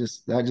because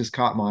that just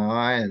caught my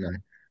eye,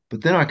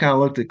 but then I kind of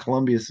looked at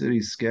Columbia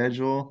City's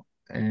schedule,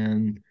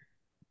 and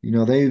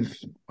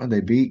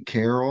they beat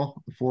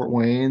Carroll, Fort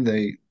Wayne.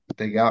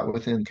 They got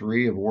within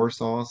three of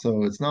Warsaw,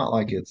 so it's not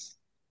like it's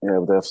Yeah,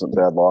 but they have some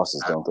bad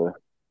losses, don't they?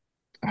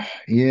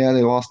 yeah,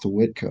 they lost to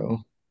Whitco.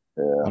 I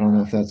Yeah. don't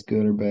know if that's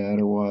good or bad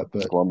or what,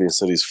 but Columbia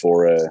City's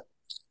 4A.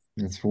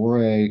 it's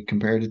 4A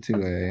compared to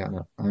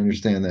 2A. I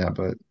understand that,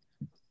 but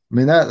I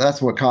mean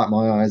that's what caught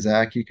my eye,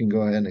 Zach. You can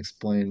go ahead and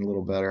explain a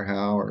little better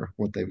how or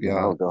what they've No,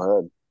 got. go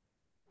ahead.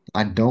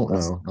 I don't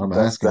That's know. I'm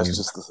that's asking that's you.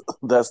 just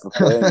that's the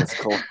thing. It's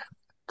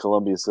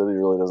Columbia City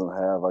really doesn't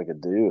have like a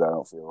dude. I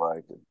don't feel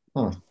like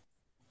Huh.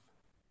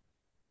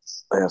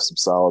 they have some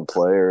solid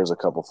players, a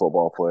couple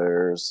football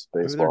players,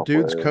 Maybe their baseball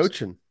dude's players.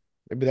 coaching.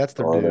 Maybe that's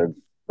their Or dude.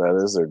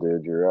 that is their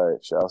dude. You're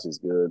right. Chelsea's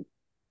good.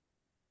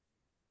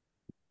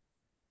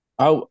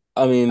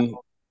 I mean,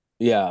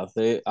 yeah,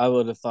 I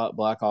would have thought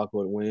Blackhawk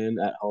would win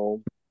at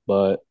home,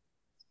 but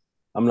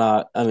I'm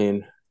not. I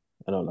mean,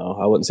 I don't know.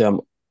 I wouldn't say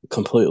I'm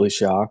completely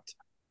shocked.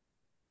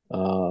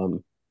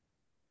 Um,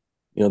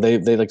 they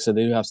like I said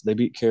they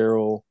beat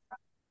Carroll.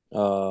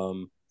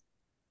 Um,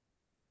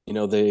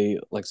 they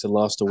like I said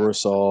lost to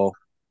Warsaw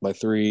by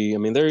three. I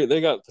mean,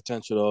 they got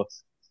potential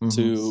Hmm.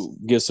 to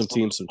give some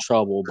teams some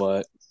trouble,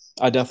 but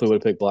I definitely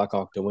would have picked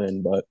Blackhawk to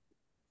win. But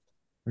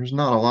There's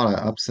not a lot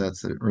of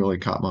upsets that really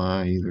caught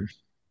my eye either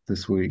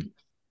this week.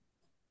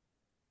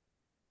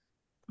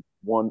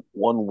 One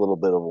little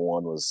bit of a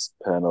one was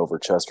Penn over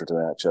Chesterton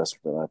at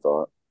Chesterton. I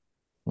thought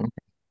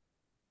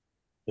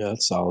yeah,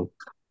 that's solid.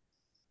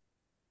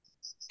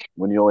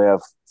 when you only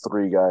have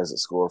three guys that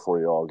score for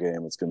you all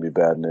game, it's going to be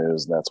bad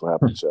news, and that's what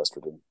happened to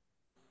Chesterton.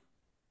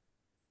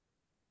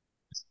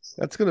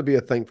 That's going to be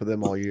a thing for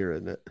them all year,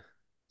 isn't it?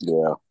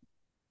 Yeah,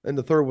 And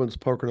the third one's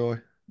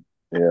Pocono,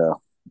 yeah.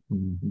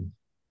 Mhm.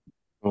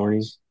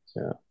 Corny.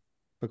 Yeah.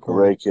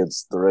 McCorney.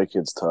 The Ray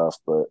kid's tough,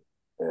 but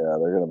yeah,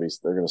 they're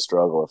gonna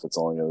struggle if it's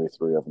only gonna be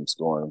three of them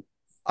scoring.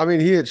 I mean,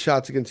 he had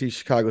shots against East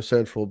Chicago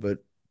Central,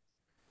 but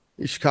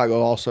East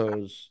Chicago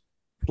also is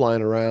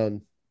flying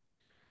around,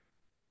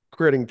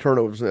 creating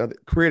turnovers on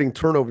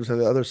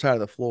the other side of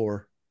the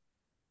floor.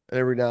 And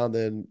every now and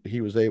then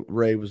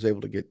Ray was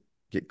able to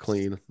get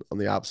clean on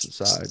the opposite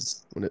side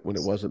when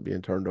it wasn't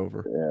being turned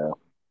over. Yeah,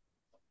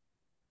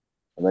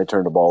 and they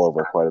turned the ball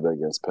over quite a bit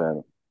against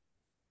Penn.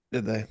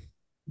 Did they?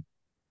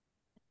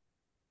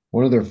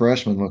 What do their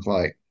freshmen look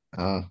like?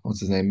 What's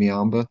his name?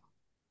 Miamba?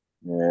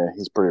 Yeah,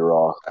 he's pretty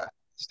raw.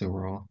 Still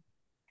raw.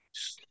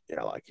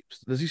 Yeah, I like him.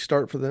 Does he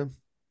start for them?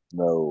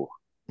 No,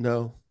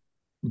 No.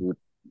 he,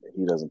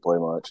 he doesn't play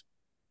much.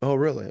 Oh,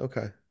 really?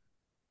 Okay.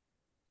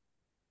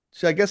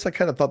 See, I guess I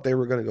kind of thought they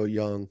were going to go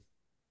young.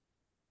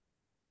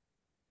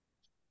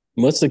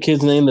 What's the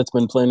kid's name that's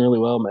been playing really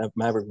well?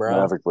 Maverick Brown.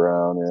 Maverick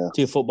Brown, yeah, Is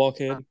he a football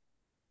kid?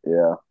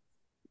 yeah.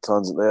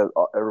 They have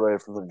everybody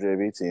from the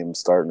JV team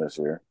starting this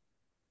year.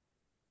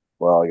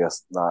 Well, I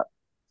guess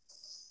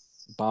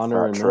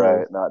Bonner and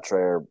Miller. Not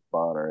Trey or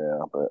Bonner,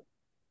 yeah, but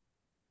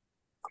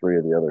three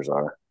of the others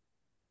are.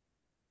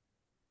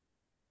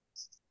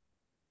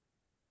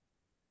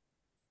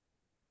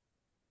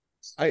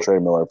 I Trey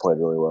Miller played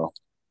really well.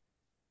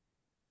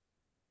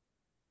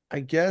 I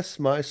guess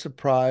my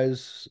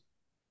surprise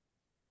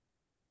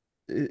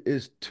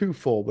is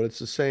twofold, but it's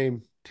the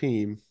same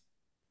team.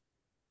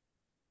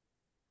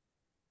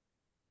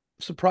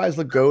 Surprised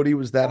Lagodi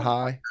was that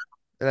high,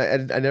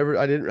 and I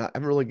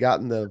haven't really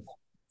gotten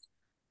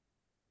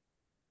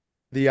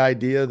the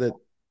idea that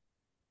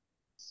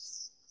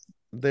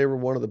they were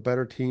one of the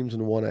better teams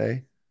in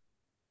 1A.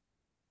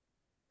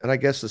 And I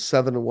guess the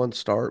 7-1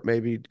 start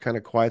maybe kind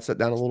of quiets that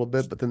down a little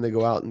bit, but then they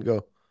go out and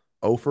go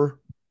over.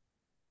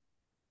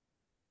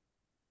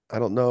 I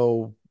don't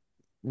know.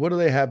 What do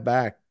they have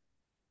back,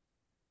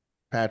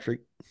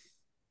 Patrick?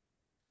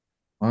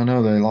 I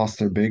know they lost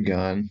their big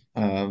gun.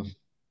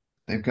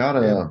 They've got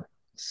Yeah. a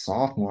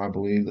sophomore, I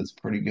believe, that's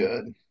pretty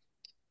good,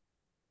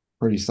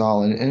 pretty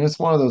solid. And it's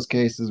one of those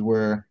cases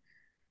where,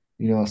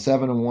 a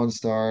 7-1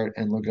 start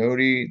and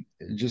Lagodi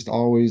just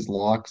always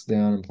locks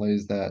down and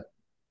plays that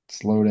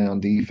slow down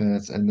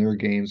defense, and their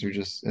games are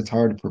just, it's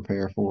hard to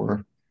prepare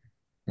for,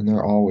 and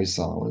they're always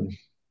solid.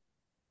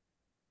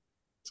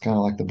 It's kind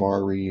of like the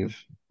Bar Reeve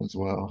as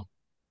well.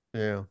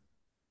 Yeah.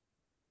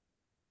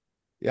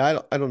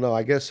 Yeah, I don't know.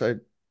 I guess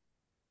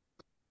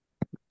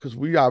because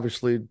we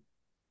obviously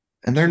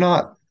And they're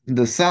not,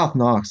 the South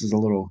Knox is a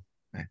little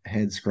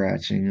head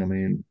scratching. I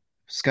mean,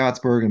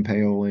 Scottsburg and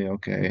Paoli,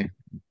 okay,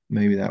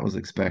 maybe that was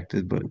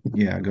expected, but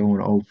yeah,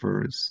 going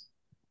over is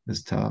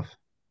tough.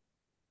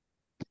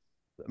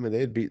 I mean they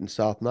had beaten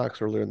South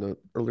Knox earlier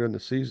in the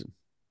season.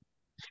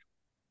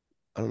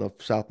 I don't know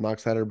if South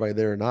Knox had everybody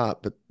there or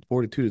not, but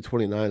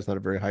 42-29 is not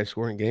a very high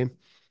scoring game.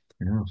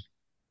 Yeah.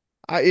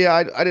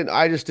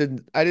 I just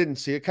didn't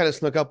see it. It kind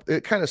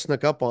of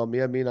snuck up on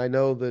me. I mean, I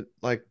know that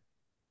like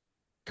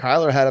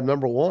Kyler had him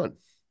number one,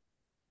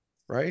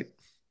 right?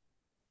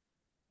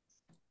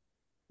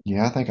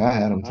 Yeah, I think I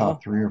had them Huh?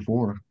 top 3 or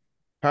 4.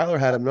 Kyler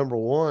had him number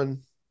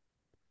one.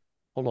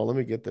 Hold on, let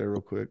me get there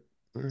real quick.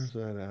 Where's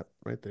that at?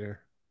 Right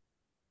there.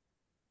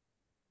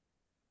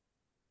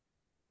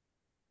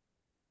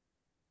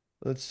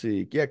 Let's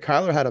see. Yeah,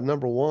 Kyler had him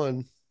number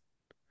one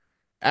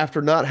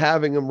after not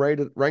having him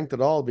ranked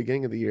at all at the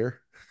beginning of the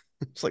year.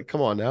 It's like,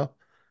 come on now.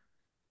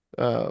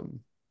 I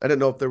didn't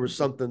know if there was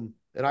something,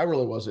 and I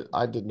really wasn't.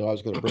 I didn't know I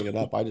was going to bring it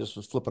up. I just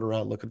was flipping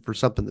around looking for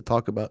something to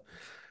talk about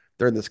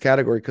during this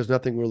category because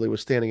nothing really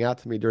was standing out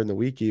to me during the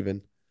week,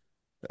 even.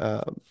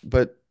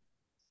 But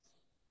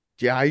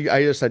yeah,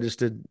 I just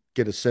did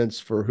get a sense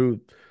for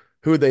who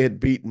they had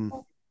beaten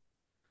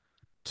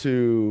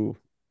to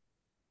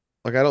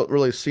like I don't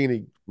really see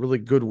any really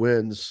good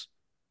wins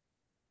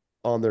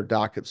on their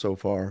docket so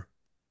far.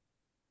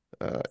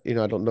 I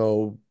don't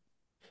know.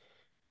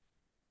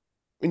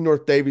 I mean,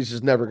 North Davies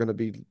is never going to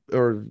be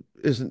or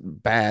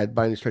isn't bad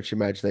by any stretch of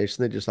the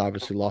imagination. They just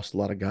obviously lost a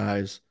lot of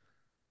guys.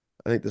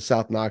 I think the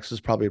South Knox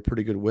is probably a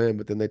pretty good win,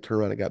 but then they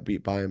turned around and got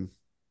beat by him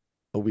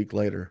a week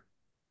later.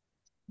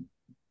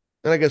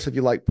 And I guess if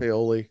you like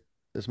Paoli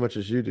as much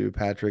as you do,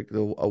 Patrick,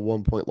 a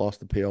 1 point loss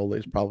to Paoli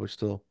is probably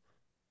still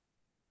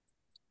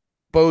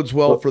bodes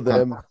well What for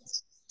them.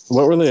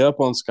 what were they up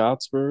on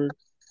Scottsburg?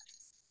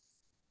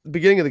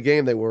 Beginning of the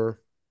game, they were.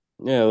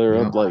 Yeah, they were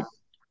Yeah. up like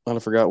I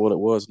forgot what it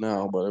was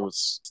now, but it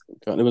was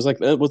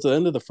like it was the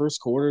end of the first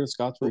quarter.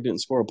 Scottsburg didn't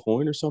score a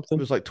point or It something.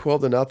 was like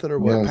 12-0 or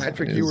Yeah, what?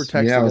 Patrick, you were it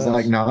texting was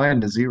like us.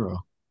 9-0.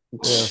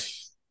 Yeah.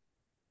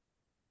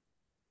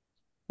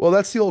 Well,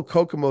 that's the old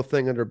Kokomo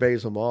thing under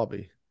Basil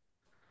Malby.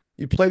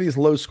 You play these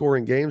low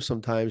scoring games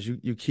sometimes,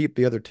 you keep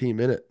the other team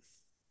in it.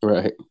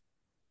 Right.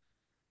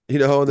 And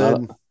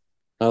Not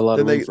not a lot of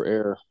then room they for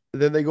error.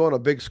 then they go on a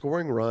big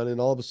scoring run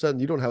and all of a sudden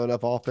you don't have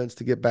enough offense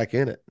to get back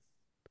in it.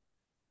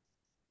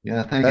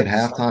 Yeah, I think at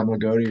That's halftime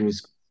Lagodi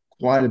was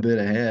quite a bit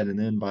ahead, and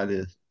then by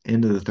the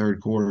end of the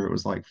third quarter, it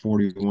was like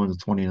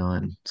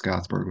 41-29.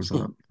 Scottsburg was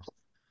up.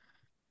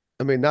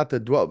 I mean, not to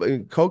dwell,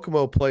 but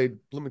Kokomo played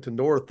Bloomington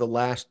North the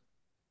last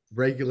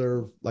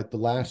the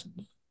last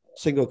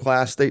single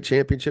class state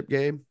championship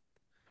game.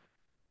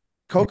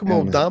 Yeah, Kokomo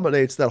and it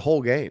dominates that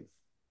whole game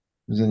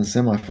was in the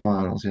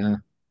semifinals. Yeah,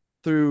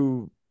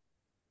 through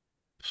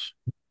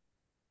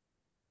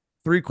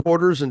 3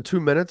 quarters in 2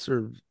 minutes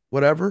or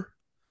whatever.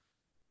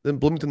 Then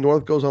Bloomington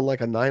North goes on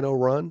like a 9-0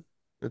 run.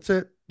 That's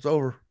it. It's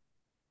over.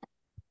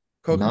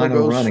 a Kokomo 9-0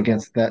 goes run from,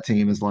 against that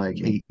team is like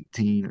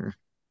 18 or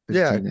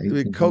yeah, 15 to I mean,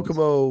 18 points.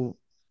 Kokomo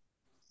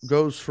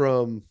goes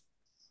from,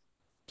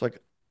 it's like,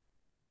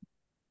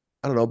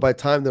 I don't know, by the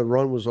time the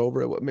run was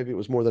over, maybe it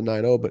was more than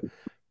 9-0,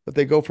 but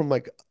they go from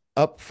like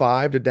up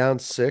five to down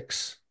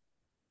six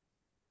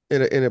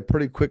in a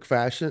pretty quick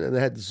fashion, and they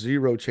had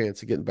zero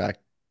chance of getting back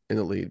in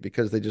the lead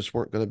because they just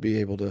weren't going to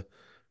be able to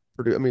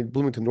produce. I mean,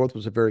 Bloomington North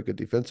was a very good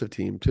defensive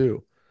team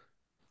too.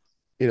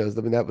 I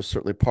mean that was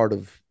certainly part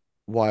of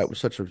why it was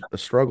such a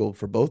struggle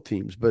for both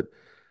teams. But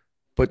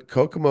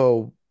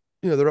Kokomo,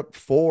 they're up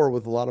four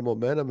with a lot of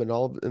momentum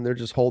and they're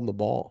just holding the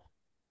ball,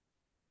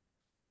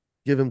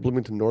 giving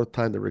Bloomington North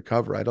time to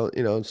recover. I don't,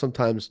 and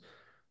sometimes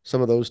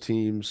some of those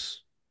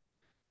teams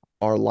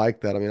are like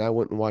that. I mean, I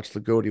went and watched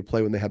Lagodi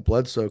play when they had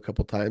Bledsoe a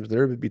couple times.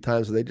 There would be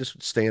times that they just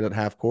would stand at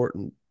half court,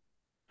 and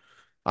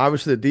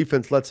obviously the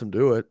defense lets them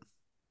do it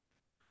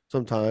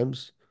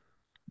sometimes.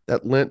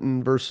 That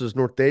Linton versus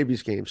North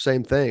Davies game,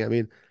 same thing. I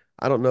mean,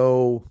 I don't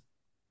know,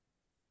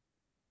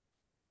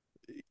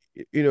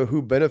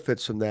 who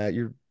benefits from that.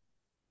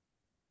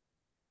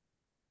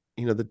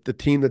 The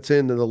team that's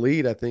in the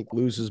lead, I think,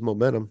 loses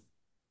momentum.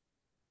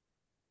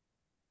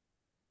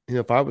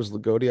 If I was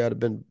Lagodi, I'd have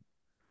been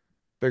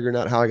figuring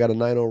out how I got a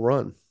 9-0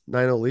 run,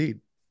 9-0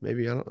 lead.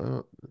 Maybe I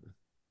don't.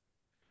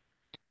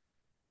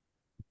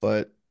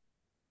 But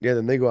yeah,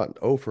 then they go out and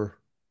over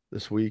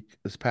this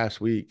past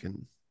week,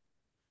 and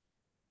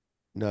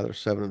now they're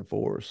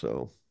 7-4.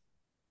 So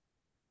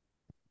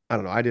I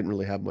don't know. I didn't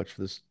really have much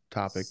for this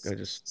topic. I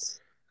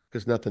just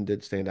because nothing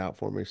did stand out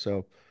for me.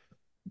 So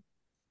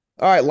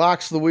all right,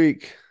 locks of the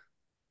week.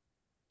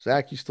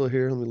 Zach, you still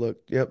here? Let me look.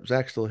 Yep,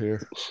 Zach's still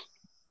here.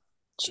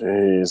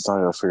 Jeez,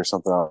 I gotta figure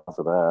something out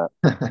for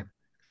that.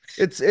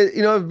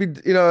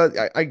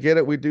 I get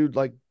it. We do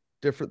like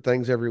different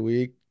things every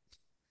week.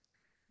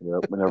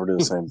 Yep, we never do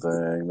the same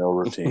thing. No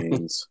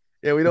routines.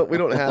 Yeah, we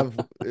don't have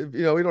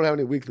we don't have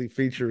any weekly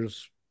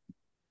features.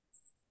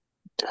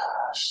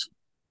 Gosh.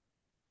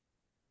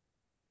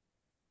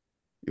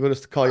 You want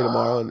us to call you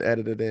tomorrow and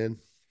edit it in?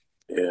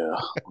 Yeah.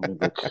 Let me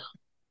look.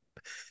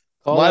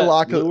 Call My that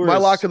lock of my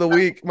lock Lures. of the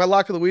week. My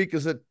lock of the week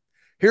is that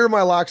here are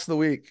my locks of the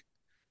week.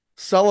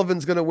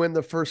 Sullivan's going to win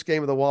the first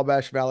game of the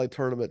Wabash Valley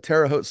tournament.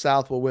 Terre Haute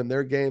South will win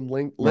their game.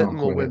 Oh, Linton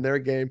will quit win it. their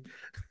game.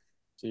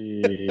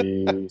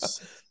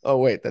 Jeez. Oh,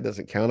 wait, that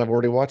doesn't count. I've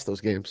already watched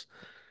those games.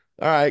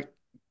 All right.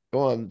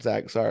 Go on,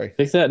 Zach. Sorry.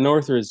 Pick that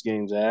Northridge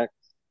game, Zach.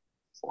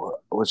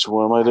 Which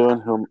one am I doing?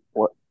 Who?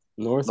 What?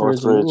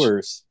 Northridge Northridge.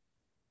 Lures.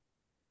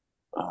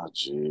 Oh,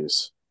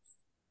 jeez.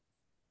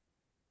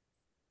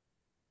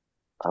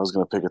 I was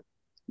gonna pick a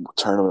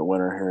tournament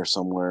winner here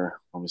somewhere.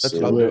 Let me That's see.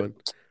 what I'm Do it. doing.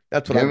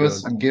 That's what I'm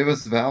doing. Give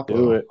us Do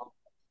Valpo. it.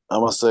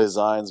 I'm gonna say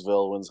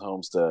Zionsville wins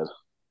Homestead.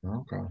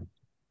 Okay.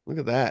 Look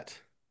at that.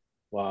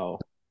 Wow.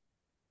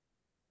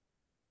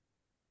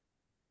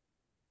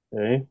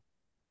 Okay.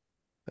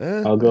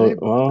 I'll That go. ain't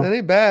that Well,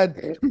 ain't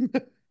bad.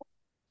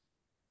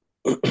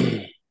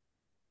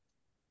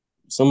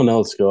 someone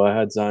else go. I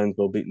had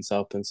Zionsville beating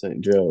South Bend St.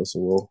 Joe, so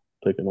we'll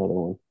pick another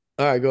one.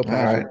 All right, go, All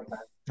right. Patrick.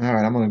 All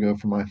right. I'm gonna go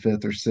for my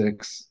fifth or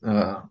sixth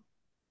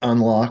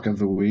unlock of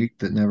the week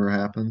that never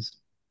happens.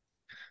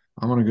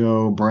 I'm gonna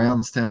go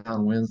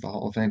Brownstown wins the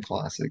Hall of Fame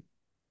Classic.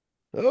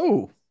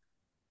 Oh,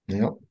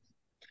 Yep.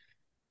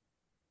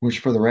 Which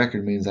for the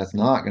record means that's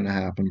not gonna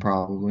happen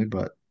probably,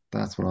 but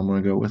that's what I'm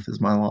gonna go with as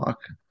my lock.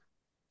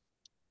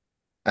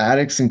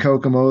 Addicts and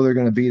Kokomo, they're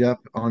gonna beat up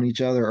on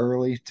each other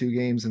early, 2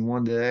 games in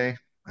one day.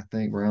 I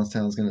think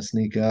Brownstown's gonna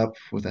sneak up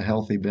with a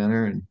healthy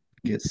Benner and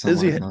get is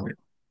someone he at night.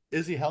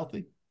 is he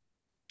healthy?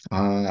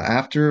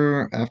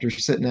 After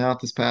sitting out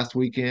this past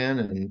weekend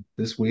and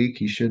this week,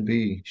 he should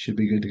be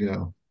good to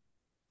go.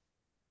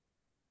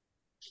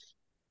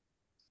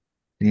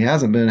 He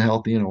hasn't been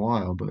healthy in a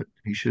while, but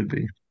he should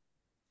be.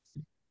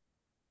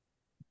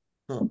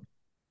 Huh.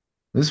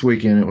 This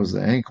weekend it was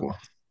the ankle.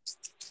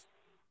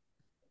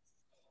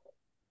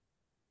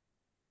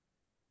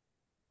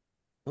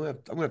 I'm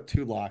gonna have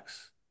two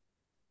locks.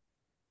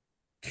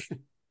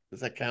 Does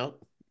that count?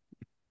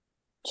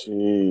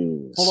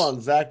 Hold Jeez.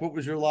 on, Zach. What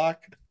was your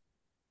lock?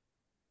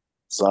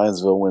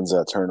 Zionsville wins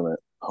that tournament,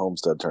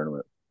 Homestead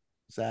tournament.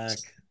 Zach.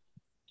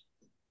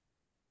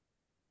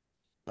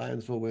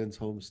 Lionsville wins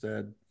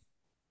Homestead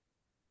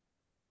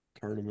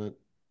tournament.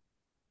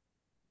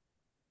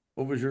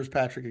 What was yours,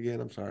 Patrick? Again,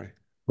 I'm sorry.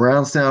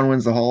 Brownstown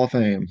wins the Hall of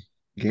Fame.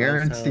 Brownstown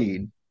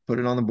Guaranteed. Put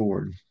it on the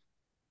board.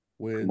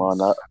 Come on,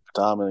 not wins.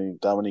 Dominique.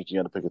 Dominique, you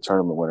got to pick a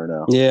tournament winner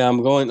now. Yeah,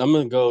 I'm going. I'm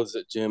gonna go as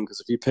Jim because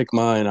if you pick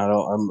mine, I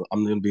don't.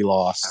 I'm gonna be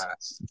lost.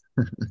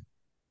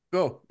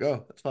 Go,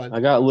 go. That's fine.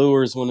 I got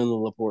Lures winning the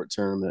Laporte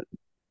tournament.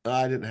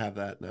 I didn't have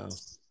that. No,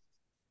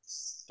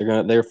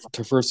 Their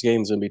first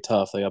game's gonna be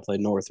tough. They got to play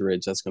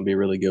Northridge. That's gonna be a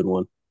really good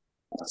one.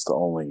 That's the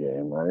only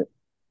game, right?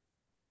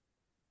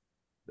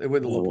 they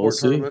win the We'll Laporte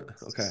see. tournament.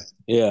 Okay.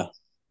 Yeah.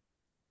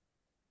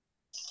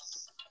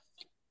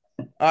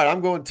 All right.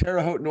 I'm going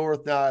Terre Haute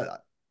North now.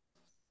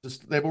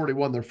 Just they've already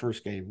won their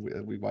first game.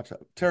 We watched that.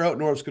 Terre Haute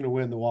North's going to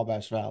win the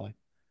Wabash Valley.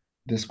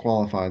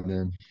 Disqualified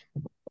then.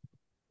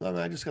 I mean,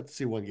 I just got to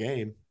see one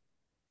game.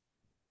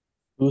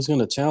 Who's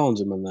gonna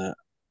challenge him in that?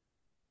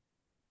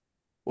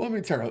 Well, I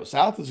mean, Terre Haute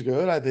South is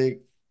good. I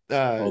think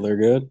Oh, they're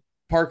good.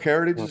 Park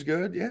Heritage is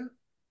good. Yeah.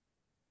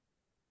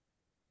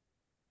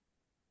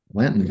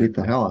 Linton They beat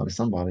got, the hell out of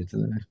somebody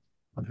today.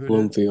 who did?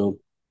 Bloomfield.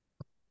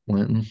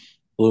 Linton.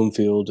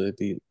 Bloomfield. They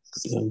beat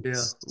them.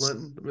 Yeah,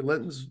 Linton. I mean,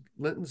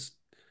 Linton's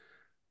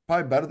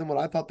probably better than what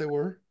I thought they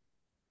were,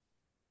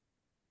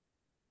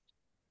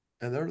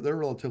 and they're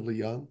relatively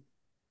young.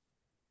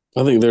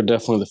 I think they're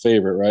definitely the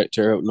favorite, right?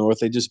 Terre Haute North.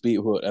 They just beat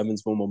what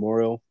Evansville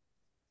Memorial.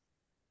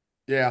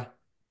 Yeah,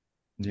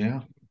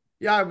 Yeah.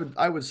 yeah.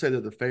 I would say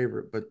they're the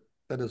favorite, but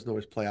that doesn't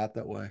always play out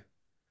that way.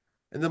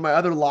 And then my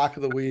other lock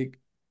of the week,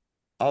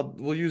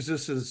 we'll use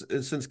this as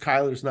since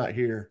Kyler's not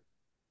here.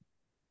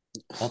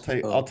 I'll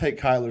Oh, take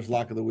Kyler's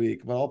lock of the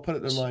week, but I'll put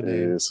it in my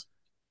name. Jeez.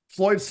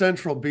 Floyd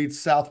Central beats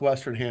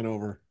Southwestern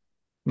Hanover.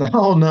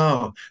 Oh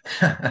no.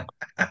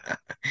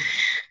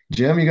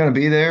 Jim, you gonna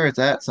be there? It's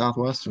at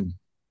Southwestern.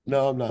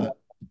 No, I'm not.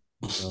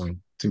 Oh,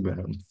 too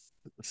bad.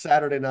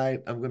 Saturday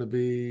night, I'm going to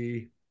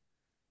be.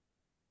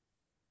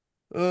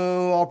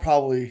 Oh, I'll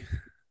probably.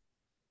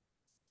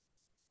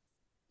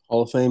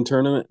 Hall of Fame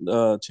tournament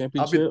I'll be.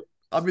 championship.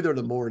 I'll be there in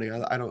the morning.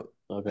 I don't.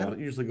 I Okay. don't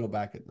usually go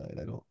back at night.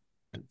 I don't.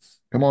 It's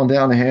Come on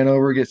down to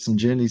Hanover, get some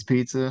Jenny's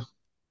pizza,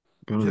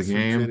 go to the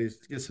game.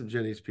 Get some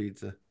Jenny's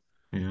pizza.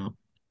 Yeah.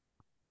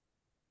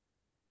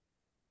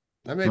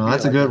 I may No, be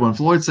that's a like good a. one.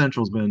 Floyd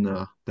Central's been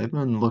they've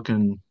been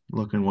looking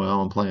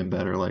well and playing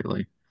better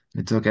lately.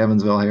 They took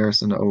Evansville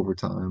Harrison to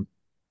overtime.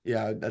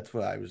 Yeah, that's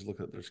what I was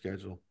looking at their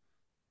schedule.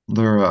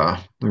 Their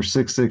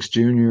 6'6"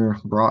 junior,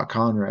 Brock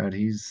Conrad,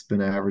 he's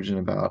been averaging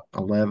about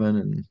 11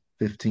 and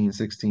 15,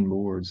 16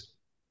 boards.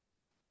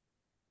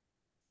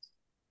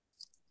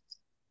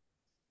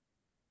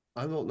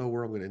 I don't know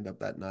where I'm going to end up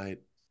that night.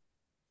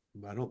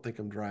 I don't think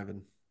I'm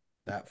driving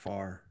that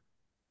far.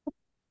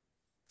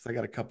 So I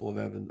got a couple of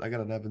Evans. I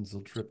got an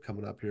Evansville trip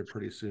coming up here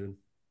pretty soon.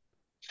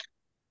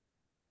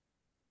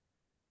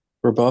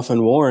 For Buff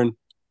and Warren.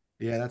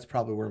 Yeah, that's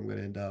probably where I'm going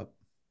to end up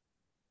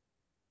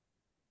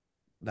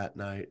that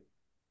night.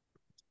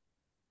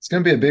 It's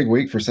going to be a big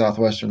week for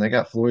Southwestern. They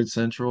got Floyd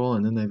Central,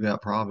 and then they've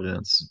got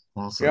Providence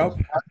also.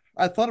 Yep.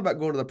 I thought about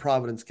going to the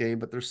Providence game,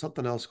 but there's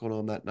something else going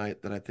on that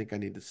night that I think I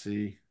need to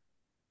see.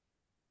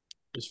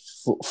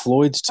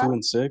 Floyd's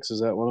 2-6.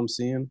 Is that what I'm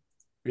seeing?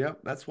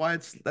 Yep, that's why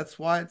it's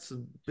a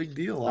big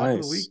deal. Lock of the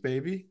Nice. week,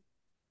 baby.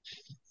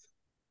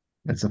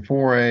 It's a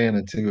 4A and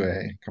a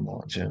 2A. Come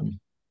on, Jim.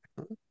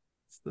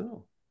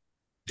 Still.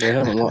 They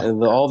haven't.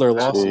 All their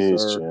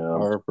losses Jeez, Jim.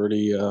 are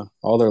pretty.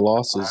 All their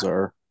losses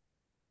are.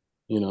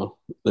 They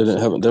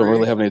Silver don't really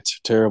Creek. have any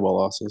terrible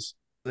losses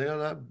They don't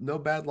have no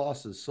bad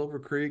losses. Silver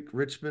Creek,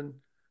 Richmond,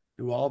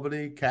 New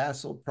Albany,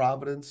 Castle,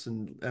 Providence,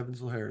 and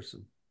Evansville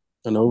Harrison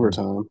in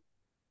overtime.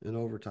 in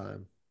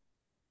overtime.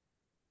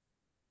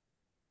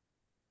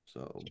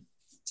 So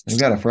They've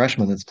got a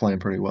freshman that's playing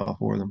pretty well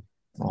for them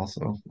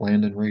also,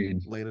 Landon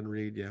Reed. Landon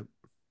Reed, yeah.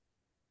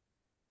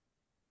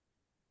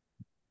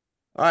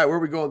 All right, where are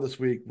we going this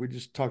week? We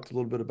just talked a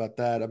little bit about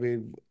that. I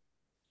mean,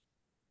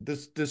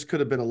 this could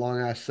have been a long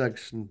ass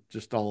section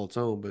just all its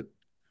own, but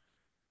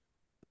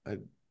I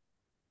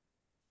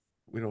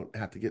we don't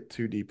have to get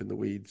too deep in the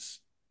weeds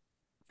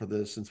for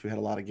this since we had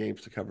a lot of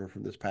games to cover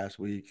from this past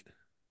week.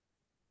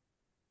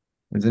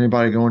 Is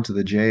anybody going to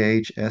the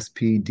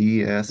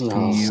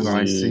Oh,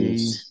 JHSPDSPUIC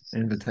jeez.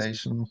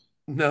 Invitational?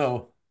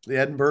 No, the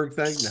Edinburgh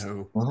thing,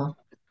 no, Uh-huh.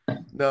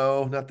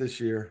 no, not this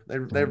year.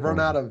 Okay. They've run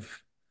out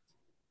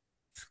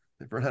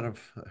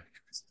of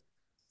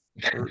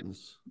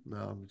Burton's. No,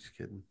 I'm just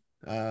kidding.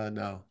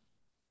 No.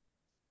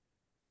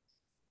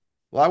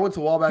 Well, I went to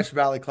Wabash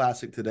Valley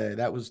Classic today.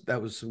 That was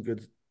some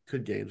good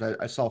games.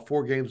 I saw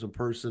 4 games in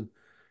person.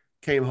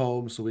 Came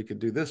home so we could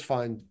do this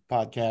fine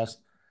podcast,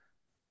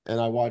 and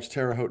I watched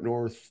Terre Haute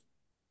North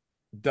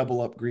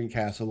double up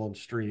Greencastle on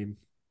stream.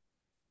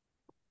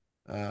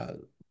 Uh,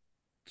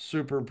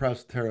 Super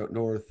impressed with Terre Haute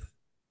North.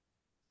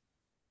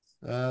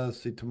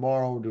 Let's see.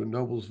 Tomorrow we're doing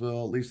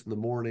Noblesville, at least in the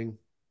morning.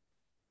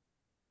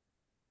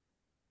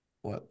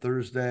 What,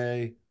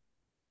 Thursday?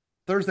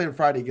 Thursday and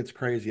Friday gets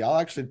crazy. I'll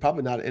actually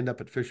probably not end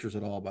up at Fisher's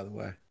at all, by the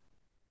way.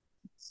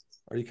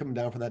 Are you coming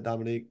down for that,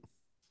 Dominique?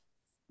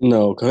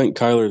 No, I think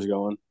Kyler's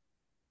going.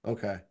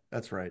 Okay,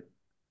 that's right.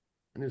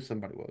 I knew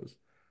somebody was.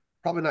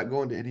 Probably not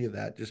going to any of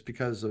that just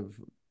because of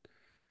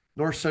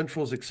North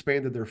Central's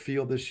expanded their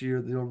field this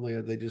year. Normally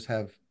they just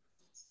have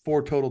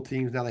 4 total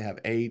teams. Now they have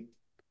 8.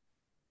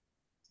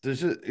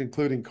 There's just,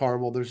 including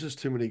Carmel. There's just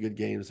too many good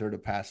games there to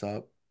pass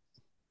up.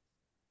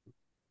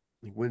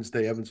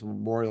 Wednesday, Evansville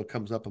Memorial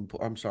comes up and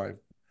I'm sorry,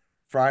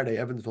 Friday,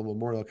 Evansville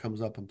Memorial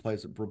comes up and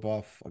plays at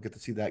Brebeuf. I'll get to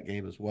see that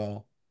game as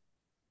well.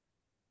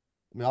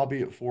 I mean, I'll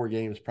be at 4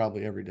 games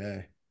probably every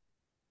day,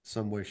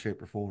 some way,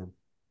 shape, or form.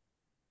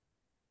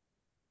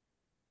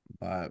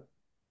 But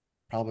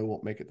probably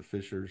won't make it to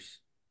Fishers.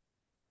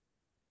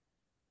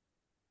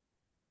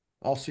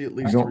 I'll see at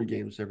least 3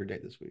 games every day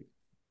this week.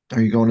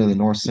 Are you going to the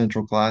North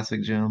Central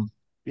Classic, Jim?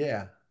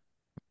 Yeah.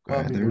 Well,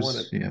 I Okay, mean,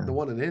 yeah, the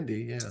one in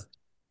Indy, yeah.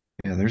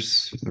 yeah.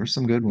 There's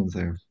some good ones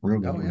there, real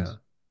good Oh ones.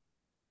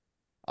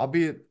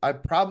 yeah. I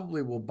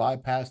probably will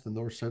bypass the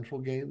North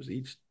Central games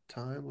each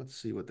time. Let's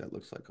see what that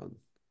looks like on.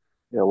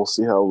 Yeah, we'll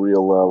see how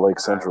real Lake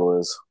Central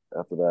is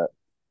after that.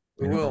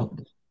 We Yeah. will.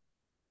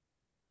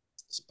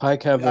 Does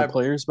Pike have their I,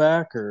 players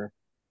back or?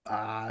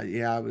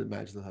 yeah, I would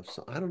imagine they'll have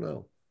some. I don't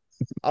know.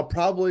 I'll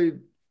probably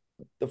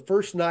the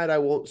first night I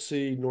won't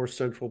see North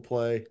Central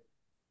play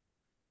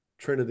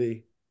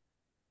Trinity,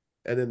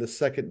 and then the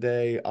second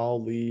day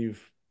I'll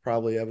leave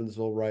probably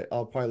Evansville right.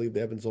 I'll probably leave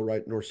the Evansville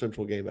right North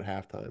Central game at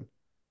halftime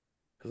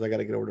because I got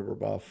to get over to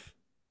Verbuff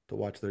to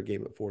watch their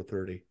game at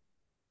 4:30.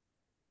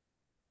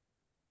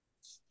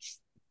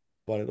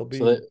 But it'll be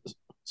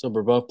So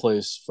Brebeuf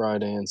plays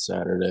Friday and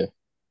Saturday.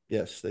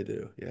 yes, they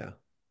do. Yeah.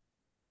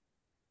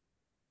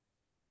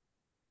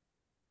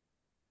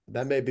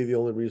 That may be the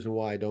only reason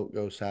why I don't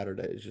go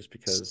Saturday is just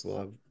because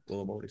I've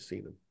already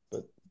seen them.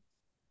 But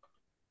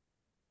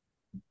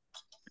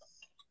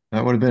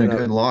That would have been a and I,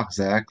 good lock,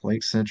 Zach.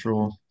 Lake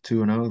Central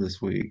 2-0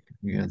 this week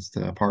against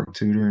Park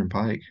Tudor and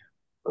Pike.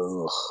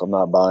 Ugh, I'm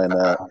not buying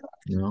that.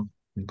 You know,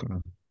 okay.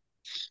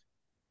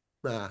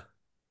 nah.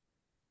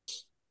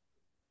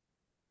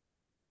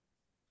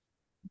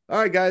 All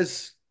right,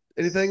 guys.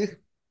 Anything?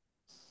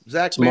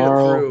 Zach made it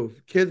through.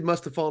 Kids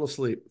must have fallen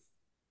asleep.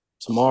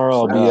 Tomorrow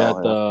I'll be at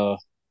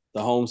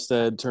the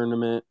Homestead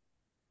tournament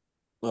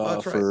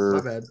That's right. for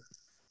My bad.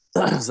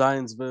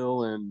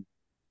 Zionsville and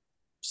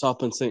South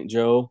Bend St.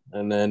 Joe,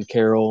 and then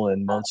Carroll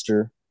and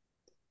Munster.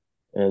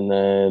 And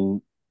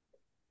then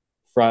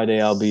Friday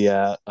I'll be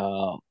at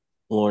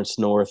Lawrence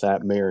North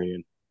at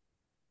Marion.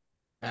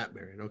 At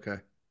Marion, okay.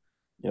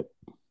 Yep.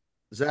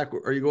 Zach,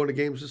 are you going to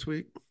games this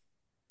week?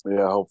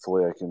 Yeah,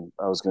 hopefully I can.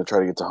 I was going to try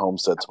to get to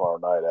Homestead tomorrow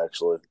night,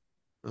 actually.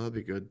 Oh, that'd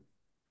be good.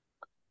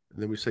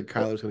 And then we said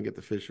Kyler's going to get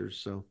the Fishers,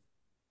 so.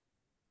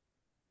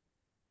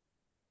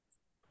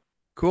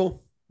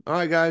 Cool. All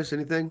right, guys.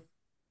 Anything?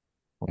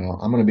 Well,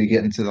 I'm going to be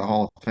getting to the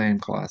Hall of Fame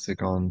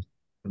Classic on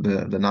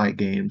the night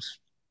games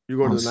You're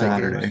going on to the night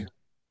Saturday. games?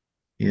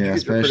 Did Yeah, you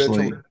get your credential?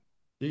 especially. Did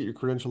you get your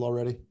credential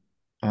already?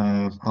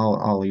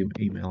 I'll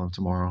email him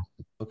tomorrow.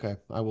 Okay,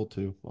 I will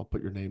too. I'll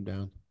put your name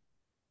down.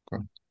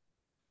 Okay.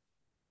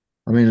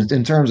 I mean,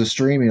 in terms of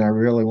streaming, I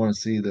really want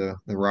to see the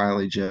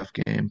Riley Jeff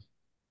game.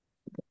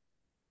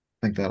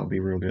 I think that'll be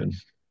real good.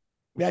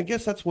 Yeah, I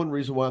guess that's one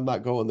reason why I'm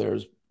not going there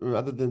is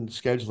other than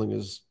scheduling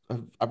is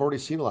I've already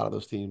seen a lot of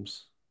those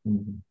teams.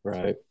 Mhm.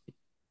 Right.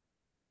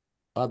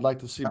 I'd like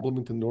to see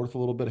Bloomington North a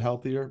little bit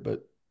healthier,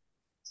 but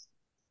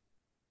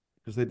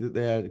because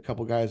they had a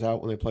couple guys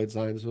out when they played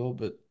Zionsville,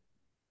 but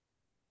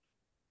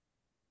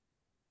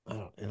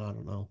I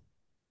don't know.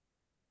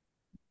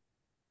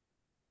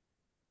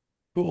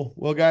 Cool.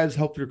 Well, guys,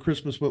 hope your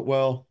Christmas went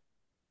well.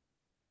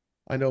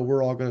 I know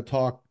we're all going to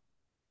talk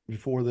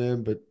before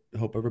then, but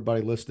hope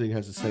everybody listening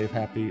has a safe,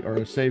 happy, or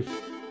a safe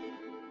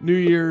New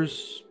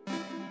Year's.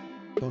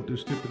 Don't do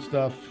stupid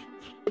stuff.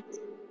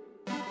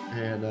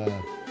 And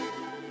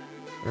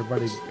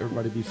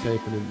everybody be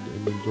safe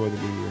and enjoy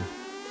the new year.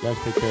 Guys,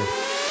 take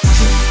care.